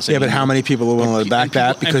ridiculous. Yeah, but how many people are willing to back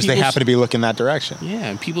that because they happen to be looking that direction? Yeah,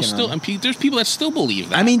 and people there's people that still believe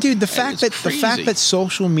that. I mean, dude, the fact that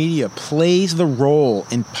social media plays the role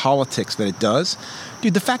in politics that it does,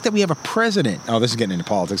 dude, the fact that we have a president. Oh, this is getting into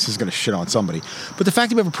politics. This is going to shit on somebody. But the fact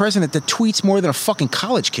that we have a president that tweets more than a fucking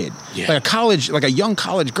college kid, like a young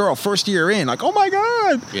college girl, first year in, like, oh my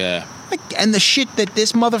god, yeah. And the shit that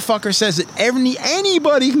this motherfucker says that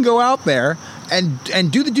anybody can go out there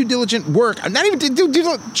and do the due diligent work. Not even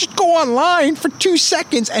just go online for 2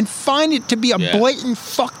 seconds and find it to be a blatant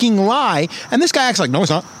fucking lie. And this guy acts like, no,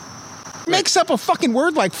 it's not. Makes up a fucking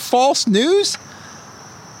word like false news.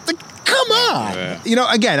 Like, come on.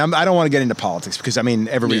 Yeah. Again, I don't want to get into politics because, I mean,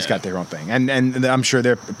 everybody's got their own thing. And I'm sure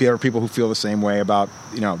there are people who feel the same way about,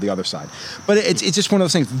 the other side. But it's just one of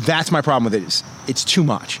those things. That's my problem with it. It's too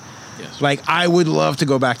much. Yes. Like, I would love to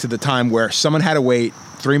go back to the time where someone had to wait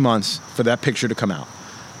 3 months for that picture to come out.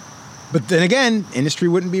 But then again, industry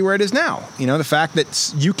wouldn't be where it is now. The fact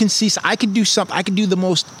that you can see, I could do something, I could do the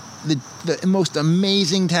most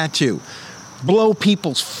amazing tattoo, blow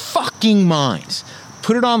people's fucking minds,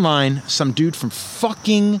 put it online, some dude from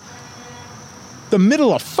fucking the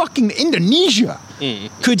middle of fucking Indonesia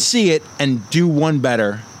could see it and do one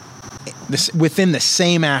better within the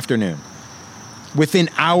same afternoon. Within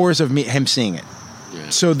hours of him seeing it. Yeah.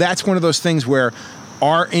 So that's one of those things where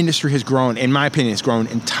our industry has grown, in my opinion, it's grown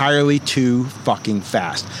entirely too fucking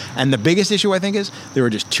fast. And the biggest issue, I think, is there are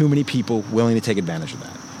just too many people willing to take advantage of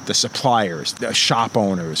that. The suppliers, the shop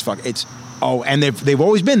owners, and they've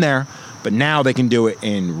always been there, but now they can do it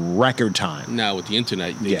in record time. Now with the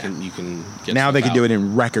internet, you can get now they can out. do it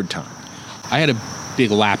in record time. I had a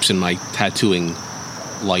big lapse in my tattooing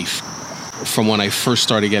life. From when I first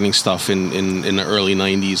started getting stuff in the early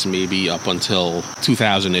 90s, maybe up until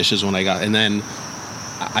 2000-ish is when I got, and then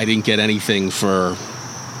I didn't get anything for,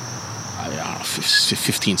 I don't know,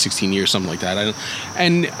 15, 16 years, something like that.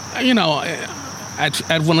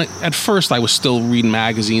 At first I was still reading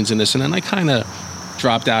magazines and this, and then I kind of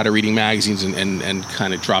dropped out of reading magazines and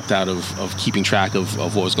kind of dropped out of keeping track of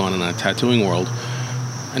what was going on in the tattooing world.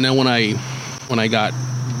 And then when I got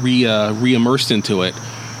re-immersed into it,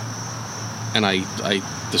 and I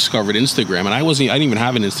discovered Instagram, and I didn't even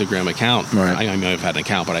have an Instagram account. Right. I may have had an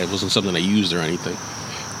account, but it wasn't something I used or anything.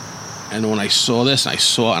 And when I saw this, and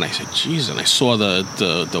I said, geez, and I saw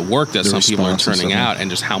the work that some people are turning out, and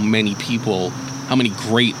just how many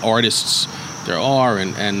great artists there are,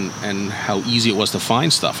 and how easy it was to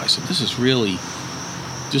find stuff. I said, this is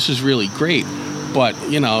really great. But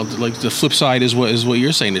like the flip side is what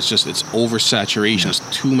you're saying. It's oversaturation. It's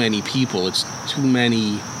too many people. It's too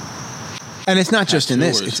many. And it's not just in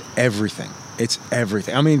this; it's everything. It's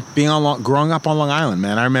everything. I mean, growing up on Long Island,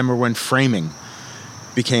 man. I remember when framing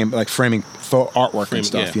became like framing artwork and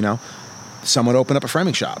stuff. Yeah. Someone opened up a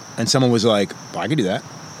framing shop, and someone was like, well, "I could do that.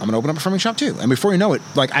 I'm going to open up a framing shop too." And before you know it,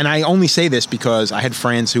 and I only say this because I had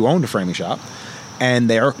friends who owned a framing shop, and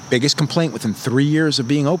their biggest complaint within 3 years of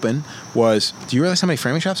being open was, "Do you realize how many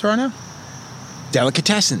framing shops there are now?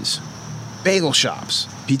 Delicatessens, bagel shops,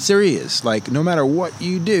 pizzerias. Like, no matter what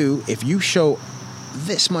you do, if you show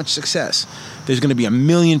this much success, there's going to be 1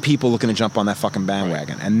 million people looking to jump on that fucking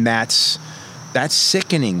bandwagon." Right. And that's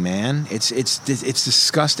sickening, man. It's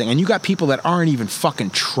disgusting. And you got people that aren't even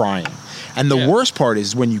fucking trying. And the worst part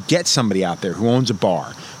is when you get somebody out there who owns a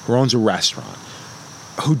bar, who owns a restaurant,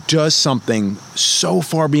 who does something so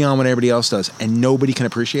far beyond what everybody else does, and nobody can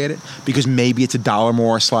appreciate it because maybe it's $1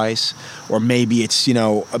 more a slice, or maybe it's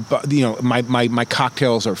my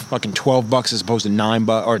cocktails are fucking $12 as opposed to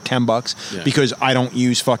 $9 or $10 because I don't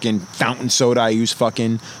use fucking fountain soda, I use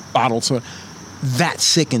fucking bottled soda. That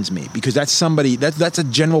sickens me because that's somebody that's a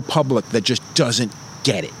general public that just doesn't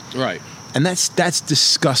get it. Right. And that's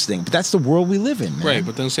disgusting. But that's the world we live in, man. Right,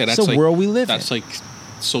 but then that's the world we live in. That's like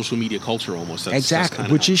social media culture almost. Exactly,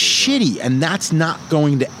 which is shitty, and that's not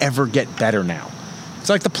going to ever get better now. It's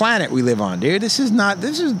like the planet we live on, dude. We're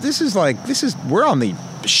on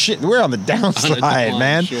the downside,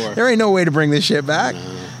 man. Sure. There ain't no way to bring this shit back.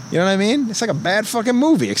 You know what I mean? It's like a bad fucking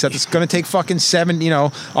movie, except it's going to take fucking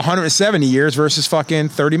 170 years versus fucking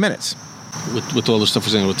 30 minutes. With all the stuff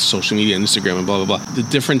we're saying with social media and Instagram and blah, blah, blah. The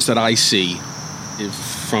difference that I see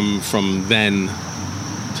from then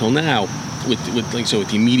till now with like so with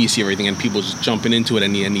the immediacy of everything and people just jumping into it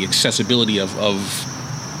and the accessibility of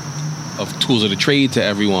tools of the trade to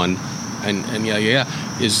everyone and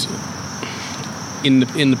is in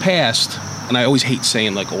the past. And I always hate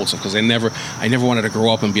saying like old stuff because I never wanted to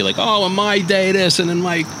grow up and be like, oh, in my day this and in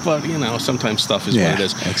my, but sometimes stuff is what it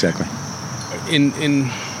is. Exactly. In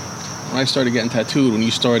when I started getting tattooed, when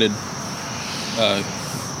you started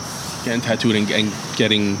getting tattooed and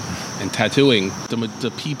getting and tattooing,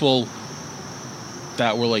 the people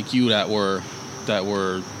that were like you that were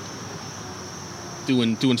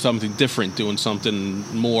doing something different, doing something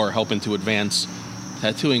more, helping to advance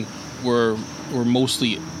tattooing were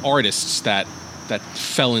mostly artists that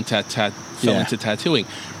fell into tattooing.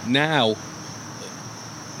 Now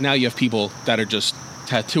you have people that are just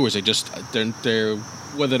tattooers. They're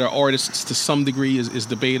whether they're artists to some degree is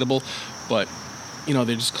debatable, but they're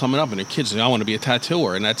just coming up and they're kids and I want to be a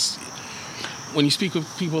tattooer, and that's when you speak with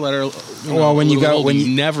people that are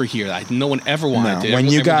you never hear that. No one ever wanted to. When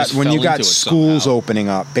you got schools somehow opening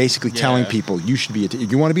up, basically telling people you should be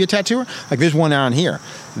you want to be a tattooer. Like there's one down here.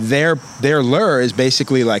 Their lure is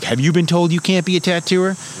basically like, have you been told you can't be a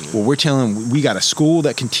tattooer? Well, we're telling them we got a school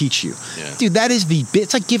that can teach you. Yeah. Dude, that is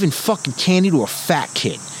it's like giving fucking candy to a fat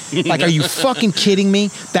kid. Like, are you fucking kidding me?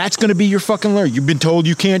 That's going to be your fucking lure. You've been told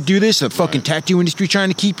you can't do this. The fucking tattoo industry trying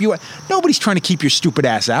to keep you out. Nobody's trying to keep your stupid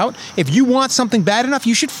ass out. If you want something bad enough,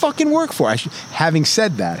 you should fucking work for it. Having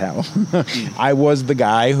said that, Hal, I was the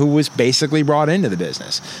guy who was basically brought into the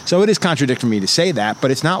business. So it is contradictory for me to say that,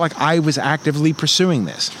 but it's not like I was actively pursuing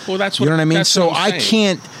this. Well, that's what, you know what I mean? So I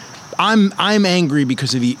can't. I'm angry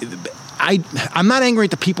because of I'm not angry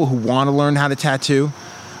at the people who want to learn how to tattoo.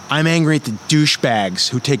 I'm angry at the douchebags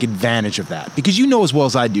who take advantage of that. Because you know as well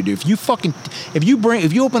as I do, dude. If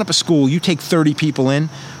you open up a school, you take 30 people in,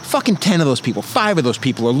 fucking 10 of those people, 5 of those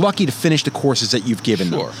people are lucky to finish the courses that you've given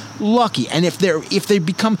them. Lucky. And if they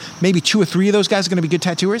become, maybe 2 or 3 of those guys are going to be good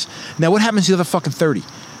tattooers. Now what happens to the other fucking 30?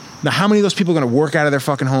 Now how many of those people are going to work out of their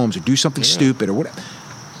fucking homes or do something stupid or whatever?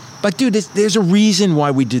 But, dude, there's a reason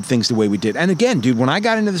why we did things the way we did. And again, dude, when I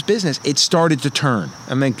got into this business, it started to turn.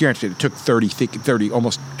 I mean, granted, it took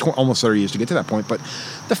almost 30 years to get to that point. But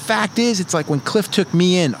the fact is, it's like when Cliff took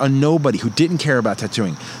me in, a nobody who didn't care about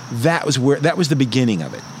tattooing, that was the beginning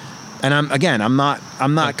of it. And I'm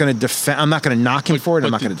not going to knock him for it.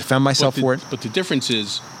 I'm not going to defend myself for it. But the difference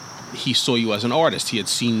is, he saw you as an artist. He had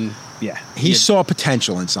seen. Yeah, he saw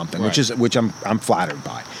potential in something, right. which I'm flattered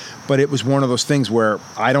by. But it was one of those things where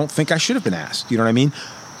I don't think I should have been asked. You know what I mean?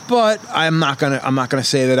 But I'm not gonna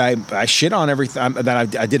say that I shit on everything,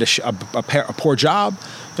 that I did a poor job. You know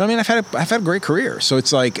what I mean? I've had a great career. So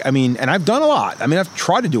it's like, I mean, and I've done a lot. I mean, I've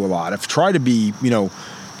tried to do a lot. I've tried to be,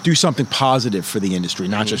 do something positive for the industry,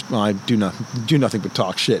 not just I do nothing but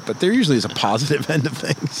talk shit. But there usually is a positive end of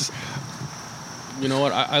things. You know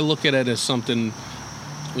what? I look at it as something.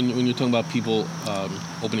 When you're talking about people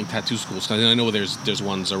opening tattoo schools, I know there's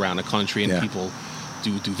ones around the country, and people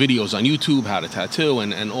do videos on YouTube how to tattoo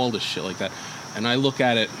and all this shit like that. And I look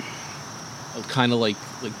at it kind of like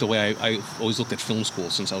the way I always looked at film school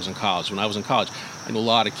since I was in college. When I was in college, I know a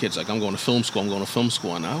lot of kids like, I'm going to film school,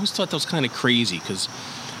 and I always thought that was kind of crazy because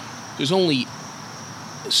there's only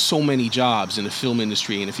so many jobs in the film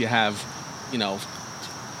industry, and if you have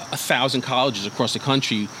 1,000 colleges across the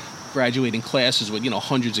country graduating classes with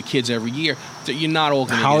hundreds of kids every year, you're not all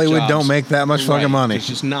going to Hollywood get jobs. Don't make that much fucking money. There's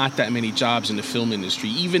just not that many jobs in the film industry.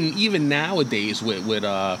 Even nowadays with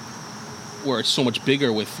where it's so much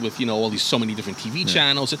bigger with all these so many different TV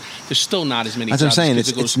channels, there's still not as many. That's jobs what I'm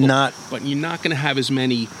saying. It's not. But you're not going to have as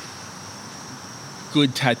many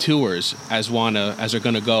good tattooers as are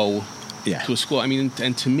going to go to a school. I mean,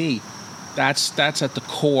 and to me, that's at the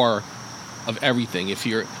core of everything. If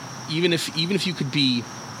you're even if you could be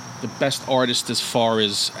the best artist as far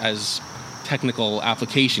as technical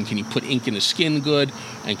application, can you put ink in the skin good,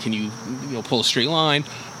 and can you pull a straight line,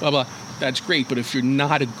 blah blah, that's great. But if you're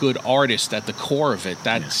not a good artist at the core of it,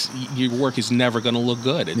 your work is never going to look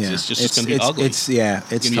good. It's just going to be ugly. It's tough.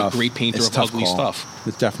 Be a great painter of ugly stuff.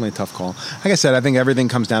 It's definitely a tough call. Like I said, I think everything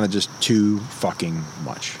comes down to just too fucking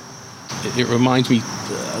much. It reminds me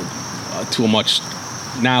to a much.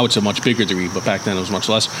 Now it's a much bigger degree, but back then it was much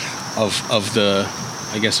less of the.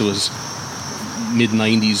 I guess it was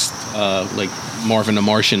mid-'90s, like Marvin the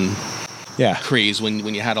Martian craze,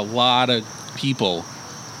 when you had a lot of people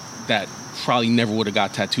that probably never would have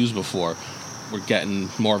got tattoos before were getting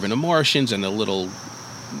Marvin the Martians and the little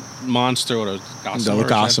Monster or the Gossamer. The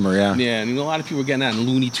Gossamer, yeah. Yeah, and a lot of people were getting that in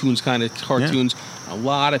Looney Tunes kind of cartoons. Yeah. A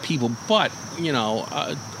lot of people, but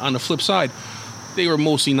on the flip side, they were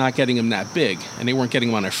mostly not getting them that big, and they weren't getting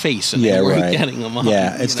them on their face, and they weren't getting them on.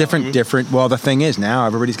 Yeah, it's different. Well, the thing is, now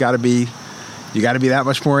everybody's got to be. You got to be that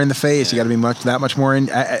much more in the face. Yeah. You got to be that much more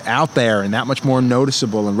out there, and that much more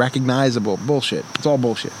noticeable and recognizable. Bullshit. It's all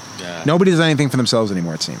bullshit. Yeah. Nobody does anything for themselves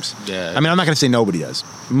anymore, it seems. Yeah. I mean, I'm not going to say nobody does.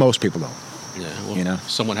 Most people don't. Yeah. Well,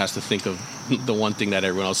 someone has to think of the one thing that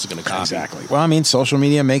everyone else is going to copy. Exactly. Well, I mean, social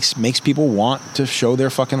media makes people want to show their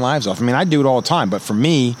fucking lives off. I mean, I do it all the time, but for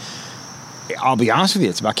me, I'll be honest with you,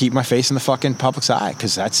 it's about keeping my face in the fucking public's eye,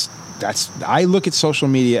 because that's. I look at social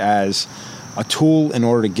media as a tool in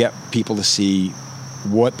order to get people to see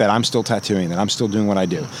that I'm still tattooing, that I'm still doing what I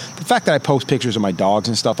do. The fact that I post pictures of my dogs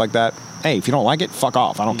and stuff like that, hey, if you don't like it, fuck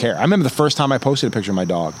off. I don't care. I remember the first time I posted a picture of my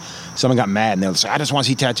dog, someone got mad and they was like, I just want to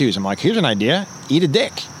see tattoos. I'm like, here's an idea. Eat a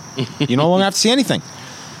dick. You no longer have to see anything.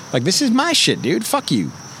 Like, this is my shit, dude. Fuck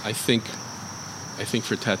you. I think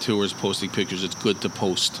for tattooers posting pictures, it's good to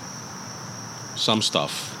post some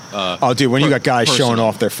stuff. Dude, when you got guys showing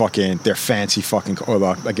off their fancy fucking,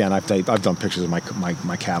 again, I've done pictures of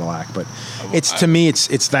my Cadillac, but to me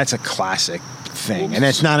that's a classic thing, and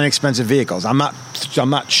it's not an expensive vehicle. I'm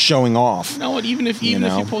not showing off. No, even if you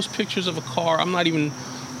post pictures of a car, I'm not even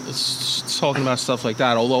talking about stuff like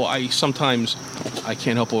that. Although sometimes I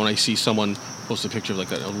can't help it when I see someone post a picture of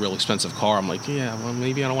like a real expensive car. I'm like, yeah, well,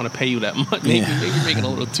 maybe I don't want to pay you that much. Maybe you're making a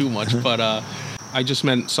little too much, but I just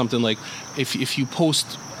meant something like if you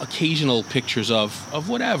post occasional pictures of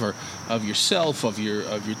whatever, of yourself, of your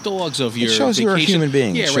dogs, of your it shows vacation. You're a human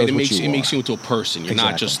being. Yeah, right. It makes you into a person. You're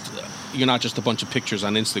not just a bunch of pictures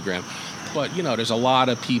on Instagram. But there's a lot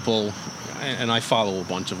of people, and I follow a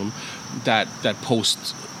bunch of them, that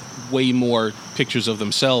post way more pictures of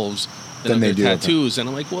themselves than of their tattoos. And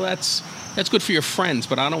I'm like, well, that's good for your friends,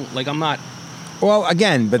 but I'm not. Well,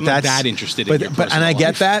 again, but I'm that's not that interested in your personal and I life.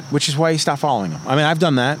 get that, which is why you stop following them. I mean, I've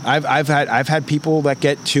done that. I've had people that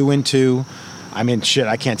get too into. I mean, shit,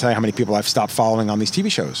 I can't tell you how many people I've stopped following on these TV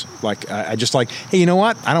shows. Like, I just like, hey, you know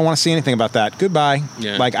what? I don't want to see anything about that. Goodbye.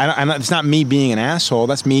 Yeah. Like, it's not me being an asshole.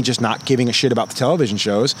 That's me just not giving a shit about the television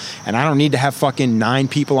shows. And I don't need to have fucking 9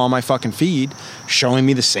 people on my fucking feed showing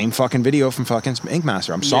me the same fucking video from fucking Ink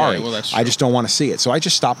Master. I'm sorry. Yeah, well, that's true. I just don't want to see it. So I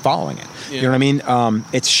just stopped following it. Yeah. You know what I mean?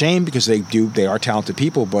 It's a shame because they are talented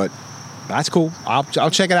people, but that's cool. I'll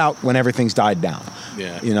check it out when everything's died down.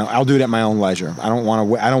 Yeah. I'll do it at my own leisure. I don't want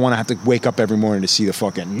to have to wake up every morning to see the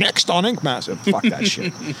fucking next on Ink Master. Fuck that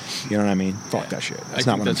shit. You know what I mean? Fuck that shit. That's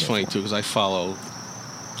not what that's funny too, because I follow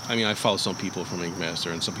some people from Ink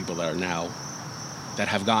Master and some people that are now that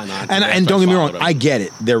have gotten on. And don't get me wrong, I get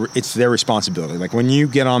it. It's their responsibility. Like when you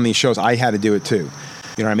get on these shows, I had to do it too.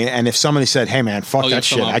 You know what I mean? And if somebody said, hey, man, fuck that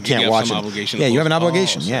shit, I can't watch it. Yeah, you have an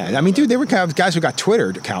obligation. Yeah. I mean, dude, there were guys who got Twitter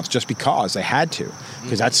accounts just because they had to,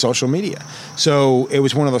 because that's social media. So it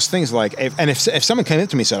was one of those things like, if someone came up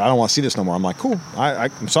to me and said, I don't want to see this no more, I'm like, cool,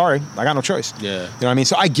 I'm sorry, I got no choice. Yeah. You know what I mean?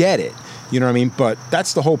 So I get it. You know what I mean? But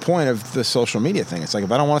that's the whole point of the social media thing. It's like,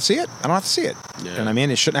 if I don't want to see it, I don't have to see it. Yeah. You know what I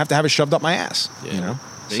mean? It shouldn't have to have it shoved up my ass. Yeah.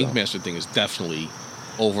 The Ink Master thing is definitely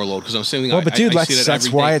overload, because I'm saying, well, but dude,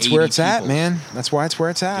 that's why it's where it's at, people. Man. That's why it's where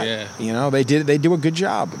it's at. Yeah. They do a good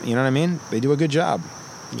job. You know what I mean? They do a good job.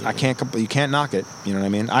 Yeah. You can't knock it. You know what I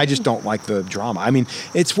mean? I just don't like the drama. I mean,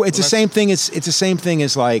 it's the same thing. It's the same thing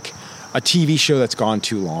as like a TV show that's gone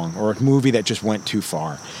too long or a movie that just went too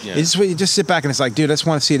far. Yeah. It's just, you just sit back and it's like, dude, I just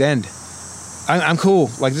want to see it end. I'm cool.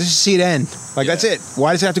 Like, let's just see it end. Like, that's it.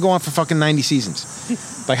 Why does it have to go on for fucking 90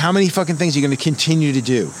 seasons? Like, how many fucking things are you going to continue to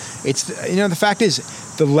do? It's, the fact is,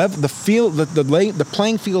 the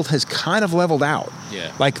playing field has kind of leveled out.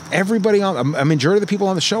 Yeah. Like, everybody majority of the people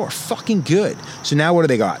on the show are fucking good. So now what do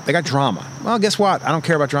they got? They got drama. Well, guess what? I don't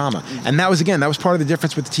care about drama. And that was part of the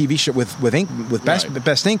difference with the TV show with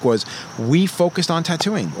Best Ink was we focused on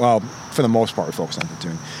tattooing. Well, for the most part, we focused on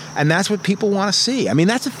tattooing. And that's what people want to see. I mean,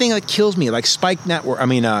 that's the thing that kills me. Like Spike Network,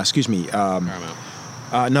 Paramount.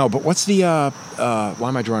 No, but what's the, why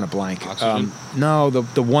am I drawing a blank? Oxygen? No,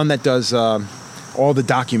 the one that does all the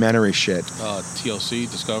documentary shit.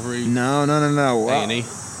 TLC, Discovery? No. A&E?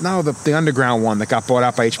 No, the underground one that got bought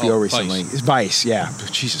out by HBO recently. Vice. It's Vice, yeah.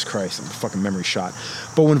 Jesus Christ, I'm fucking memory shot.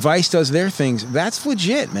 But when Vice does their things, that's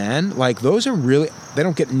legit, man. Like, those are really, they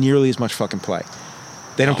don't get nearly as much fucking play.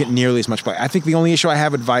 They don't get nearly as much play. I think the only issue I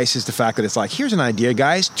have with Vice is the fact that it's like, here's an idea,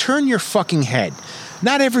 guys. Turn your fucking head.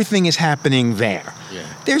 Not everything is happening there. Yeah.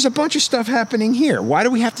 There's a bunch of stuff happening here. Why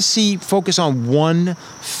do we have to focus on one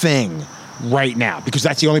thing? right now because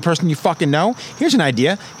that's the only person you fucking know. Here's an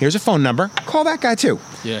idea. Here's a phone number. Call that guy too.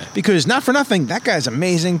 Yeah. Because not for nothing, that guy's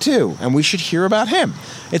amazing too, and we should hear about him.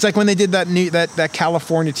 It's like when they did that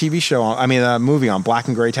California TV show. Movie on black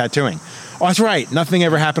and gray tattooing. Oh, that's right. Nothing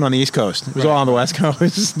ever happened on the East Coast. It was all on the West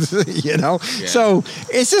Coast, you know? Yeah. So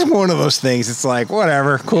it's just one of those things. It's like,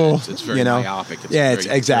 whatever, cool. Yeah, it's very myopic. It's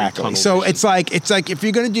exactly. Very so it's like if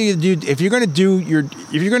you're gonna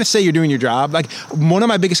say you're doing your job, like one of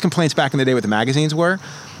my biggest complaints back in the day with the magazines were,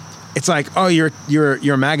 it's like, oh, you're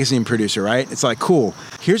a magazine producer, right? It's like, cool.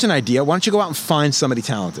 Here's an idea. Why don't you go out and find somebody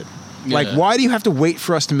talented? Like, why do you have to wait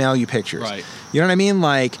for us to mail you pictures? Right. You know what I mean?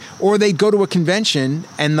 Like, or they'd go to a convention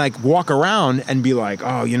and like walk around and be like,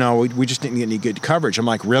 oh, we just didn't get any good coverage. I'm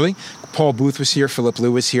like, really? Paul Booth was here, Philip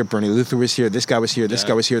Liu was here, Bernie Luther was here, this guy was here, this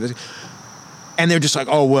guy was here. And they're just like,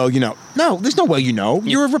 oh, well, no, there's no way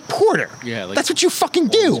you're a reporter. Yeah, like, that's what you fucking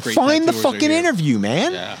do. Find the fucking interview,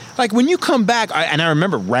 man. Yeah. Like when you come back, I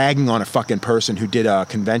remember ragging on a fucking person who did a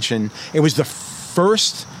convention. It was the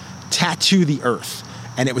first Tattoo the Earth.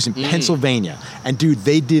 And it was in Pennsylvania. And dude,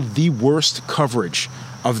 they did the worst coverage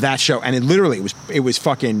of that show. And it was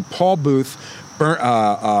fucking Paul Booth,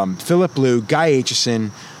 Philip Liu, Guy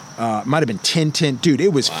Aitchison, might have been Tintin. Dude,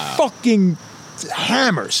 it was fucking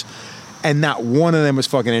hammers. And not one of them was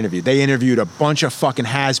fucking interviewed. They interviewed a bunch of fucking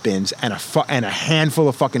has-beens and a handful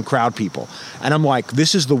of fucking crowd people. And I'm like,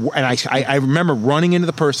 this is and I remember running into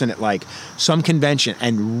the person at like some convention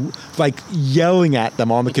and like yelling at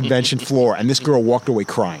them on the convention floor. And this girl walked away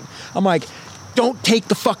crying. I'm like, don't take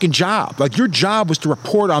the fucking job. Like your job was to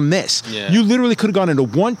report on this. Yeah. You literally could have gone into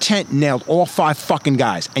one tent and nailed all 5 fucking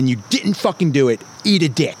guys. And you didn't fucking do it. Eat a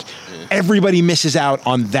dick. Yeah. Everybody misses out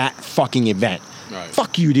on that fucking event. Right.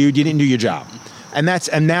 Fuck you, dude. You didn't do your job. And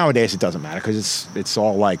nowadays it doesn't matter because it's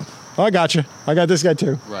all like, oh, I got you. I got this guy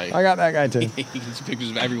too. Right. I got that guy too. You can see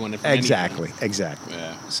pictures of everyone. Exactly.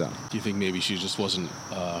 Yeah. So. Do you think maybe she just wasn't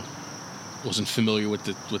familiar with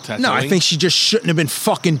tattooing? No, I think she just shouldn't have been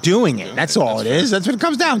fucking doing it. That's all it is. That's what it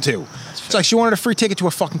comes down to. It's like she wanted a free ticket to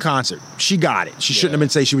a fucking concert. She got it. She shouldn't have been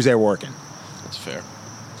saying she was there working. That's fair.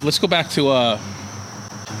 Let's go back to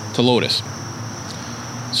Lotus.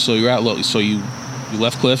 So you're at Lotus. So you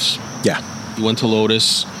left Cliffs. Yeah. You went to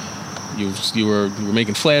Lotus. You were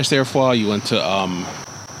making Flash there for a while. You went to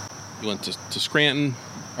Scranton.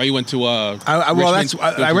 Or you went to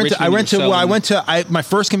my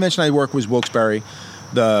first convention I worked was Wilkes-Barre,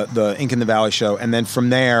 the Ink in the Valley show, and then from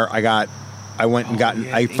there I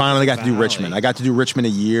finally got to do Richmond. I got to do Richmond a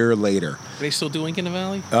year later. Are they still do Ink in the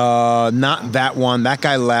Valley? Not that one. That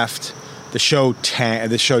guy left. The show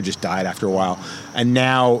just died after a while, and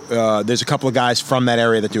now there's a couple of guys from that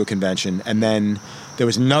area that do a convention, and then there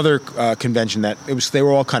was another convention they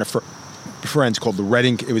were all kind of friends called the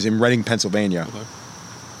Reading. It was in Reading, Pennsylvania,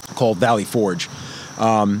 called Valley Forge,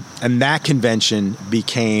 and that convention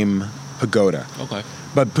became Pagoda. Okay,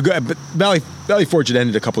 but Valley Forge had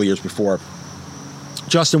ended a couple of years before.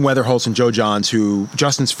 Justin Weatherholtz and Joe Johns,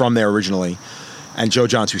 Justin's from there originally. And Joe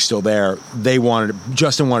Johns, who's still there,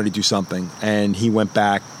 Justin wanted to do something. And he went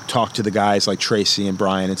back, talked to the guys like Tracy and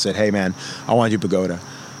Brian and said, hey, man, I want to do Pagoda.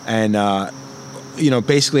 And,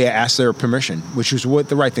 basically I asked their permission, which was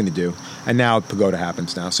the right thing to do. And now Pagoda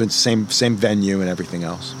happens now. So it's the same venue and everything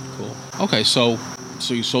else. Cool. Okay, so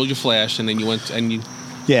you sold your Flash and then you went and you...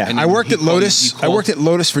 Yeah, I worked at Lotus. I worked at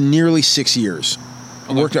Lotus for nearly 6 years.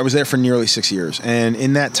 Okay. I was there for nearly 6 years. And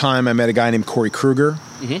in that time, I met a guy named Corey Kruger.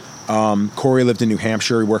 Mm-hmm. Corey lived in New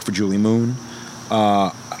Hampshire. He worked for Julie Moon.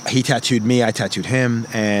 He tattooed me. I tattooed him.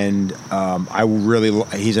 And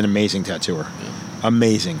he's an amazing tattooer. Yeah.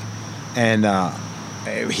 Amazing. And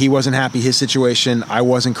he wasn't happy his situation. I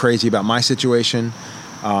wasn't crazy about my situation.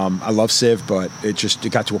 I love Civ, but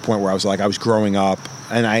it got to a point where I was growing up,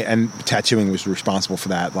 and tattooing was responsible for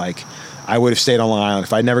that. Like, I would have stayed on Long Island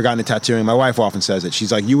if I'd never gotten into tattooing. My wife often says it.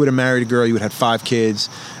 She's like, you would have married a girl, you would have had 5 kids,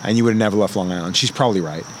 and you would have never left Long Island. She's probably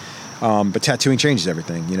right. But tattooing changes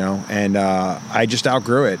everything, and I just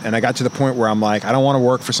outgrew it. And I got to the point where I'm like, I don't want to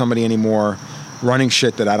work for somebody anymore, running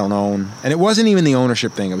shit that I don't own. And it wasn't even the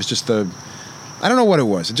ownership thing. It was just I don't know what it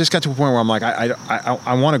was. It just got to a point where I'm like,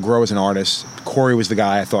 I want to grow as an artist. Corey was the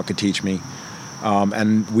guy I thought could teach me.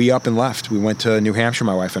 And we up and left. We went to New Hampshire,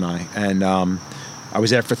 my wife and I. And I was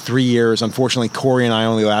there for 3 years. Unfortunately, Corey and I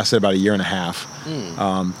only lasted about a year and a half.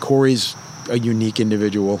 Corey's a unique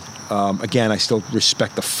individual. Again, I still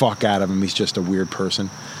respect the fuck out of him. He's just a weird person.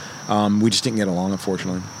 We just didn't get along,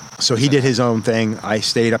 unfortunately. So he did his own thing. I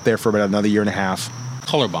stayed up there for about another year and a half.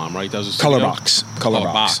 Color Bomb, right? That was Color Box.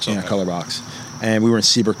 Okay. Yeah, Color Box. And we were in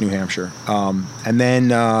Seabrook, New Hampshire. And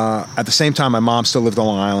then at the same time, my mom still lived on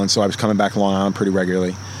Long Island, so I was coming back to Long Island pretty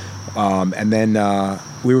regularly. And then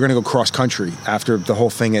we were going to go cross country after the whole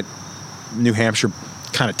thing at New Hampshire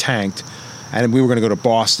kind of tanked. And we were going to go to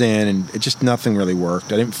Boston, and nothing really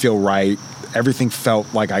worked. I didn't feel right. Everything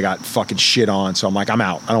felt like I got fucking shit on. So I'm like, I'm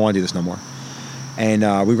out. I don't want to do this no more. And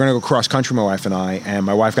we were going to go cross country, my wife and I. And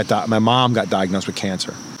my mom got diagnosed with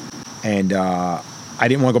cancer. And I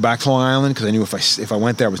didn't want to go back to Long Island because I knew if I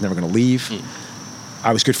went there, I was never going to leave.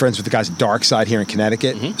 I was good friends with the guys at Dark Side here in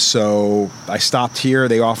Connecticut. So I stopped here.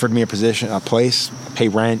 They offered me a place, pay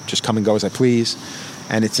rent, just come and go as I please.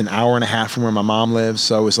 And it's an hour and a half from where my mom lives.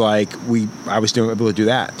 So it was like I was able to do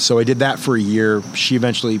that. So I did that for a year. She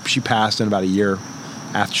passed in about a year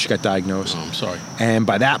after she got diagnosed. Oh, I'm sorry. And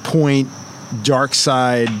by that point, Dark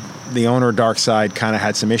Side, the owner of Dark Side, kind of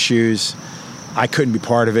had some issues. I couldn't be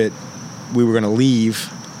part of it. We were going to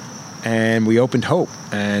leave, and we opened Hope.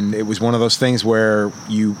 And it was one of those things where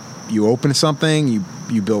you open something,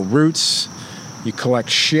 you build roots, you collect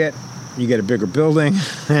shit, you get a bigger building,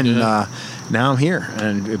 and now I'm here,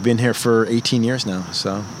 and I've been here for 18 years now.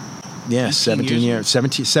 So, yeah, 17 years.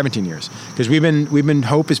 17 years. Because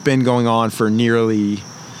Hope has been going on for nearly.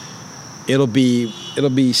 It'll be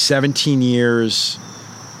 17 years.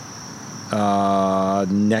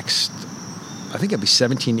 Next, I think it'll be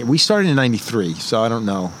 17. We started in '93, so I don't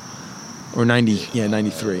know, or 90. Yeah,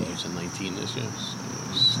 '93. It's 19 this year.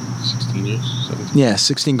 16 years. 17. Yeah,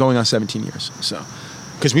 16 going on 17 years. So,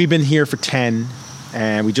 because we've been here for 10.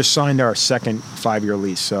 And we just signed our second 5-year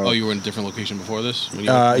lease. So, you were in a different location before this? We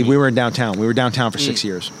were in downtown. We were downtown for 6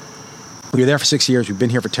 years. We were there for 6 years. We've been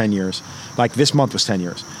here for 10 years. Like this month was 10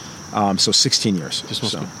 years. So 16 years. This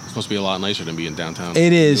must be a lot nicer than being downtown.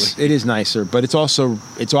 It is. Really. It is nicer, but it's off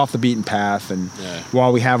the beaten path. And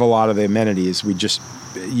while we have a lot of the amenities, we just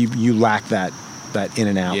you lack that in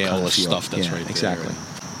and out. Yeah, all the stuff that's right there. Exactly. Right?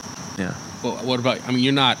 Yeah. Well, what about? I mean,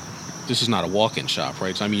 you're not. This is not a walk-in shop,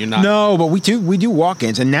 right? So, I mean, you're not... No, but we do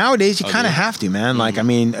walk-ins, and nowadays you kind of have to, man. Like, I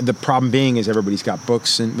mean, the problem being is everybody's got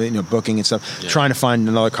books and booking and stuff. Trying to find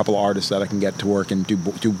another couple of artists that I can get to work and do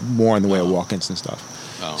more in the way of walk-ins and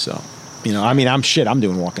stuff. Oh. So, I mean, I'm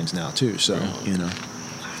doing walk-ins now too. So,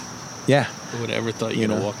 yeah. Who would have ever thought you'd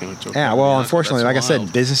walk in with Joe? Yeah, well, unfortunately, like I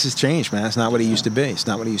said, business has changed, man. It's not what it used to be. It's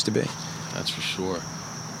not what it used to be. That's for sure.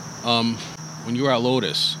 When you were at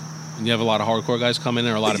Lotus. And you have a lot of hardcore guys come in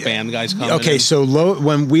there, a lot of band guys come in. Okay, so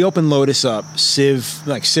when we opened Lotus up, Civ is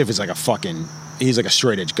like he's like a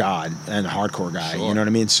straight edge god and a hardcore guy. Sure. You know what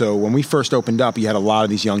I mean? So when we first opened up, you had a lot of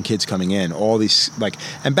these young kids coming in, all these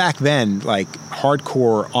and back then,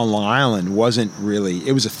 hardcore on Long Island wasn't really,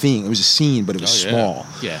 it was a thing, it was a scene, but it was small.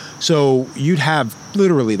 Yeah. So you'd have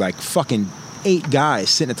literally fucking 8 guys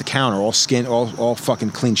sitting at the counter, all fucking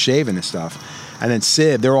clean shaven and stuff. And then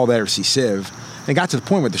Civ, they're all there to see Civ. And it got to the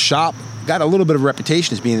point where the shop got a little bit of a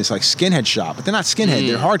reputation as being this skinhead shop, but they're not skinhead,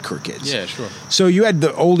 they're hardcore kids. Yeah, sure. So you had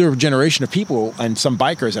the older generation of people and some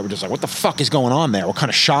bikers that were just like, what the fuck is going on there? What kind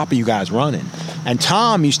of shop are you guys running? And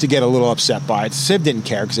Tom used to get a little upset by it. Civ didn't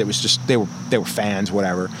care because it was just, they were fans,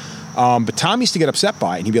 whatever. But Tom used to get upset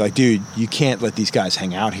by it, and he'd be like, dude, you can't let these guys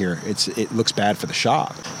hang out here. It looks bad for the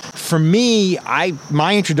shop. For me,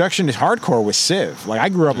 my introduction to hardcore was Civ. I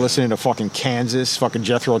grew up listening to fucking Kansas, fucking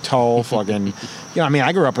Jethro Tull, fucking,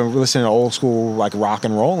 I grew up listening to old school, rock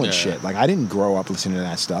and roll and shit. I didn't grow up listening to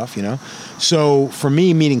that stuff, So for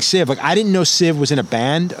me, meeting Civ, I didn't know Civ was in a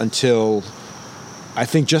band until... I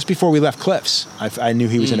think just before we left Cliffs, I knew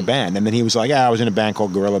he was in a band. And then he was like, I was in a band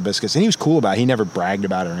called Gorilla Biscuits. And he was cool about it. He never bragged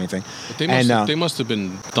about it or anything. But they must have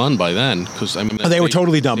been done by then. Because they were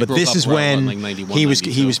totally done. But this is when 91,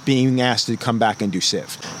 he was being asked to come back and do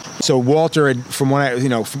Civ. So Walter had,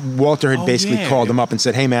 Walter had basically called him up and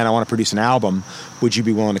said, hey, man, I want to produce an album. Would you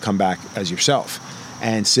be willing to come back as yourself?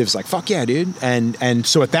 And Civ's like, fuck yeah, dude. And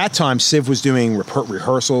so at that time, Civ was doing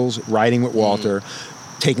rehearsals, writing with Walter,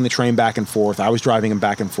 taking the train back and forth. I was driving him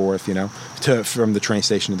back and forth, from the train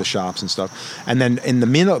station to the shops and stuff. And then in the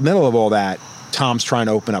middle of all that, Tom's trying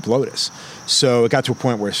to open up Lotus. So it got to a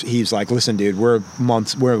point where he's like, listen, dude, we're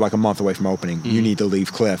like a month away from opening. You need to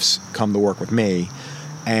leave Cliffs, come to work with me.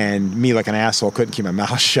 And me, like an asshole, couldn't keep my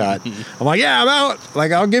mouth shut. I'm like, yeah, I'm out.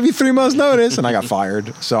 I'll give you 3 months notice. And I got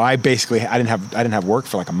fired. So I didn't have work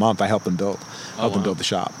for a month. I helped them build the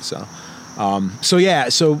shop. So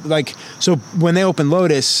when they opened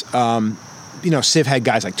Lotus, Civ had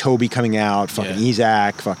guys like Toby coming out, fucking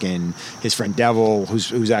Isaac, fucking his friend Devil,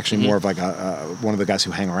 who's actually more of like one of the guys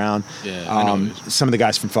who hang around. Yeah, I know. Some of the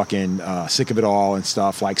guys from fucking Sick of It All and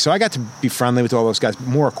stuff. Like, so I got to be friendly with all those guys,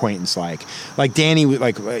 more acquaintance like Danny,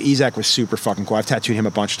 like Isaac was super fucking cool. I've tattooed him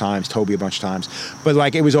a bunch of times, Toby a bunch of times, but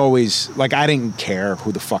like it was always like I didn't care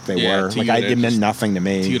who the fuck they were. Like it meant nothing to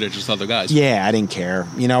me. To you, they're just other guys. Yeah, I didn't care.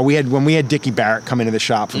 When we had Dickie Barrett come into the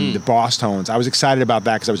shop from the Boss Tones, I was excited about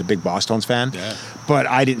that because I was a big Boss Tones fan. Yeah. But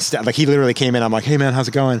I didn't like he literally came in. I'm like, hey man, how's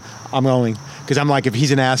it going? I'm going because I'm like, if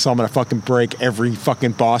he's an asshole, I'm gonna fucking break every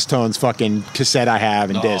fucking Boss Tones fucking cassette I have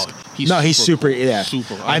and disc. He's super cool. Yeah,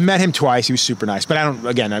 super. I met him twice. He was super nice. But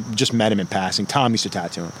I just met him in passing. Tom used to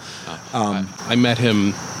tattoo him. I met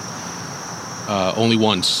him only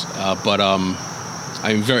once, but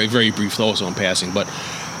I'm very, very brief also in passing. But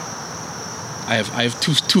I have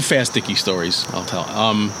two fast Dickie stories I'll tell.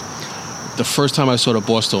 The first time I saw the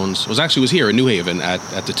Bosstones was here in New Haven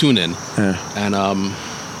at the Tune-In, and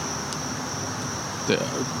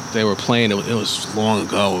they were playing. It was long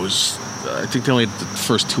ago. It was I think they only had the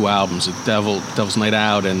first two albums: Devil's Night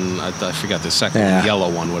Out, and I forgot the second one, Yellow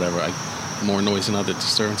one, whatever. More Noise and Other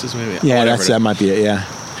Disturbances, maybe. Yeah, that might be it. Yeah.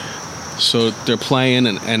 So they're playing,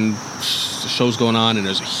 and the show's going on, and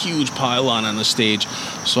there's a huge pylon on the stage.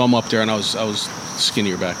 So I'm up there, and I was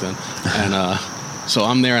skinnier back then, and so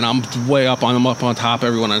I'm there, and I'm way up. I'm up on top of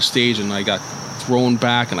everyone on stage, and I got thrown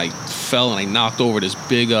back, and I fell, and I knocked over this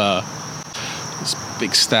big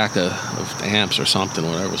stack of amps or something,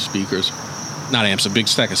 whatever, speakers. Not amps, a big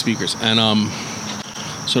stack of speakers. And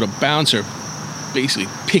so the bouncer basically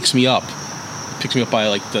picks me up by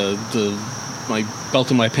like my belt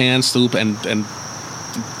in my pants loop and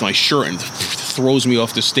my shirt and throws me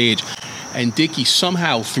off the stage. And Dickie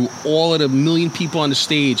somehow, through all of the million people on the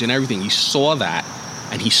stage and everything, he saw that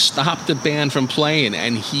and he stopped the band from playing,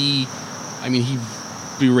 and he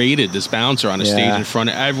berated this bouncer on the stage in front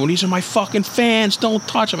of everyone. These are my fucking fans, don't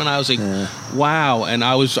touch them. And I was like, wow. And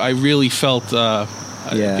I really felt that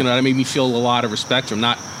made me feel a lot of respect for him.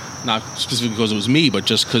 Not specifically because it was me, but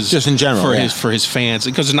just in general for his fans.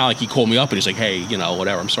 Because it's not like he called me up and he's like, hey,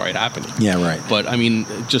 whatever, I'm sorry it happened. Yeah, right. But I mean,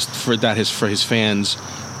 just for his fans,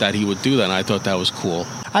 that he would do that, and I thought that was cool.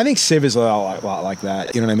 I think Civ is a lot like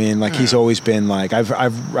that. You know what I mean? Like he's always been like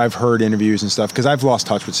I've heard interviews and stuff because I've lost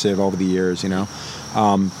touch with Civ over the years.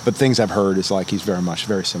 But things I've heard is like he's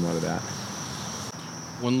very similar to that.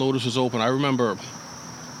 When Lotus was open, I remember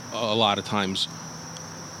a lot of times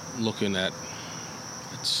looking at.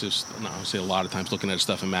 I would say a lot of times looking at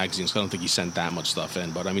stuff in magazines. I don't think he sent that much stuff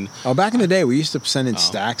in, but I mean... back in the day, we used to send in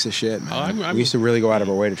stacks of shit, man. We used to really go out of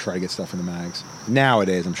our way to try to get stuff in the mags.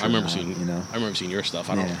 Nowadays, I'm sure I remember seeing your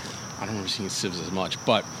stuff. I don't remember seeing Civ's as much,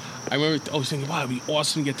 but I remember always thinking, wow, it'd be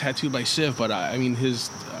awesome to get tattooed by Civ, but I mean,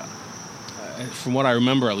 his... from what I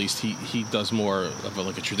remember, at least, he does more of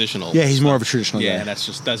a traditional. Yeah, he's more of a traditional guy. Yeah,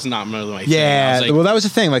 that's not really my thing. Yeah, well, that was the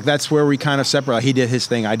thing. Like, that's where we kind of separate. He did his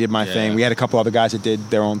thing, I did my thing. We had a couple other guys that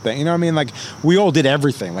did their own thing. You know what I mean? Like, we all did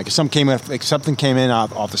everything. Like, if something came in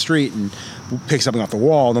off the street and picked something off the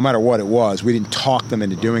wall, no matter what it was, we didn't talk them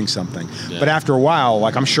into doing something. Yeah. But after a while,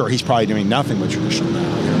 like, I'm sure he's probably doing nothing but traditional now. You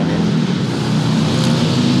know what I mean?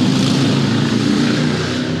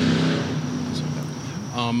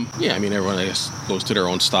 Yeah, I mean, everyone, I guess, goes to their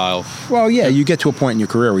own style. Well, yeah, you get to a point in your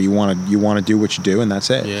career where you want to do what you do, and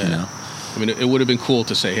that's it. Yeah. I mean, it would have been cool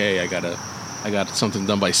to say, hey, I got something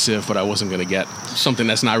done by Civ, but I wasn't going to get something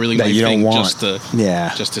that's not really my thing. Just to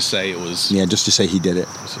say it was. Yeah, just to say he did it.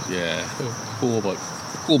 Yeah, cool,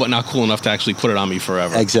 but not cool enough to actually put it on me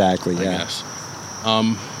forever. Exactly. I guess. What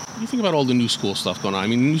do you think about all the new school stuff going on? I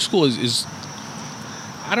mean, new school is.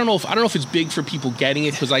 I don't know if it's big for people getting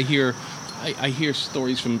it, because I hear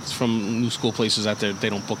stories from new school places that they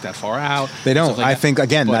don't book that far out. They don't. I think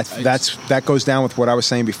again that goes down with what I was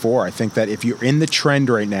saying before. I think that if you're in the trend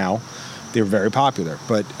right now, they're very popular.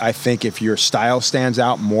 But I think if your style stands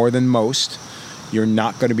out more than most, you're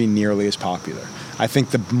not going to be nearly as popular. I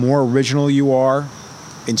think the more original you are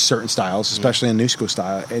in certain styles, especially in new school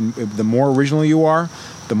style, and the more original you are,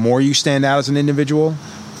 the more you stand out as an individual,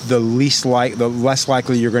 the less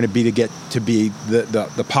likely you're going to be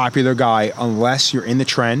the popular guy, unless you're in the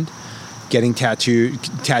trend, getting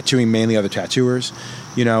tattooing mainly other tattooers,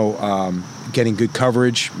 getting good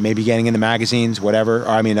coverage, maybe getting in the magazines, whatever.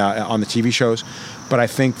 On the TV shows. But I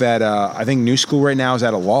think that new school right now is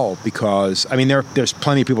at a lull because there's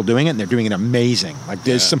plenty of people doing it and they're doing it amazing. Like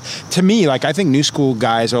there's to me, like I think new school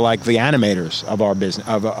guys are like the animators of our business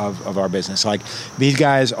of our business. Like these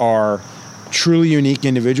guys are truly unique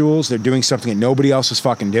individuals. They're doing something that nobody else is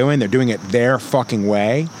fucking doing. They're doing it their fucking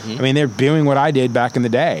way. I mean, they're doing what I did back in the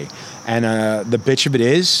day. And the bitch of it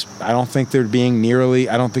is, I don't think they're getting nearly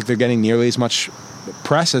as much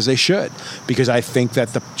press as they should, because I think that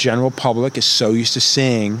the general public is so used to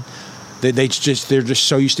seeing that they're just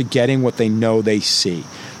so used to getting what they know they see.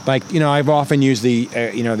 Like, you know, I've often used the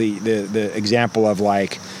example of,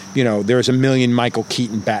 like, you know, there's a million Michael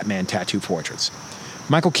Keaton Batman tattoo portraits.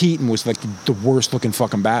 Michael Keaton was like the worst looking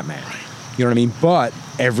fucking Batman. You know what I mean? But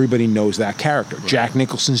everybody knows that character. Right. Jack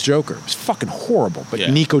Nicholson's Joker was fucking horrible, but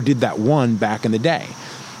Nico did that one back in the day.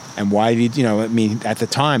 And why did, you know, I mean, at the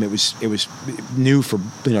time it was new for,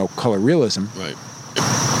 you know, color realism. Right.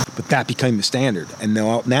 But that became the standard. And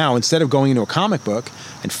now instead of going into a comic book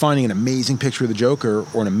and finding an amazing picture of the Joker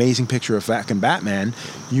or an amazing picture of fucking Batman,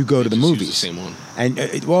 you go to the movies. Use the same one.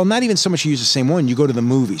 And well, not even so much use the same one. You go to the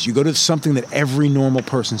movies. You go to something that every normal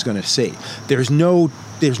person's going to see. There's no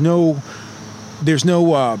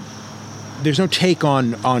take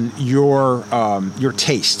on your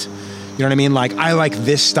taste. You know what I mean? Like, I like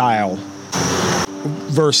this style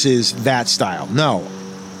versus that style. No,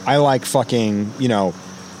 I like fucking, you know,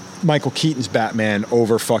 Michael Keaton's Batman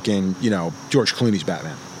over fucking, you know, George Clooney's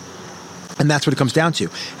Batman. And that's what it comes down to.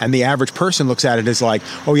 And the average person looks at it as like,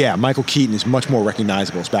 oh yeah, Michael Keaton is much more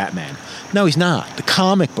recognizable as Batman. No, he's not. The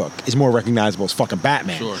comic book is more recognizable as fucking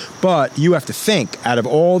Batman. Sure. But you have to think, out of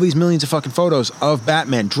all these millions of fucking photos of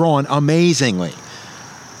Batman drawn amazingly,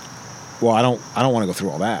 well, I don't want to go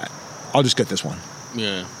through all that. I'll just get this one.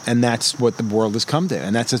 Yeah. And that's what the world has come to.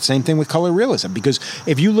 And that's the same thing with color realism. Because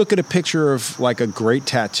if you look at a picture of, like, a great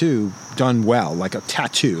tattoo done well, like a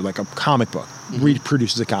tattoo, like a comic book,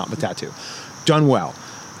 reproduces a tattoo, done well,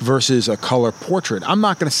 versus a color portrait, I'm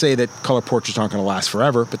not going to say that color portraits aren't going to last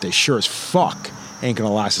forever, but they sure as fuck ain't going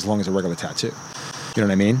to last as long as a regular tattoo. You know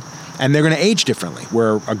what I mean? And they're going to age differently,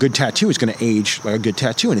 where a good tattoo is going to age like a good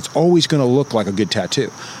tattoo, and it's always going to look like a good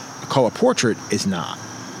tattoo. A color portrait is not.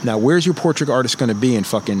 Now, where's your portrait artist going to be in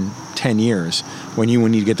fucking 10 years when you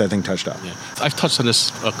need to get that thing touched up? Yeah. I've touched on this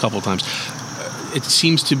a couple of times. It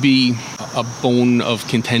seems to be a bone of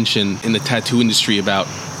contention in the tattoo industry about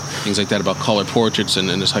things like that, about color portraits and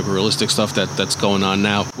this hyper-realistic stuff that's going on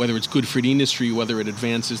now. Whether it's good for the industry, whether it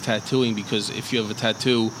advances tattooing, because if you have a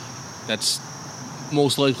tattoo that's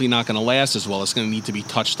most likely not going to last as well, it's going to need to be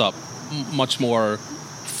touched up much more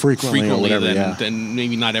frequently or whatever, than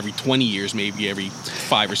maybe not every 20 years, maybe every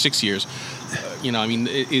 5 or 6 years. You know, I mean,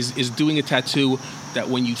 is doing a tattoo that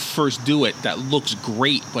when you first do it, that looks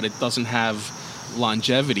great, but it doesn't have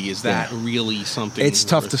longevity, is that really something? It's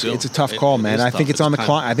tough. It's a tough call, man. I think it's on the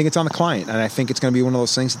client. I think it's on the client, and I think it's going to be one of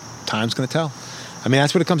those things. Time's going to tell. I mean,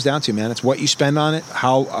 that's what it comes down to, man. It's what you spend on it,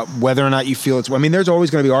 how, whether or not you feel it's. I mean, there's always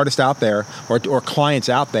going to be artists out there or clients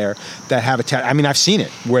out there that have a tattoo. I mean, I've seen it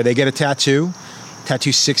where they get a tattoo.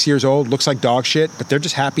 Tattoo's 6 years old, looks like dog shit, but they're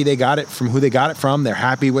just happy they got it from who they got it from. They're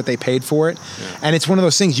happy what they paid for it. Yeah. And it's one of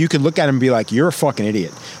those things you could look at them and be like, you're a fucking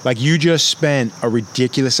idiot. Like, you just spent a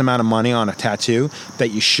ridiculous amount of money on a tattoo that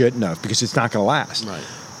you shouldn't have, because it's not going to last. Right.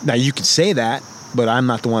 Now, you can say that, but I'm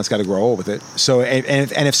not the one that's got to grow old with it. So,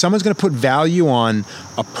 and if someone's going to put value on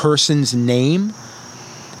a person's name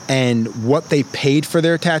and what they paid for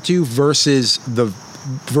their tattoo versus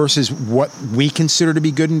what we consider to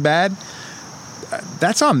be good and bad,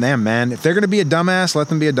 that's on them, man. If they're going to be a dumbass, let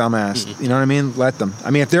them be a dumbass. Mm-hmm. You know what I mean? Let them.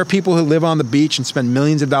 I mean, if there are people who live on the beach and spend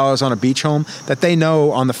millions of dollars on a beach home that they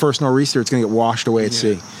know on the first nor'easter it's going to get washed away at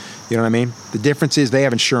sea. You know what I mean? The difference is they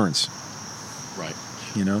have insurance. Right.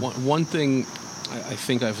 You know? One thing I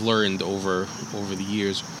think I've learned over the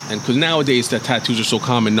years, and because nowadays that tattoos are so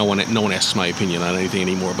common, no one asks my opinion on anything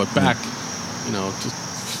anymore. But back, you know,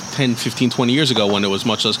 10, 15, 20 years ago, when it was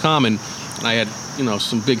much less common, and I had, you know,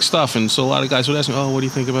 some big stuff, and so a lot of guys would ask me, "Oh, what do you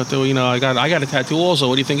think about that? You know, I got a tattoo also.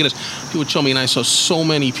 What do you think it is?" People would show me, and I saw so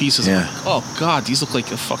many pieces. Yeah. I'm like, oh God, these look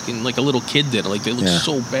like a little kid did. Like, they look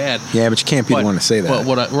so bad. Yeah, but you can't be the one to say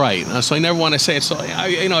that. Right. So I never want to say it. So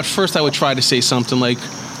at first I would try to say something like,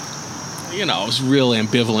 you know, I was real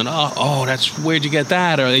ambivalent. Oh, that's, where'd you get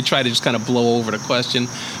that? Or they try to just kind of blow over the question.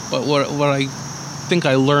 But what I think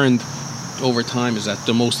I learned over time is that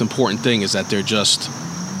the most important thing is that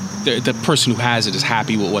the person who has it is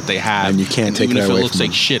happy with what they have, and you can't take it away from them. Even if it looks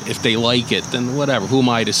like shit, if they like it, then whatever. Who am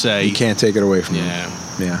I to say? You can't take it away from them.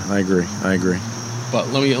 Yeah, I agree. But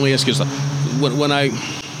let me ask you something. When I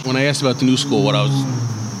asked about the new school, what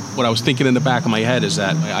I was thinking in the back of my head is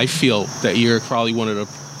that I feel that you're probably one of the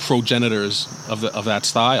progenitors of that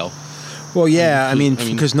style. Well, yeah, I mean,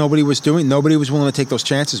 because nobody was willing to take those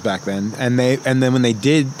chances back then, and then when they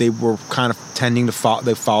did, they were kind of tending to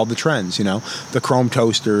they followed the trends, the chrome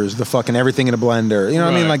toasters, the fucking everything in a blender, what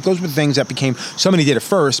I mean? Like those were things that became, somebody did it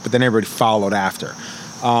first, but then everybody followed after.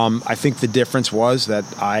 I think the difference was that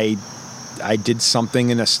I did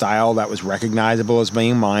something in a style that was recognizable as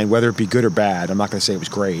being mine, whether it be good or bad. I'm not going to say it was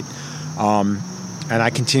great. And I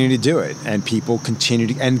continue to do it, and people continue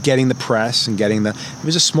to, and getting the press and it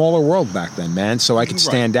was a smaller world back then, man, so I could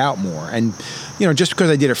stand out more. And, just because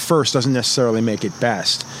I did it first doesn't necessarily make it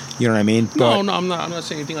best. You know what I mean? But, no, I'm not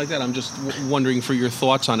saying anything like that. I'm just wondering for your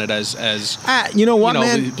thoughts on it as you know what,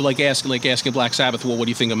 man? Like asking Black Sabbath, well, what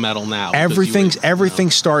do you think of metal now? Everything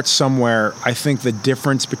starts somewhere. I think the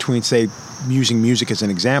difference between, say, using music as an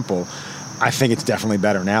example, I think it's definitely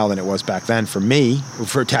better now than it was back then for me,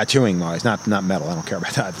 for tattooing wise, not metal. I don't care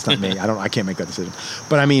about that. It's not me. I can't make that decision.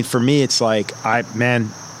 But I mean, for me, it's like,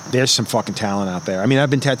 there's some fucking talent out there. I mean, I've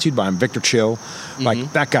been tattooed by him, Victor Chill.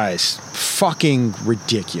 Like that guy is fucking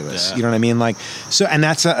ridiculous. Yeah. You know what I mean? Like, so, and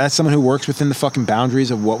that's someone who works within the fucking boundaries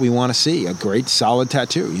of what we want to see, a great solid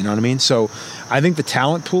tattoo. You know what I mean? So I think the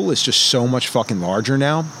talent pool is just so much fucking larger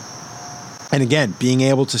now. And again, being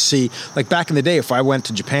able to see, like back in the day, if I went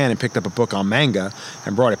to Japan and picked up a book on manga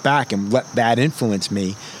and brought it back and let that influence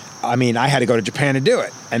me, I mean, I had to go to Japan to do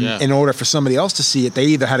it. And in order for somebody else to see it, they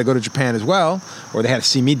either had to go to Japan as well, or they had to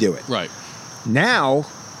see me do it. Right. Now,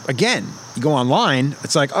 again, you go online,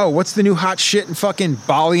 it's like, oh, what's the new hot shit in fucking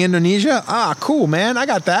Bali, Indonesia? Ah, cool, man, I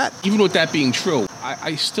got that. Even with that being true,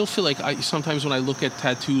 I still feel like sometimes when I look at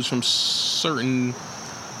tattoos from certain,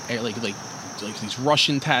 like these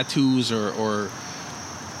Russian tattoos or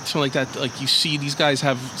something like that, like you see these guys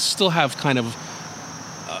still have kind of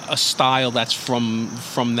a style that's from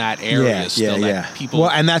that area. People,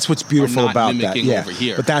 well, and that's what's beautiful about that. Over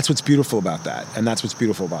here. But that's what's beautiful about that, and that's what's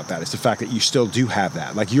beautiful about that is the fact that you still do have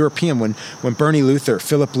that. Like European, when Bernie Luther,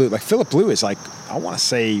 Philip Blue is like, I want to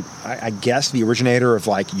say, I guess the originator of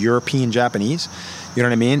like European Japanese. You know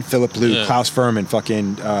what I mean? Philip Blue, Klaus Furman,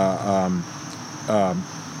 fucking.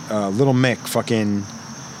 Little Mick,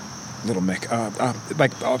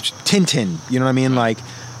 Tintin, you know what I mean? Like,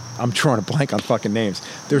 I'm drawing a blank on fucking names.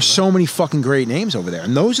 There's so many fucking great names over there.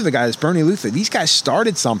 And those are the guys, Bernie Luther, these guys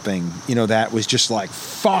started something, that was just like,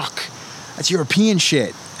 fuck, that's European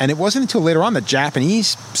shit. And it wasn't until later on the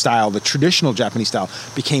Japanese style, the traditional Japanese style,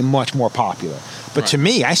 became much more popular. But to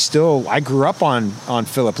me, I grew up on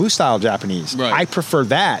Philip Blue style Japanese. Right. I prefer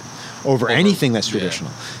that over anything that's traditional.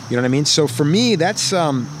 You know what I mean? So for me, that's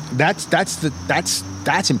important.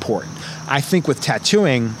 I think with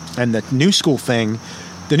tattooing and the new school thing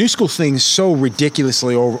is so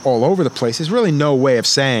ridiculously all over the place. There's really no way of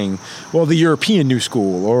saying, well, the European new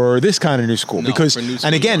school or this kind of new school, because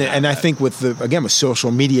and again, and I think with social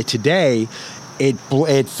media today, it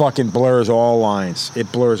fucking blurs all lines.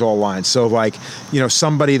 It blurs all lines. So like,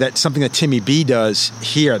 something that Timmy B does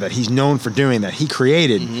here that he's known for doing, that he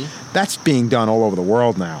created, that's being done all over the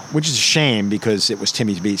world now, which is a shame because it was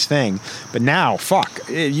Timmy B's thing. But now,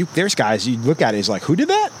 there's guys you look at it, it's like, who did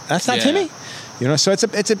that? That's not Timmy. So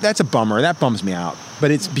that's a bummer. That bums me out. But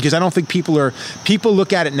it's because I don't think people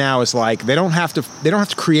look at it now as like they don't have to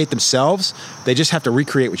create themselves. They just have to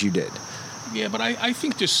recreate what you did. Yeah, but I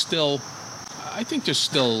think there's still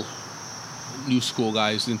new school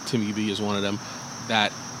guys, and Timmy B is one of them,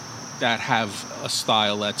 that have a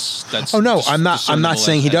style that's. Oh no, I'm not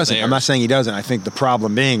saying he doesn't. I'm not saying he doesn't. I think the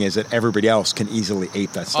problem being is that everybody else can easily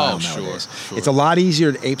ape that style nowadays. Sure. It's a lot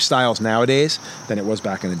easier to ape styles nowadays than it was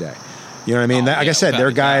back in the day. You know what I mean? Like I said, there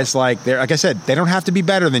are guys like I said, they don't have to be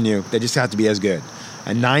better than you. They just have to be as good.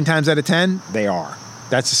 And 9 times out of 10, they are.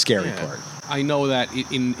 That's the scary part. I know that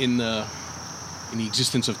in the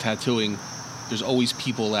existence of tattooing, there's always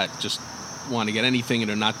people that just want to get anything and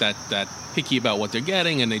they're not that picky about what they're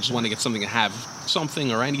getting, and they just want to get something and have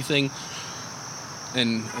something or anything,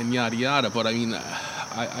 and yada yada. But I mean,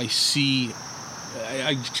 I see.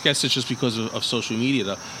 I guess it's just because of social media,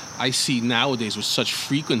 though. I see nowadays with such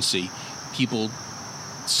frequency, people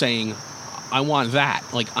saying, "I want that."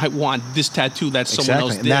 Like, I want this tattoo that someone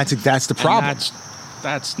else did. And that's the problem.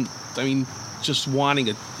 That's. I mean, just wanting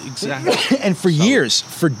it exactly. And for years,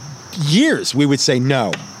 we would say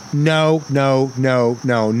no.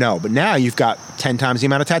 But now you've got 10 times the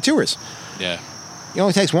amount of tattooers. Yeah. It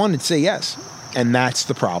only takes one to say yes, and that's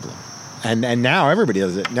the problem. And now everybody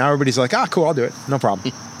does it. Now everybody's like, cool, I'll do it. No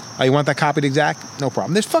problem. Oh, you want that copied exact? No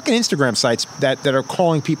problem. There's fucking Instagram sites that are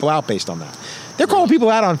calling people out based on that. They're calling people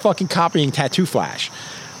out on fucking copying Tattoo Flash.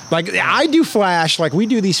 Like, I do Flash, like we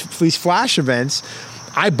do these Flash events.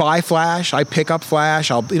 I buy Flash, I pick up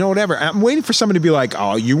Flash, I'll, whatever. I'm waiting for somebody to be like,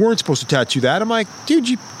 oh, you weren't supposed to tattoo that. I'm like, dude,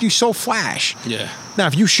 you sold Flash. Yeah. Now,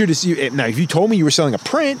 if you told me you were selling a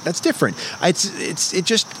print, that's different. It's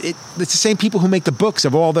the same people who make the books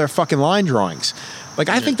of all their fucking line drawings. Like,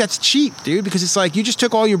 I think that's cheap, dude, because it's like you just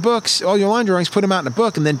took all your books, all your line drawings, put them out in a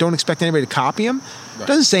book, and then don't expect anybody to copy them. Right. It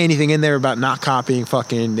doesn't say anything in there about not copying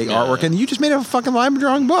fucking the artwork, and you just made a fucking line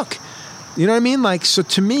drawing book. You know what I mean? Like, so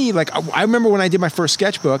to me, like, I remember when I did my first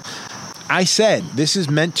sketchbook, I said, this is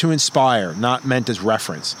meant to inspire, not meant as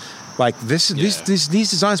reference. Like, these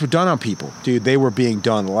designs were done on people. Dude, they were being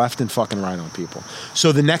done left and fucking right on people.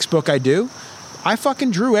 So the next book I do, I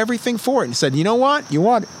fucking drew everything for it and said, you know what? You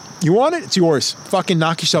want it? It's yours. Fucking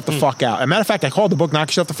knock yourself the fuck out. As a matter of fact, I called the book Knock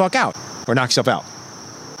Yourself the Fuck Out. Or Knock Yourself Out.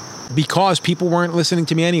 Because people weren't listening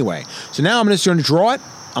to me anyway. So now I'm just going to draw it.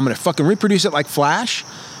 I'm going to fucking reproduce it like Flash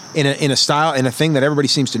in a style, in a thing that everybody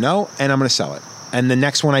seems to know, and I'm going to sell it. And the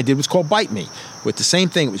next one I did was called Bite Me, with the same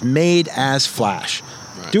thing. It was made as Flash.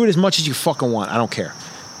 Right. Do it as much as you fucking want. I don't care.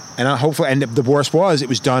 And the worst was, it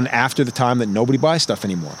was done after the time that nobody buys stuff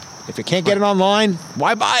anymore. If you can't get it online,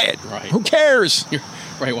 why buy it? Right. Who cares?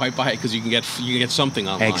 Right, why buy it? Because you can get something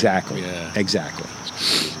online. Exactly. Yeah. Exactly.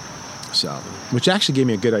 So, which actually gave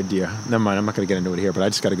me a good idea. Never mind, I'm not going to get into it here, but I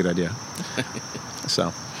just got a good idea.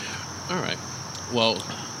 So. All right. Well,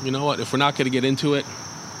 you know what? If we're not going to get into it,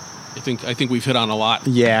 I think we've hit on a lot.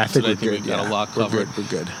 Yeah, I think we're good. We've got a lot covered. We're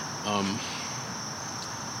good.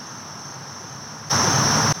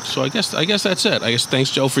 So I guess that's it. I guess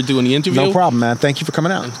thanks, Joe, for doing the interview. No problem, man. Thank you for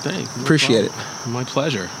coming out. Appreciate it. My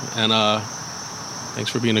pleasure. And thanks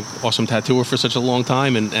for being an awesome tattooer for such a long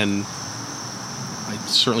time, and I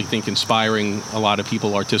certainly think inspiring a lot of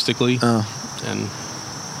people artistically. And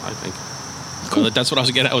I think that's what I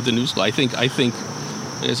was getting at with the new school. I think, like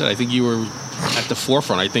I said, I think you were at the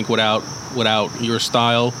forefront. I think without your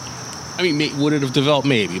style, I mean, would it have developed?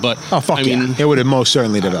 Maybe, but it would have most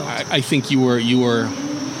certainly developed. I think you were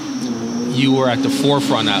at the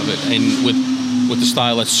forefront of it, and with the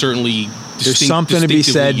style that's certainly there's something to be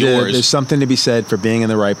said. Yours. There's something to be said for being in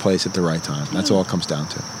the right place at the right time. That's all it comes down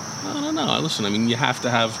to. No. Listen, I mean, you have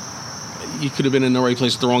to have. You could have been in the right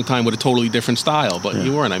place at the wrong time with a totally different style, but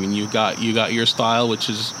you weren't. I mean, you got your style, which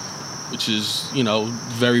is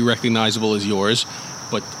very recognizable as yours.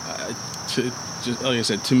 But like I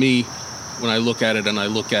said, to me, when I look at it and I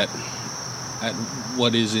look at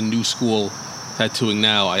what is in new school tattooing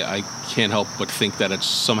now, I can't help but think that it's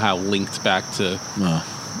somehow linked back to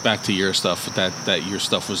your stuff. That your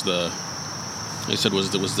stuff was like I said,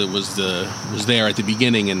 was there at the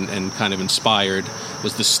beginning and kind of inspired,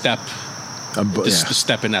 was the step. The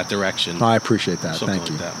step in that direction. I appreciate that. Something Thank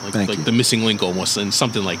you. Like that. Like the missing link almost, and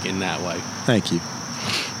something like in that way. Thank you.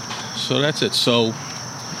 So that's it. So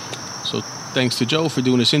thanks to Joe for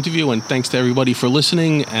doing this interview, and thanks to everybody for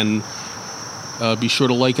listening. And be sure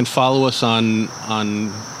to like and follow us on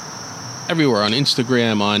everywhere, on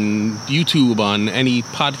Instagram, on YouTube, on any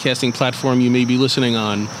podcasting platform you may be listening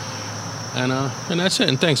on. And that's it.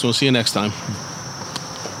 And thanks. We'll see you next time.